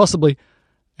 potentially, possibly,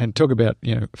 and talk about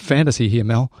fantasy here,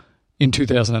 Mel, in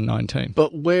 2019.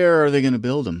 But where are they going to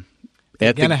build them?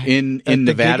 In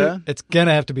Nevada? It's going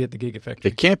to have to be at the Gigafactory.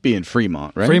 It can't be in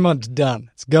Fremont, right? Fremont's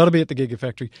done. It's got to be at the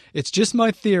Gigafactory. It's just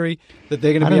my theory that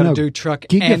they're going to be able to do truck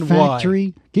and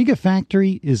Y.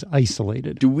 Gigafactory is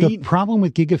isolated. The problem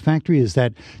with Gigafactory is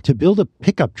that to build a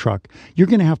pickup truck, you're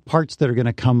going to have parts that are going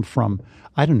to come from,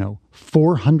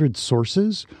 400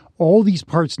 sources. All these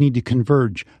parts need to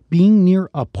converge. Being near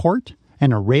a port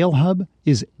and a rail hub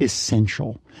is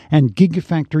essential. And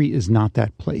Gigafactory is not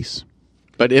that place.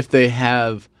 But if they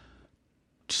have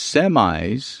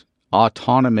semis,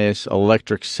 autonomous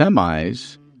electric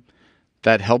semis,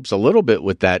 that helps a little bit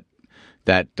with that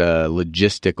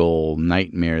logistical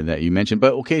nightmare that you mentioned.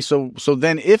 But okay, so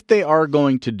then if they are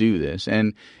going to do this,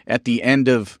 and at the end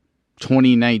of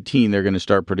 2019 they're going to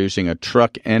start producing a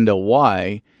truck and a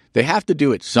Y, they have to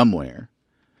do it somewhere.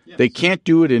 Yes. They can't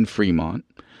do it in Fremont.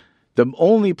 The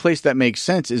only place that makes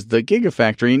sense is the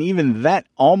gigafactory, and even that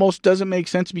almost doesn't make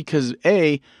sense because,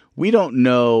 A, we don't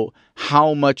know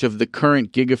how much of the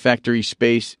current gigafactory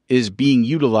space is being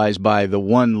utilized by the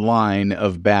one line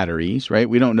of batteries, right?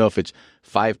 We don't know if it's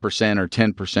 5% or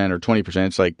 10% or 20%.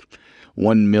 It's like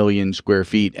 1 million square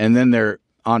feet. And then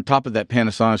on top of that,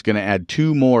 Panasonic's going to add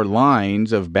 2 more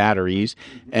lines of batteries,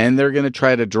 and they're going to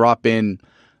try to drop in,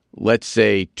 let's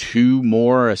say, 2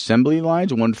 more assembly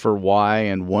lines, one for Y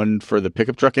and one for the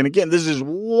pickup truck. And again, this is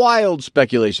wild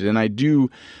speculation, and I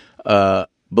do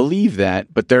believe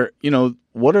that. But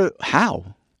how?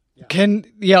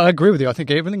 I agree with you. I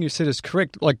think everything you said is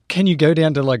correct. Like, can you go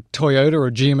down to like Toyota or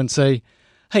GM and say,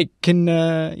 hey, can,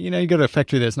 you got a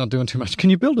factory that's not doing too much. Can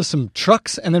you build us some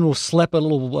trucks and then we'll slap a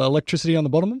little electricity on the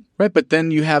bottom of them? Right, but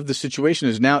then you have the situation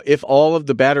is now if all of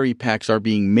the battery packs are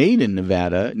being made in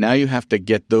Nevada, now you have to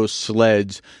get those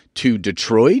sleds to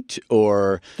Detroit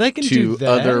or to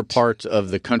other parts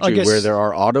of the country where there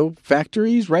are auto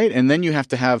factories, right? And then you have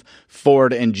to have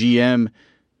Ford and GM,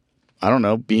 I don't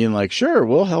know, being like, sure,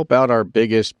 we'll help out our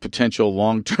biggest potential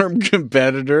long-term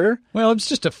competitor. Well, it's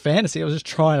just a fantasy. I was just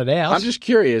trying it out. I'm just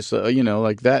curious,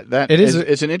 like that.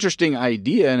 It's an interesting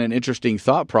idea and an interesting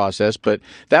thought process, but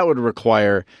that would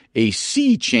require a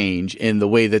sea change in the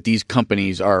way that these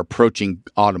companies are approaching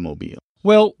automobile.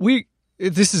 Well,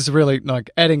 this is really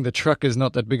like adding the truck is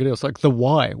not that big a deal. It's like the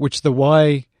Y, which the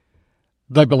Y,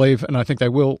 they believe, and I think they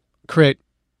will create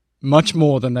much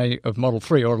more than they of Model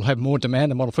 3, or will have more demand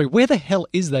than Model 3. Where the hell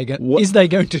is they going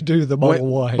to do the Model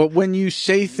Y? But when you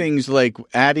say things like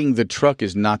adding the truck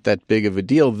is not that big of a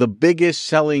deal, the biggest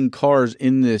selling cars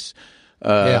in this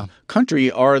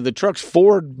country are the trucks.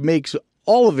 Ford makes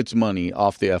all of its money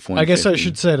off the F-150. I guess I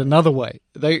should say it another way.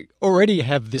 They already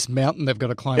have this mountain they've got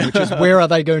to climb, which is where are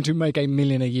they going to make $1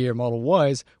 million a year Model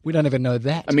Ys? We don't even know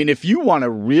that. I mean, if you want to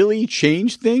really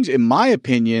change things, in my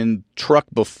opinion, truck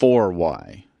before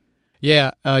Y.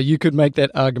 Yeah, you could make that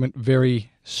argument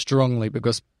very strongly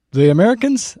because the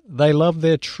Americans, they love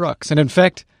their trucks. And in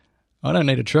fact, I don't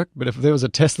need a truck, but if there was a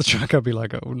Tesla truck, I'd be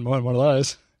like, I wouldn't mind one of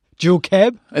those. Dual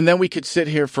cab. And then we could sit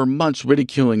here for months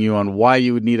ridiculing you on why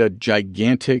you would need a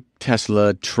gigantic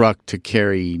Tesla truck to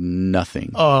carry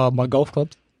nothing. Oh, my golf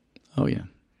clubs. Oh, yeah.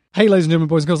 Hey, ladies and gentlemen,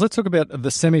 boys and girls, let's talk about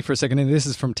the Semi for a second. And this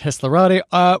is from Teslarati.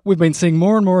 We've been seeing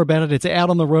more and more about it. It's out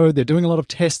on the road. They're doing a lot of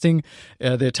testing.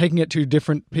 They're taking it to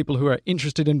different people who are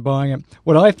interested in buying it.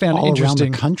 What I found interesting... All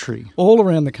around the country. All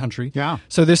around the country. Yeah.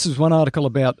 So this is one article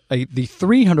about the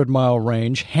 300-mile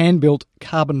range, hand-built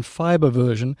carbon fiber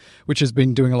version, which has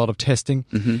been doing a lot of testing.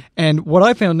 Mm-hmm. And what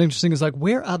I found interesting is, like,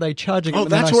 where are they charging it? Oh,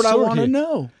 that's what I want to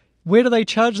know. Where do they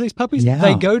charge these puppies? Yeah.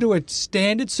 They go to a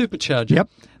standard supercharger. Yep.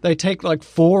 They take like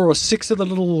 4 or 6 of the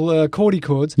little cordy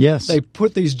cords. Yes. They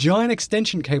put these giant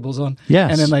extension cables on.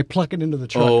 Yes. And then they plug it into the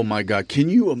truck. Oh, my God. Can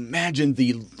you imagine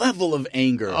the level of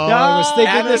anger? Oh, I was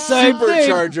thinking the same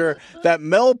supercharger that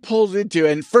Mel pulls into,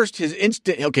 and first his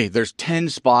instant, okay, there's 10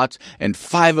 spots, and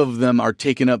 5 of them are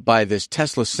taken up by this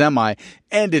Tesla Semi,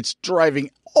 and it's driving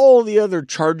all the other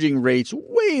charging rates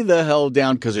way the hell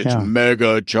down because it's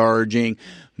mega charging.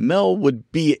 Mel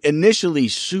would be initially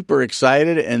super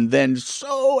excited and then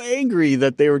so angry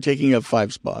that they were taking up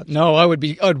 5 spots. No,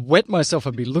 I'd wet myself.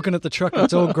 I'd be looking at the truck.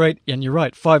 It's all great. And you're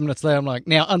right. 5 minutes later, I'm like,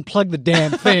 now unplug the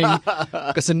damn thing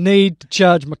because I need to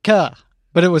charge my car.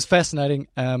 But it was fascinating.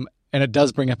 And it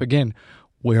does bring up again,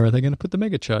 where are they going to put the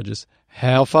mega chargers?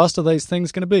 How fast are these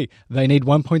things going to be? They need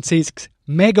 1.6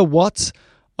 megawatts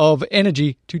of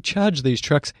energy to charge these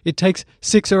trucks. It takes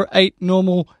 6 or 8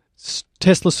 normal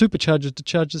Tesla superchargers to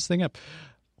charge this thing up.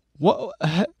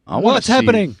 What's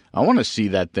happening? I want to see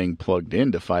that thing plugged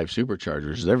into 5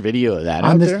 superchargers. Is there video of that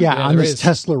on out this? there? Yeah, on this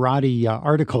Teslarati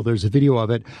article, there's a video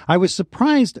of it. I was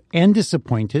surprised and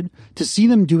disappointed to see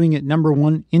them doing it, number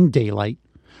one, in daylight.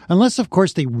 Unless, of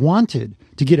course, they wanted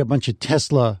to get a bunch of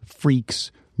Tesla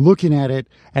freaks looking at it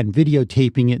and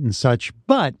videotaping it and such.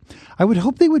 But I would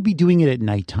hope they would be doing it at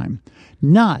nighttime,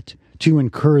 not to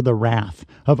incur the wrath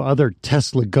of other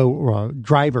Tesla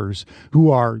drivers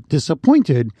who are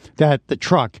disappointed that the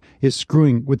truck is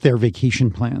screwing with their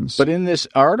vacation plans. But in this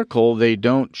article, they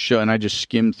don't show, and I just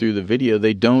skimmed through the video,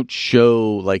 they don't show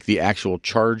like the actual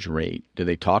charge rate. Do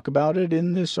they talk about it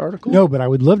in this article? No, but I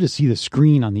would love to see the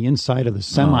screen on the inside of the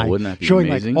Semi wouldn't that be showing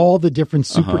amazing? Like all the different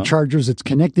superchargers it's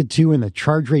connected to and the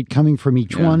charge rate coming from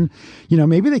each one. You know,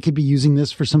 maybe they could be using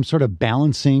this for some sort of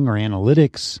balancing or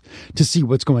analytics to see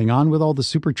what's going on with all the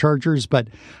superchargers. But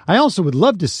I also would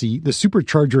love to see the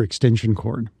supercharger extension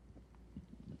cord.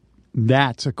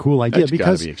 That's a cool idea. That's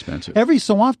because gotta be expensive. Every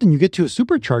so often you get to a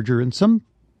supercharger and some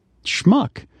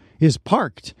schmuck is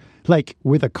parked, like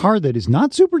with a car that is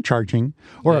not supercharging,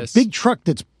 or a big truck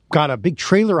that's got a big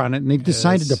trailer on it, and they've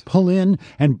decided to pull in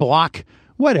and block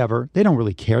whatever. They don't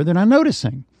really care. They're not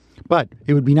noticing. But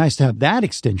it would be nice to have that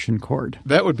extension cord.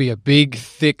 That would be a big,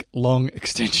 thick, long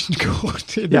extension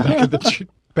cord in the back of the car.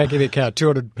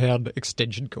 200-pound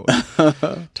extension cord.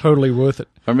 Totally worth it.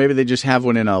 Or maybe they just have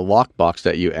one in a lockbox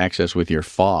that you access with your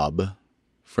fob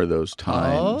for those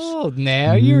times. Oh,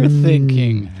 now you're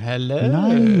thinking. Hello.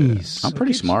 Nice. I'm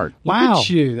pretty smart. Wow. Look at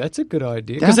you. That's a good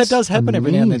idea. Because that does happen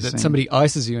every now and then, that somebody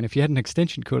ices you, and if you had an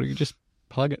extension cord, you could just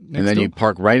plug it next and then door. you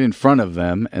park right in front of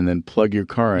them and then plug your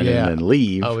car in and then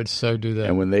leave. I would so do that.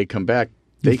 And when they come back,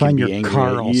 they find can be your angry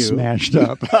car at all you. smashed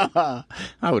up. I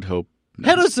would hope.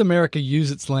 How does America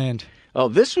use its land? Oh,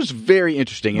 this was very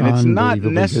interesting, and it's not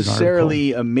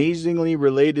necessarily amazingly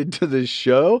related to the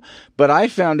show, but I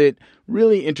found it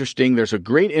really interesting. There's a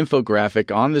great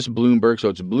infographic on this Bloomberg, so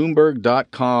it's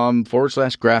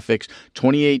bloomberg.com/graphics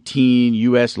 2018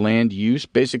 U.S. land use.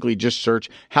 Basically, just search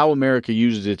how America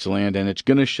uses its land, and it's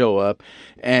going to show up.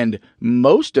 And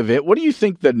most of it, what do you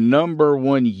think the number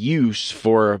one use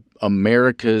for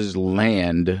America's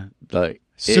land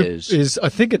is I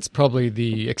think it's probably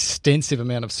the extensive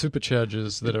amount of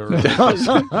superchargers that are around.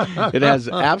 It has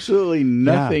absolutely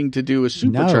nothing to do with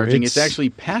supercharging. No, it's actually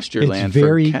pasture land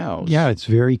for cows. Yeah, it's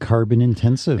very carbon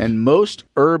intensive. And most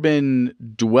urban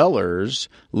dwellers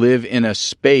live in a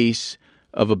space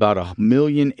of about 1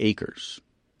 million acres.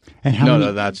 And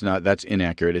No, that's not. That's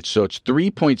inaccurate. It's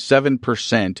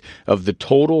 3.7% of the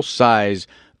total size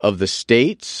of the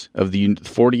states, of the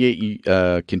 48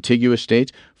 contiguous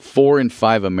states. 4 in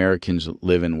 5 Americans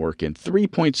live and work in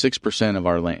 3.6% of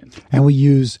our land. And we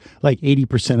use like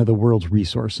 80% of the world's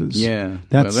resources. Yeah.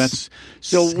 That's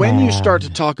so sad. when you start to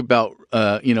talk about,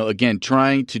 again,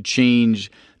 trying to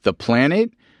change the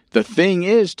planet, the thing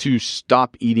is to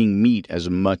stop eating meat as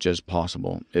much as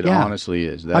possible. It honestly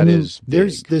is.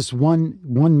 There's this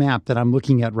one map that I'm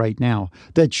looking at right now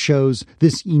that shows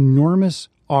this enormous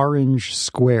orange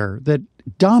square that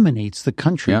dominates the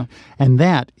country. Yeah. And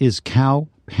that is cow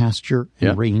pasture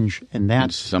and range. And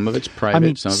some of it's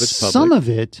private, some of it's public. Some of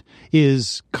it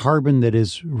is carbon that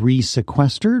is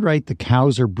resequestered, right? The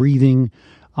cows are breathing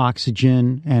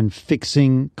oxygen and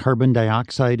fixing carbon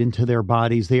dioxide into their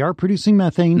bodies. They are producing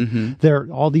methane.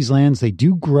 Mm-hmm. All these lands, they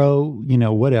do grow,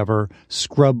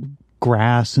 scrub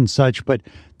grass and such, but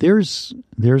it's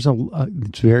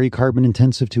very carbon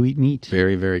intensive to eat meat.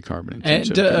 Very, very carbon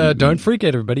intensive. And don't freak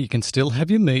out, everybody. You can still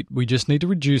have your meat. We just need to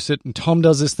reduce it. And Tom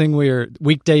does this thing where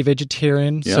weekday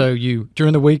vegetarian. Yep. So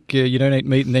during the week, you don't eat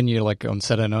meat, and then you're like on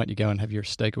Saturday night, you go and have your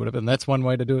steak or whatever. And that's one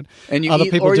way to do it. And other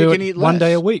people do it one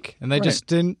day a week. And they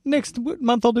next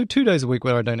month I'll do 2 days a week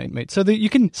where I don't eat meat. So that you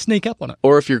can sneak up on it.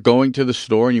 Or if you're going to the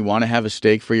store and you want to have a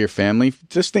steak for your family,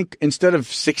 just think instead of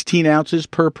 16 ounces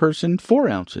per person, 4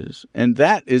 ounces. And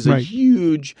that is a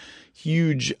huge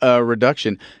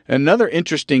reduction. Another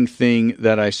interesting thing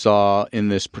that I saw in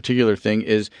this particular thing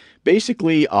is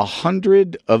basically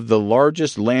 100 of the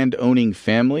largest land-owning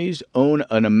families own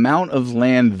an amount of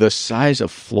land the size of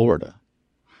Florida.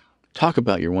 Talk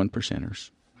about your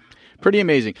 1%ers. Pretty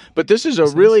amazing. But this is a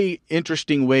really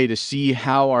interesting way to see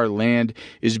how our land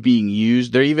is being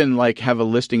used. They even have a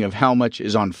listing of how much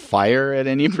is on fire at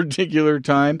any particular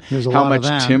time, how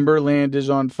much timberland is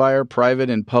on fire,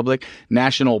 private and public,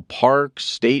 national parks,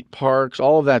 state parks,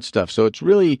 all of that stuff. So it's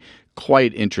really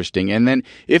quite interesting. And then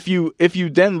if you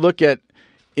then look at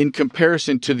in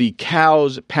comparison to the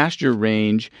cows, pasture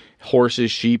range,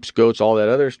 horses, sheep, goats, all that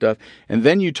other stuff, and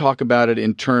then you talk about it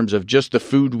in terms of just the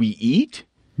food we eat,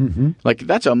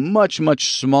 that's a much,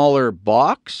 much smaller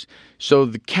box. So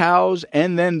the cows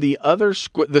and then the other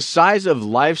the size of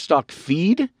livestock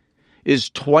feed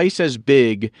is twice as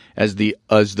big as the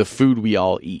food we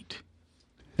all eat.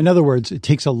 In other words, it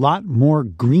takes a lot more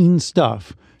green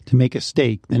stuff to make a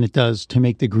steak than it does to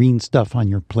make the green stuff on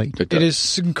your plate. It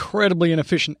is incredibly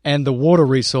inefficient, and the water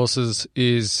resources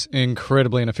is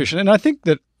incredibly inefficient. And I think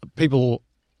that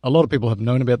a lot of people have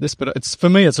known about this, but for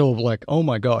me, it's all like, oh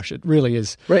my gosh, it really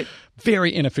is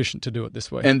very inefficient to do it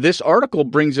this way. And this article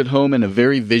brings it home in a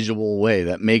very visual way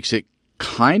that makes it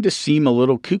kind of seem a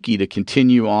little kooky to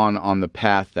continue on the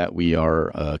path that we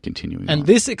are continuing on. And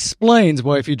this explains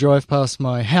why if you drive past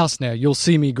my house now, you'll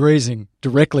see me grazing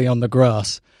directly on the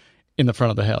grass in the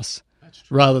front of the house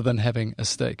rather than having a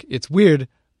steak. It's weird,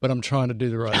 but I'm trying to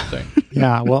do the right thing.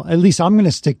 Yeah, well, at least I'm going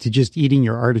to stick to just eating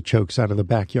your artichokes out of the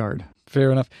backyard. Fair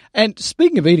enough. And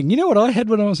speaking of eating, you know what I had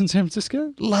when I was in San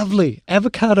Francisco? Lovely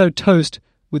avocado toast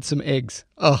with some eggs.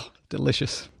 Oh,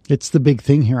 delicious. It's the big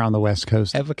thing here on the West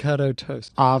Coast. Avocado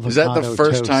toast. Avocado Is that the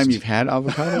first toast. time you've had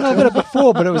avocado? I've had it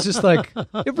before, but it was just like,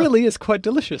 it really is quite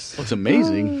delicious. It's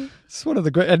amazing. It's one of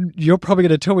the great, and you're probably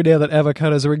going to tell me now that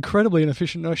avocados are incredibly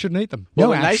inefficient and I shouldn't eat them. Well,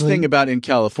 No, the nice actually- thing about in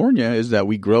California is that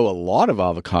we grow a lot of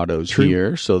avocados True.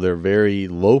 here, so they're very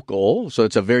local. So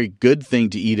it's a very good thing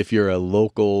to eat if you're a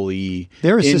locally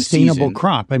They're a in sustainable season.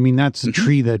 crop. I mean, that's a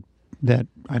tree that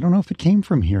I don't know if it came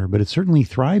from here, but it certainly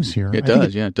thrives here. It I think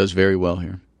does, yeah. It does very well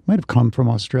here. might have come from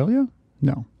Australia.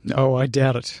 No. Oh, I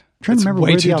doubt it. I'm trying It's to remember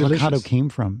way where the too avocado delicious. came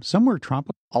from. Somewhere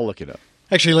tropical. I'll look it up.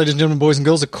 Actually, ladies and gentlemen, boys and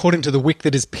girls, according to the wiki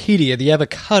that is Pedia, the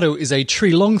avocado is a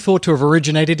tree long thought to have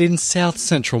originated in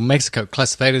south-central Mexico,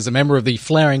 classified as a member of the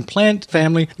flowering plant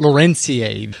family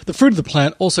Laurentiae. The fruit of the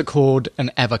plant, also called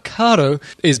an avocado,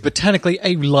 is botanically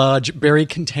a large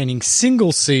berry-containing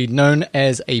single seed known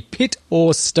as a pit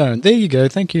or stone. There you go,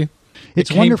 thank you. It's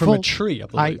it came wonderful. from a tree, I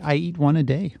believe. I eat one a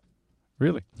day.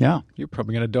 Really? Yeah. You're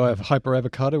probably going to die of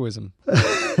hyper-avocadoism.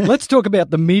 Let's talk about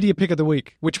the media pick of the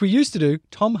week, which we used to do.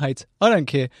 Tom hates. I don't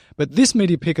care. But this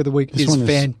media pick of the week This is one is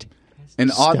fantastic.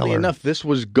 And oddly Stellar. enough, this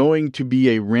was going to be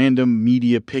a random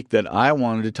media pick that I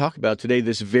wanted to talk about today,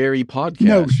 this very podcast.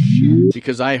 No shit.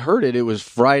 Because I heard it. It was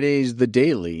Friday's The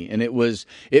Daily. And it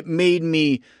made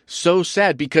me so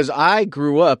sad because I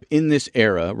grew up in this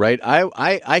era, right?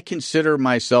 I consider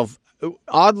myself,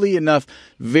 oddly enough,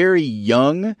 very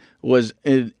young, was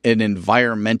an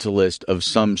environmentalist of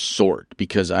some sort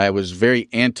because I was very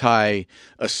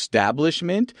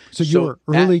anti-establishment. So you were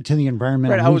early to the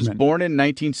environmental Right, I was movement. born in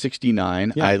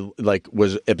 1969. Yeah. I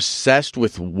was obsessed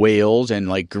with whales, and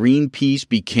Greenpeace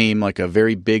became a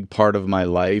very big part of my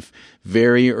life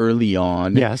very early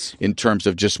on. Yes. In terms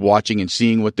of just watching and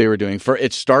seeing what they were doing.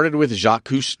 It started with Jacques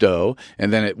Cousteau,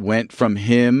 and then it went from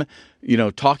him,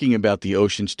 talking about the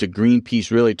oceans to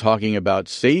Greenpeace really talking about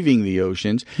saving the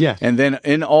oceans. Yes. And then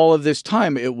in all of this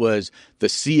time, it was the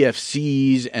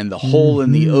CFCs and the hole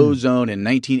in the ozone in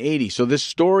 1980. So this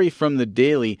story from the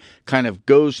Daily kind of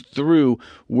goes through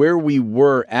where we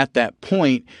were at that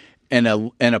point, and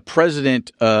a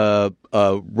president,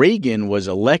 Reagan, was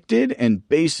elected and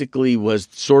basically was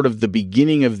sort of the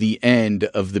beginning of the end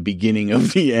of the beginning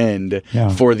of the end Yeah.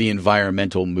 for the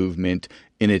environmental movement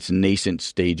in its nascent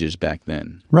stages back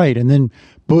then. Right. And then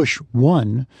Bush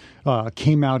 1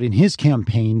 came out in his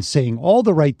campaign saying all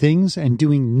the right things and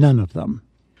doing none of them.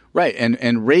 Right.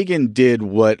 And Reagan did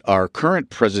what our current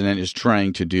president is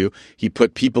trying to do. He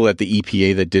put people at the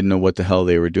EPA that didn't know what the hell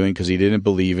they were doing because he didn't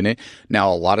believe in it. Now,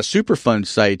 a lot of Superfund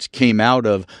sites came out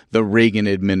of the Reagan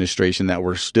administration that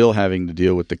were still having to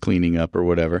deal with the cleaning up or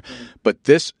whatever. But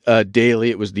this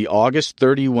daily, it was the August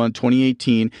 31,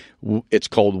 2018. It's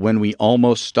called When We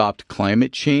Almost Stopped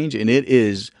Climate Change. And it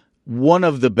is one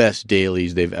of the best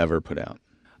dailies they've ever put out.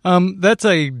 That's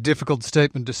a difficult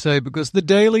statement to say because The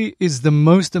Daily is the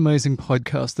most amazing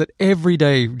podcast that every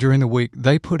day during the week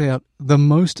they put out the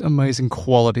most amazing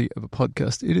quality of a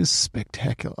podcast. It is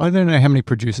spectacular. I don't know how many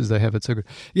producers they have. It's so good.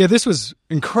 Yeah, this was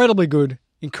incredibly good,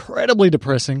 incredibly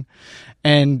depressing,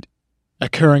 and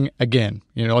occurring again.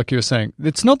 Like you were saying,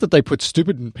 it's not that they put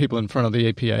stupid people in front of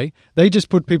the EPA. They just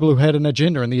put people who had an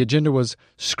agenda, and the agenda was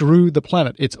screw the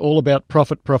planet. It's all about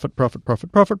profit, profit, profit,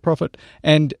 profit, profit, profit,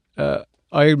 and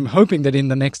I'm hoping that in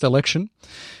the next election,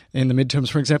 in the midterms,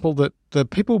 for example, that the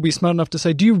people will be smart enough to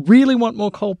say, do you really want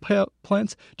more coal power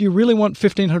plants? Do you really want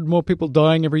 1,500 more people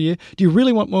dying every year? Do you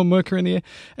really want more mercury in the air?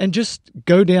 And just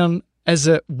go down as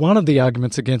one of the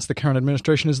arguments against the current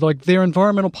administration is their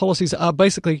environmental policies are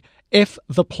basically F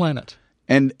the planet.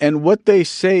 And what they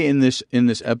say in this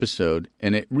episode,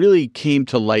 and it really came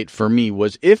to light for me,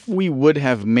 was if we would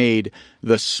have made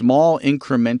the small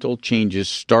incremental changes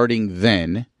starting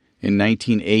then, in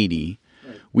 1980,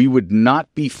 we would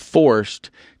not be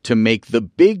forced to make the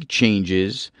big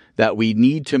changes that we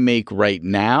need to make right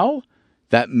now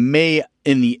that may,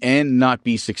 in the end, not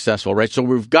be successful, right? So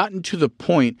we've gotten to the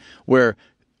point where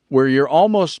you're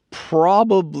almost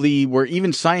probably, where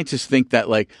even scientists think that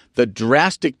the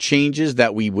drastic changes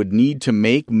that we would need to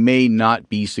make may not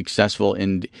be successful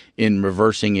in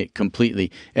reversing it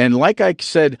completely. And like I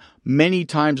said many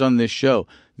times on this show,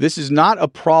 this is not a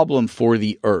problem for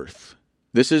the Earth.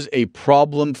 This is a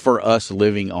problem for us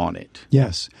living on it.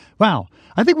 Yes. Wow.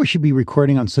 I think we should be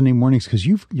recording on Sunday mornings because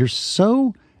you're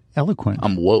so eloquent.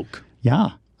 I'm woke.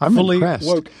 Yeah. I'm fully impressed.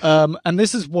 woke. And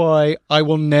this is why I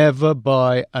will never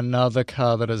buy another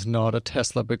car that is not a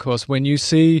Tesla, because when you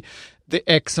see the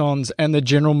Exxons and the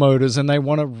General Motors and they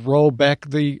want to roll back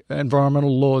the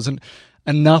environmental laws, and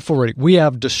enough already. We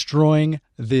are destroying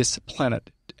this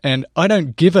planet. And I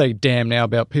don't give a damn now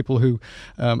about people who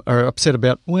are upset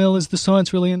about, well, is the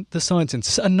science really in? The science in.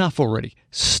 Enough already.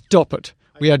 Stop it.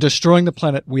 We are destroying the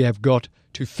planet. We have got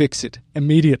to fix it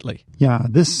immediately. Yeah,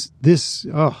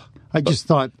 I just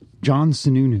thought John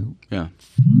Sununu. Yeah.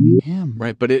 Him.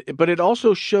 Right, but it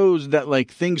also shows that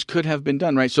like things could have been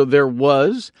done, right? So there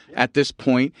was at this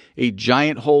point a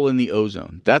giant hole in the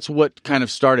ozone. That's what kind of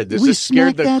started this. This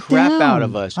scared the crap out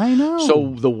of us. I know.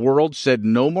 So the world said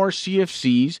no more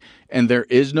CFCs, and there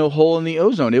is no hole in the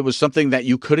ozone. It was something that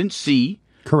you couldn't see.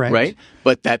 Correct. Right?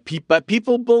 But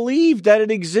people believed that it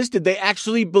existed. They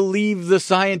actually believed the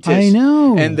scientists. I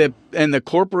know. And the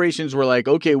corporations were like,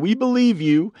 okay, we believe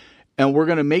you. And we're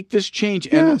going to make this change.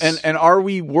 And, Yes. and are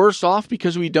we worse off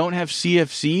because we don't have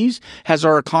CFCs? Has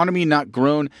our economy not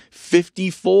grown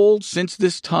 50-fold since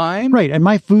this time? Right. And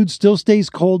my food still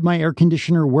stays cold. My air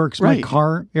conditioner works. Right. My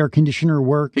car air conditioner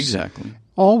works. Exactly.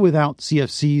 All without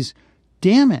CFCs.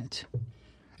 Damn it.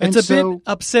 It's a bit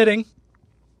upsetting.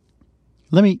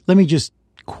 Let me just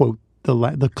quote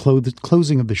the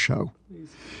closing of the show.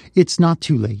 It's not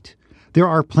too late. There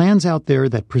are plans out there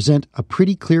that present a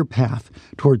pretty clear path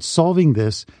towards solving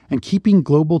this and keeping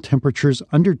global temperatures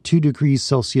under 2 degrees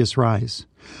Celsius rise.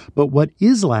 But what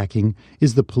is lacking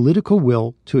is the political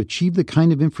will to achieve the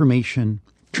kind of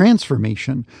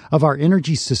transformation of our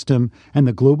energy system and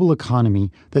the global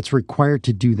economy that's required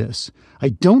to do this. I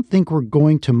don't think we're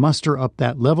going to muster up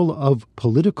that level of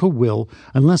political will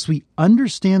unless we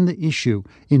understand the issue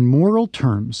in moral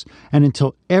terms and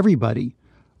until everybody,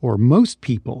 or most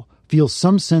people, feel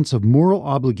some sense of moral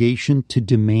obligation to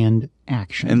demand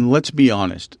action. And let's be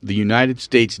honest, the United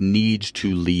States needs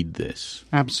to lead this.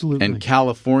 Absolutely. And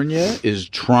California is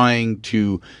trying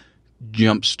to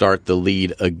jumpstart the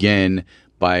lead again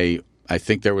by, I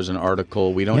think there was an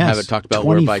article, we don't have it talked about,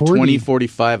 where by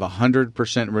 2045,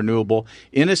 100% renewable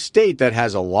in a state that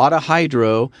has a lot of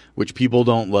hydro, which people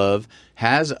don't love,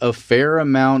 has a fair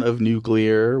amount of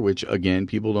nuclear, which, again,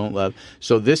 people don't love.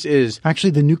 So this is...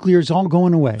 Actually, the nuclear is all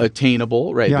going away.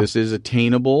 Attainable, right? Yeah. This is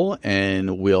attainable,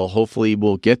 and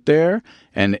we'll get there.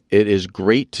 And it is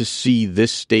great to see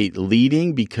this state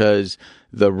leading because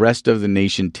the rest of the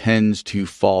nation tends to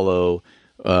follow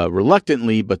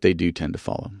reluctantly, but they do tend to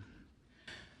follow.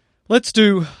 Let's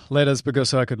do letters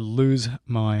because I could lose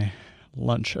my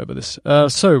lunch over this.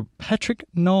 So, Patrick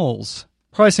Knowles.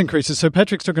 Price increases. So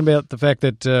Patrick's talking about the fact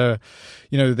that,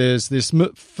 there's this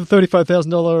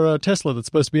 $35,000 Tesla that's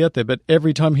supposed to be out there, but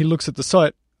every time he looks at the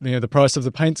site, the price of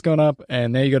the paint's gone up,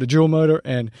 and now you got a dual motor,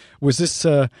 and was this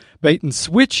bait and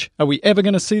switch? Are we ever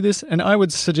going to see this? And I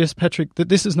would suggest, Patrick, that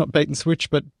this is not bait and switch,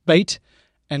 but bait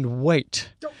and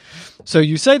wait. So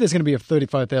you say there's going to be a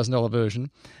 $35,000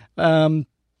 version,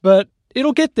 but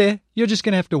it'll get there. You're just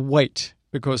going to have to wait,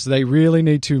 because they really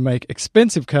need to make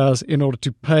expensive cars in order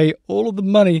to pay all of the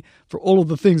money for all of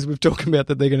the things we've talked about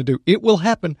that they're going to do. It will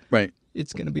happen. Right.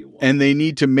 It's going to be a while. And they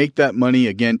need to make that money,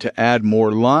 again, to add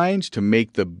more lines, to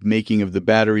make the making of the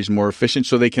batteries more efficient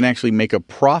so they can actually make a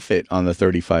profit on the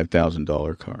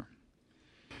 $35,000 car.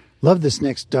 Love this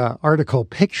next article.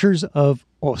 Pictures of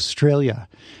Australia.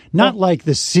 Not like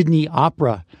the Sydney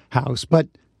Opera House, but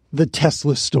the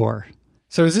Tesla store.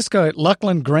 So is this guy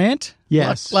Lachlan Grant?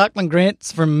 Yes. Lachlan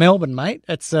Grant's from Melbourne, mate.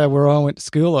 That's where I went to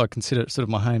school. I consider it sort of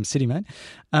my home city, mate.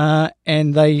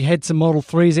 And they had some Model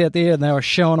 3s out there, and they were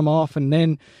showing them off, and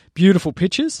then beautiful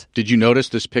pictures. Did you notice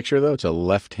this picture, though? It's a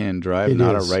left-hand drive,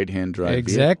 not a right-hand drive.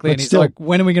 Exactly. And he's like,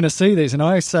 when are we going to see these? And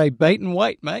I say, bait and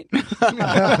wait, mate.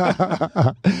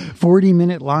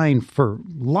 40-minute line for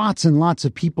lots and lots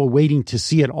of people waiting to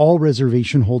see it. All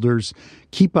reservation holders.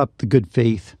 Keep up the good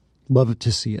faith. Love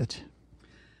to see it.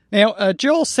 Now,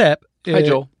 Joel Sapp Hi,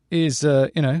 Joel. is,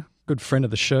 good friend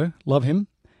of the show. Love him.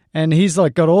 And he's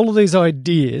got all of these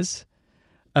ideas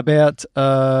about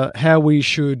how we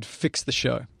should fix the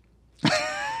show.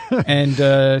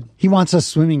 And he wants us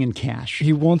swimming in cash.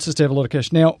 He wants us to have a lot of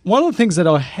cash. Now, one of the things that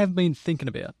I have been thinking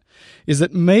about is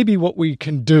that maybe what we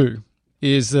can do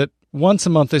is that once a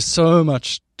month, there's so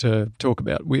much to talk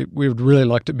about. We would really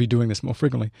like to be doing this more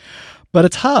frequently. But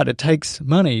it's hard. It takes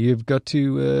money. You've got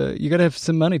to have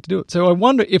some money to do it. So I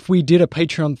wonder if we did a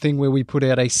Patreon thing where we put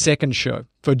out a second show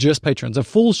for just patrons, a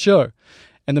full show,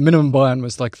 and the minimum buy-in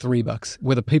was like $3,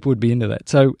 whether people would be into that.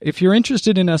 So if you're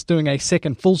interested in us doing a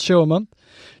second full show a month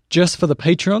just for the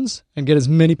patrons and get as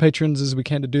many patrons as we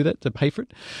can to do that, to pay for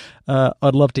it,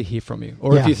 I'd love to hear from you.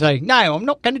 Or if you say, no, I'm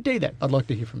not going to do that, I'd like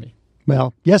to hear from you.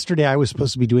 Well, yesterday I was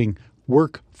supposed to be doing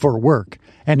work for work,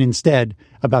 and instead,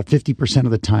 about 50%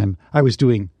 of the time, I was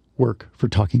doing work for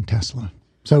Talking Tesla.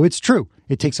 So it's true.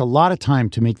 It takes a lot of time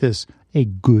to make this a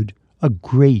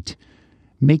great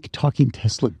Make Talking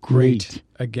Tesla great.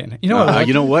 Again. You know what?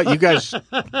 You know what? You guys,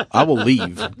 I will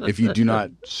leave if you do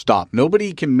not stop.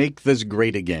 Nobody can make this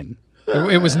great again.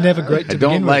 It was never great to I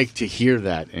don't begin like with. to hear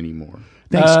that anymore.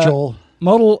 Thanks, Joel.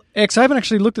 Model X, I haven't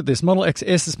actually looked at this. Model X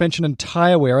air suspension and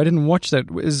tire wear. I didn't watch that.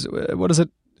 What is it?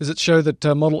 Does it show that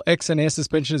Model X and air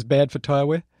suspension is bad for tire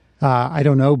wear? I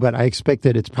don't know, but I expect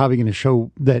that it's probably going to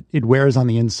show that it wears on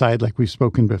the inside like we've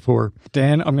spoken before.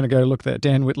 Dan, I'm going to go look at that.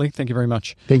 Dan Whitley, thank you very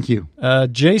much. Thank you.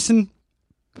 Jason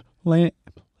Planer?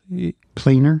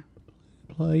 Planer?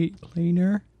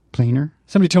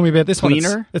 Somebody tell me about this one.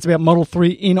 It's about Model 3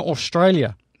 in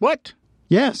Australia. What?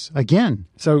 Yes, again.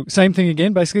 So same thing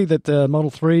again, basically, that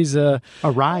Model 3's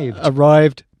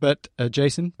arrived, but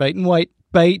Jason, bait and wait.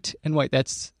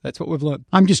 That's what we've learned.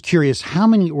 I'm just curious how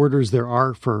many orders there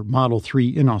are for Model 3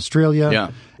 in Australia.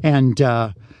 Yeah. And,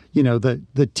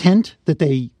 the tent that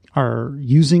they are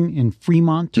using in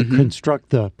Fremont to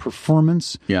construct the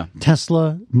performance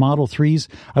Tesla Model 3s.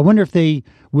 I wonder if they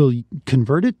will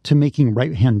convert it to making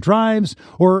right-hand drives,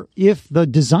 or if the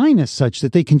design is such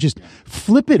that they can just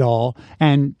flip it all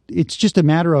and it's just a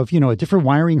matter of, a different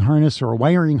wiring harness or a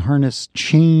wiring harness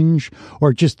change,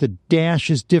 or just the dash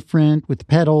is different with the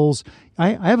pedals.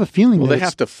 I have a feeling they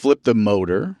have to flip the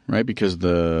motor, right? Because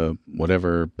the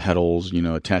whatever pedals,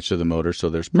 attached to the motor. So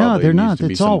there's probably no, they're not.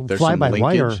 It's all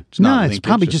fly-by-wire. No, it's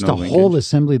probably just a whole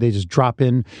assembly they just drop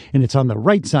in, and it's on the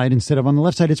right side instead of on the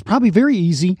left side. It's probably very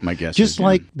easy. My guess just is,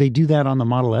 like they do that on the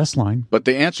Model S line. But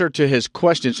the answer to his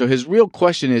question, so his real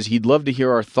question is he'd love to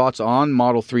hear our thoughts on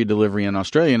Model 3 delivery in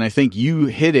Australia. And I think you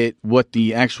hit it. What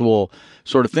the actual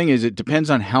sort of thing is, it depends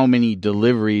on how many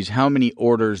deliveries, how many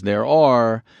orders there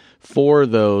are for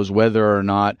those, whether or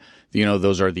not,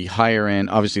 those are the higher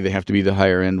end. Obviously, they have to be the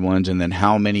higher end ones. And then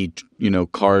how many,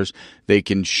 cars they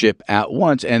can ship at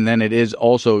once. And then it is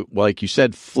also, like you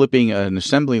said, flipping an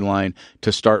assembly line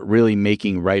to start really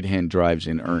making right-hand drives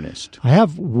in earnest. I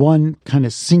have one kind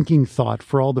of sinking thought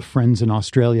for all the friends in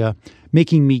Australia,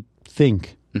 making me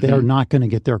think they are not going to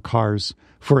get their cars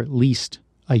for at least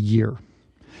a year.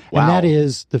 Wow. And that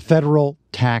is the federal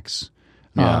tax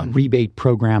rebate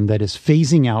program that is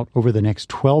phasing out over the next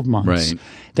 12 months,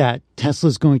 that Tesla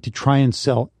is going to try and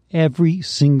sell every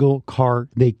single car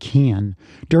they can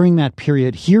during that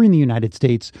period here in the United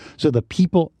States, so the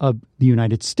people of the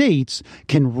United States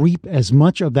can reap as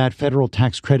much of that federal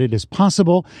tax credit as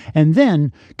possible. And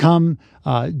then come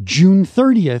June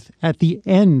 30th, at the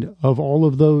end of all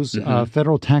of those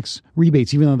federal tax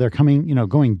rebates, even though they're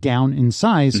going down in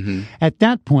size, at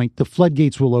that point, the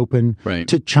floodgates will open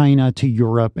to China, to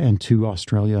Europe, and to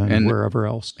Australia and wherever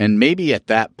else. And maybe at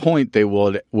that point, they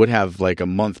would have like a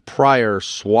month prior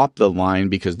swap the line,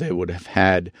 because they would have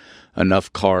had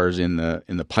enough cars in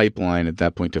the pipeline at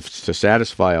that point to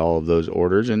satisfy all of those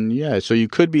orders. And so you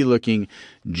could be looking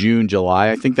June, July.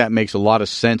 I think that makes a lot of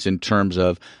sense in terms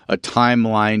of a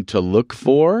timeline to look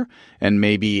for. And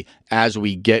maybe as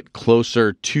we get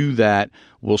closer to that,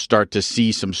 we'll start to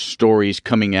see some stories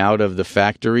coming out of the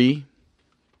factory.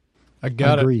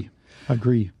 Agree.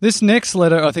 This next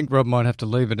letter, I think Rob might have to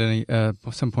leave at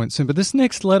some point soon, but this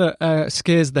next letter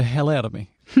scares the hell out of me.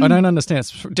 I don't understand.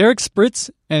 It's Derek Spritz,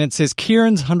 and it says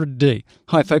Kieran's 100D.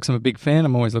 Hi, folks. I'm a big fan.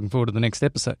 I'm always looking forward to the next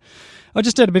episode. I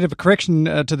just had a bit of a correction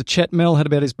to the chat Mel had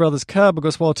about his brother's car,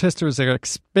 because while Teslas are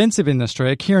expensive in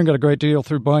Australia, Kieran got a great deal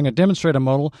through buying a demonstrator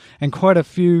model and quite a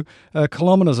few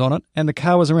kilometres on it, and the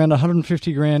car was around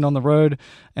 150 grand on the road,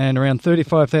 and around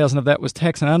 35,000 of that was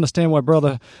tax. And I understand why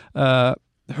brother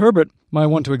Herbert might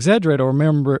want to exaggerate or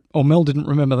remember, or Mel didn't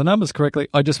remember the numbers correctly.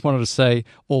 I just wanted to say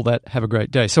all that. Have a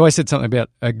great day. So I said something about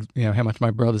how much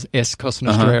my brother's S cost in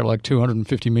Australia, like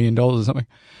 $250 million or something.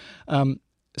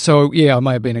 So I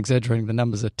may have been exaggerating the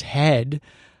numbers a tad.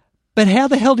 But how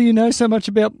the hell do you know so much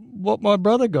about what my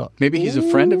brother got? Maybe he's a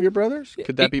friend of your brother's?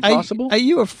 Could that be possible? Are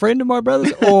you a friend of my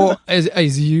brother's, or are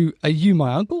you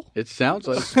my uncle? It sounds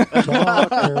like.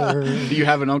 Do you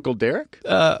have an Uncle Derek?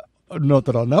 Not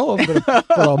that I know of, but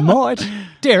I might.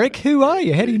 Derek, who are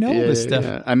you? How do you know all this stuff?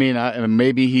 Yeah. I mean,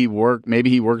 maybe he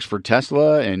works for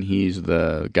Tesla, and he's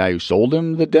the guy who sold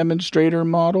him the demonstrator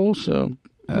model. So,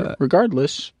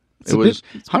 regardless, it was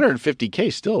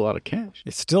 $150K, still a lot of cash.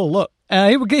 It's still a lot.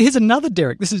 Here's another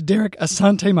Derek. This is Derek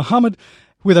Asante Muhammad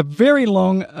with a very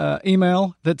long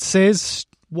email that says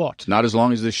what? Not as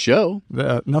long as this show.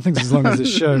 Nothing's as long as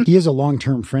this show. He is a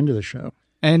long-term friend of the show.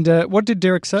 And what did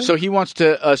Derek say? So he wants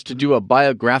us to do a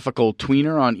biographical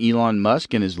tweener on Elon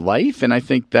Musk and his life, and I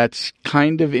think that's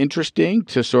kind of interesting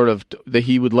to sort of that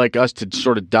he would like us to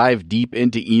sort of dive deep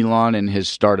into Elon and his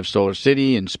start of Solar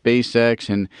City and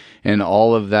SpaceX and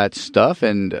all of that stuff.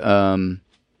 And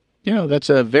That's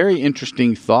a very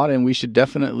interesting thought, and we should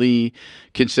definitely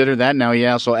consider that. Now, he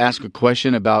also asked a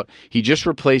question about he just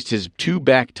replaced his 2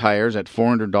 back tires at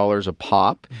 $400 a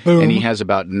pop, Boom. and he has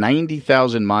about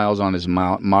 90,000 miles on his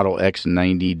Model X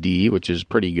 90D, which is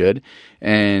pretty good.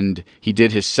 And he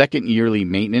did his second yearly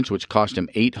maintenance, which cost him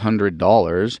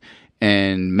 $800.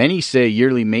 And many say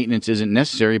yearly maintenance isn't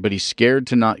necessary, but he's scared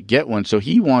to not get one. So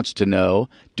he wants to know,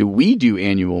 do we do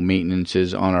annual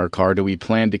maintenances on our car? Do we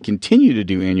plan to continue to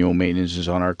do annual maintenances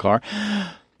on our car?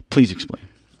 Please explain.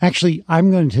 Actually, I'm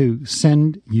going to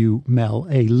send you, Mel,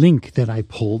 a link that I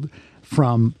pulled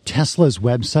from Tesla's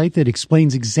website that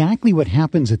explains exactly what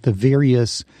happens at the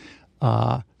various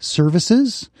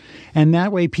services. And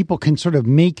that way people can sort of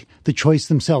make the choice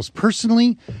themselves.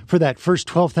 Personally, for that first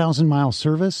 12,000 mile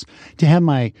service, to have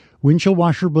my windshield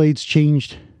washer blades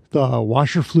changed, the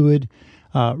washer fluid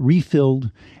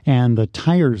refilled, and the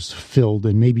tires filled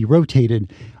and maybe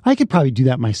rotated, I could probably do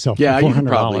that myself. Yeah, for $400. you could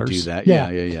probably do that.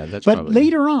 Yeah. That's but probably...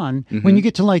 later on, when you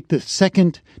get to like the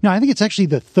second, no, I think it's actually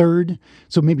the third,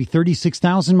 so maybe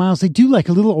 36,000 miles, they do like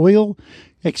a little oil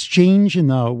exchange in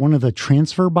one of the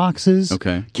transfer boxes.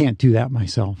 Okay. Can't do that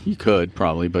myself. You could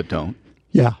probably, but don't.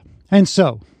 Yeah. And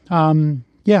so,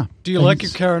 yeah. Do you like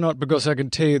your car or not? Because I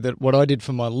can tell you that what I did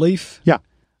for my Leaf, Yeah.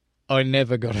 I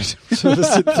never got it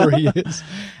serviced in 3 years.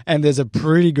 And there's a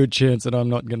pretty good chance that I'm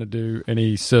not going to do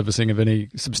any servicing of any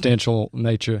substantial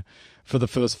nature for the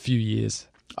first few years.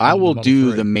 I will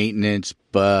do the maintenance,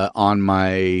 but on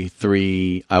my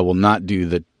 3, I will not do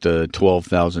the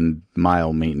 12,000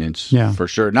 mile maintenance for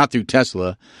sure. Not through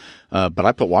Tesla, but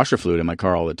I put washer fluid in my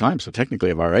car all the time, so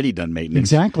technically I've already done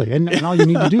maintenance. Exactly, and all you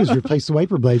need to do is replace the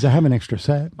wiper blades. I have an extra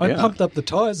set. I pumped up the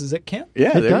tires. Does that count?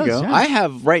 Yeah, It there does, you go. yeah. I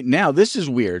have right now, this is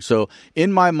weird. So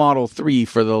in my Model 3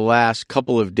 for the last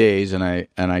couple of days, and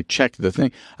I checked the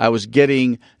thing, I was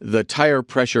getting the tire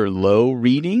pressure low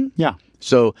reading. Yeah.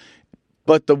 So...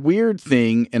 But the weird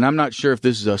thing, and I'm not sure if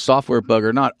this is a software bug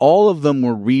or not, all of them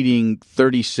were reading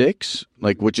 36,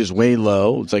 which is way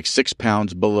low. It's like 6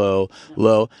 pounds below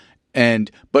low.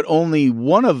 But only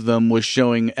one of them was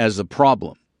showing as a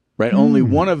problem, right? Only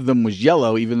one of them was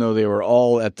yellow, even though they were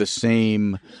all at the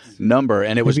same number.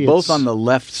 And it was both on the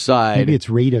left side. Maybe it's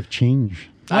rate of change.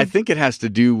 I think it has to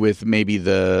do with maybe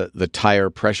the tire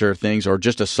pressure things or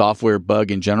just a software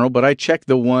bug in general. But I checked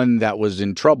the one that was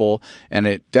in trouble, and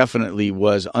it definitely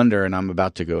was under, and I'm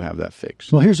about to go have that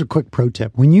fixed. Well, here's a quick pro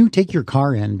tip. When you take your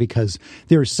car in because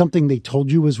there's something they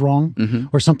told you was wrong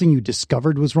or something you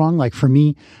discovered was wrong, like for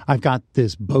me, I've got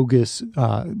this bogus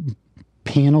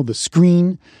panel, the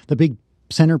screen, the big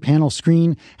center panel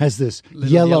screen has this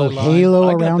yellow halo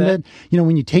around it.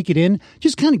 When you take it in,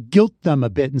 just kind of guilt them a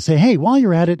bit and say, hey, while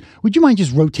you're at it, would you mind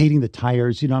just rotating the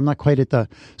tires? I'm not quite at the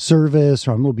service,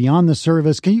 or I'm a little beyond the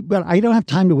service. But I don't have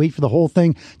time to wait for the whole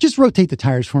thing. Just rotate the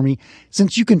tires for me,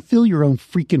 since you can fill your own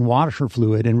freaking washer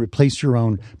fluid and replace your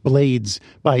own blades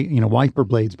by, wiper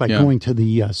blades by going to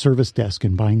the service desk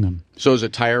and buying them. So is a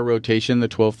tire rotation the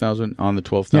 12,000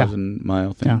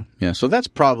 mile thing? Yeah. So that's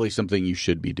probably something you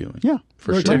should be doing. Yeah.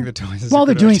 For Rotating sure. the tires is While a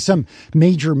they're good doing idea. some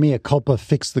major mea culpa,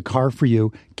 fix the car for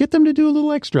you, get them to do a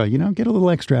little extra, get a little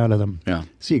extra out of them. Yeah.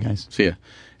 See you guys. See ya.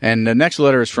 And the next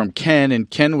letter is from Ken, and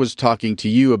Ken was talking to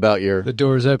you about your... The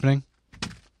door is opening.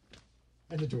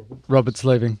 And the door. Robert's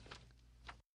leaving.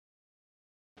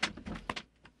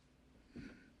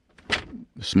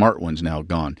 The smart one's now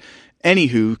gone.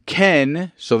 Anywho,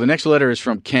 Ken, so the next letter is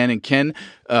from Ken, and Ken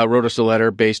wrote us a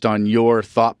letter based on your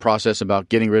thought process about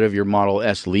getting rid of your Model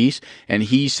S lease, and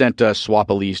he sent us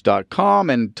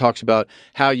swapalease.com and talks about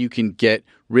how you can get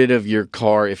rid of your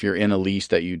car if you're in a lease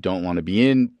that you don't want to be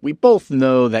in. We both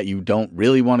know that you don't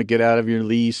really want to get out of your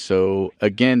lease, so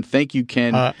again, thank you,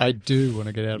 Ken. I do want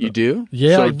to get out of it. You do?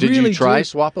 Yeah, so I did really you try do.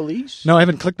 Swap a Lease? No, I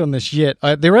haven't clicked on this yet.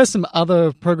 There are some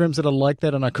other programs that are like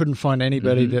that, and I couldn't find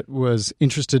anybody that was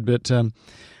interested, but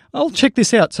I'll check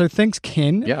this out. So thanks,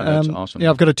 Ken. Yeah, that's awesome. Yeah,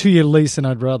 I've got a 2-year lease, and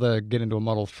I'd rather get into a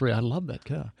Model 3. I love that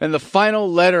car. And the final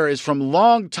letter is from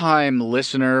longtime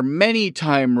listener,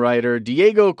 many-time writer,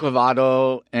 Diego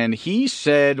Cavado, and he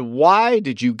said, why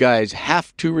did you guys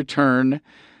have to return?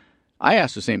 I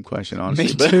asked the same question, honestly.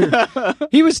 Me too.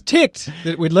 He was ticked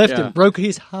that we'd left Yeah. It broke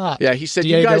his heart. Yeah, he said,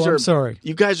 Diego, you guys are I'm sorry.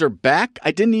 You guys are back? I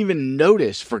didn't even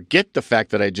notice. Forget the fact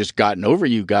that I just gotten over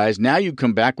you guys. Now you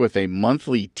come back with a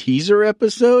monthly teaser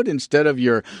episode instead of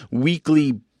your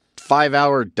weekly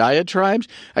 5-hour diatribes.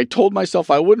 I told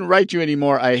myself I wouldn't write you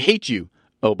anymore. I hate you.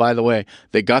 Oh, by the way,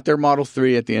 they got their Model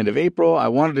 3 at the end of April. I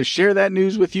wanted to share that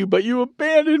news with you, but you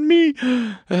abandoned me.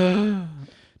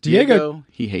 Diego,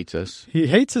 he hates us. He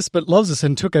hates us but loves us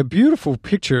and took a beautiful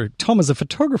picture. Tom is a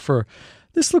photographer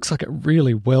This looks like a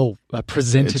really well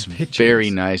presented picture. Very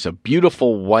nice. A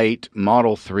beautiful white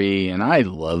Model 3, and I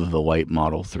love the white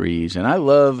Model 3s. And I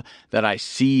love that I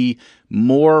see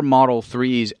more Model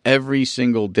 3s every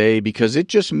single day because it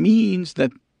just means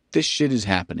that this shit is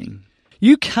happening.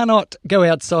 You cannot go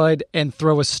outside and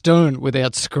throw a stone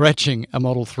without scratching a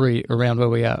Model 3 around where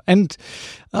we are. And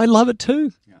I love it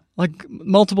too. Like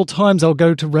multiple times I'll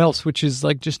go to Ralph's, which is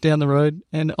like just down the road,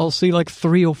 and I'll see like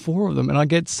 3 or 4 of them, and I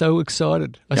get so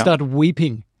excited. I start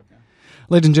weeping.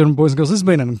 Ladies and gentlemen, boys and girls, this has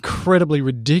been an incredibly,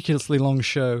 ridiculously long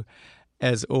show,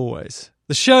 as always.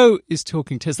 The show is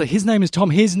Talking Tesla. His name is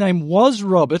Tom. His name was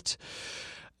Robert.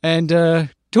 And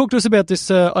talk to us about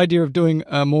this idea of doing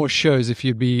more shows, if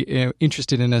you'd be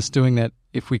interested in us doing that,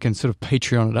 if we can sort of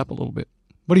Patreon it up a little bit.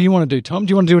 What do you want to do, Tom?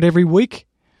 Do you want to do it every week?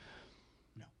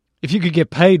 If you could get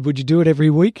paid, would you do it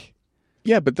every week?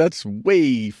 Yeah, but that's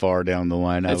way far down the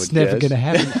line, I would guess. It's never going to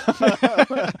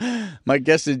happen. My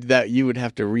guess is that you would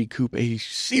have to recoup a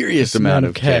serious amount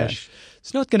of cash.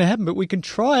 It's not going to happen, but we can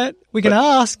try it. We can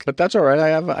ask. But that's all right.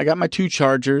 I got my 2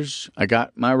 chargers. I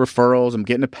got my referrals. I'm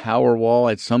getting a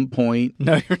Powerwall at some point.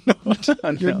 No, you're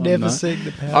not. You're never seeing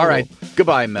the Powerwall. All right.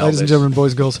 Goodbye, Melvis. Ladies and gentlemen,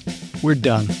 boys and girls, we're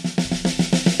done.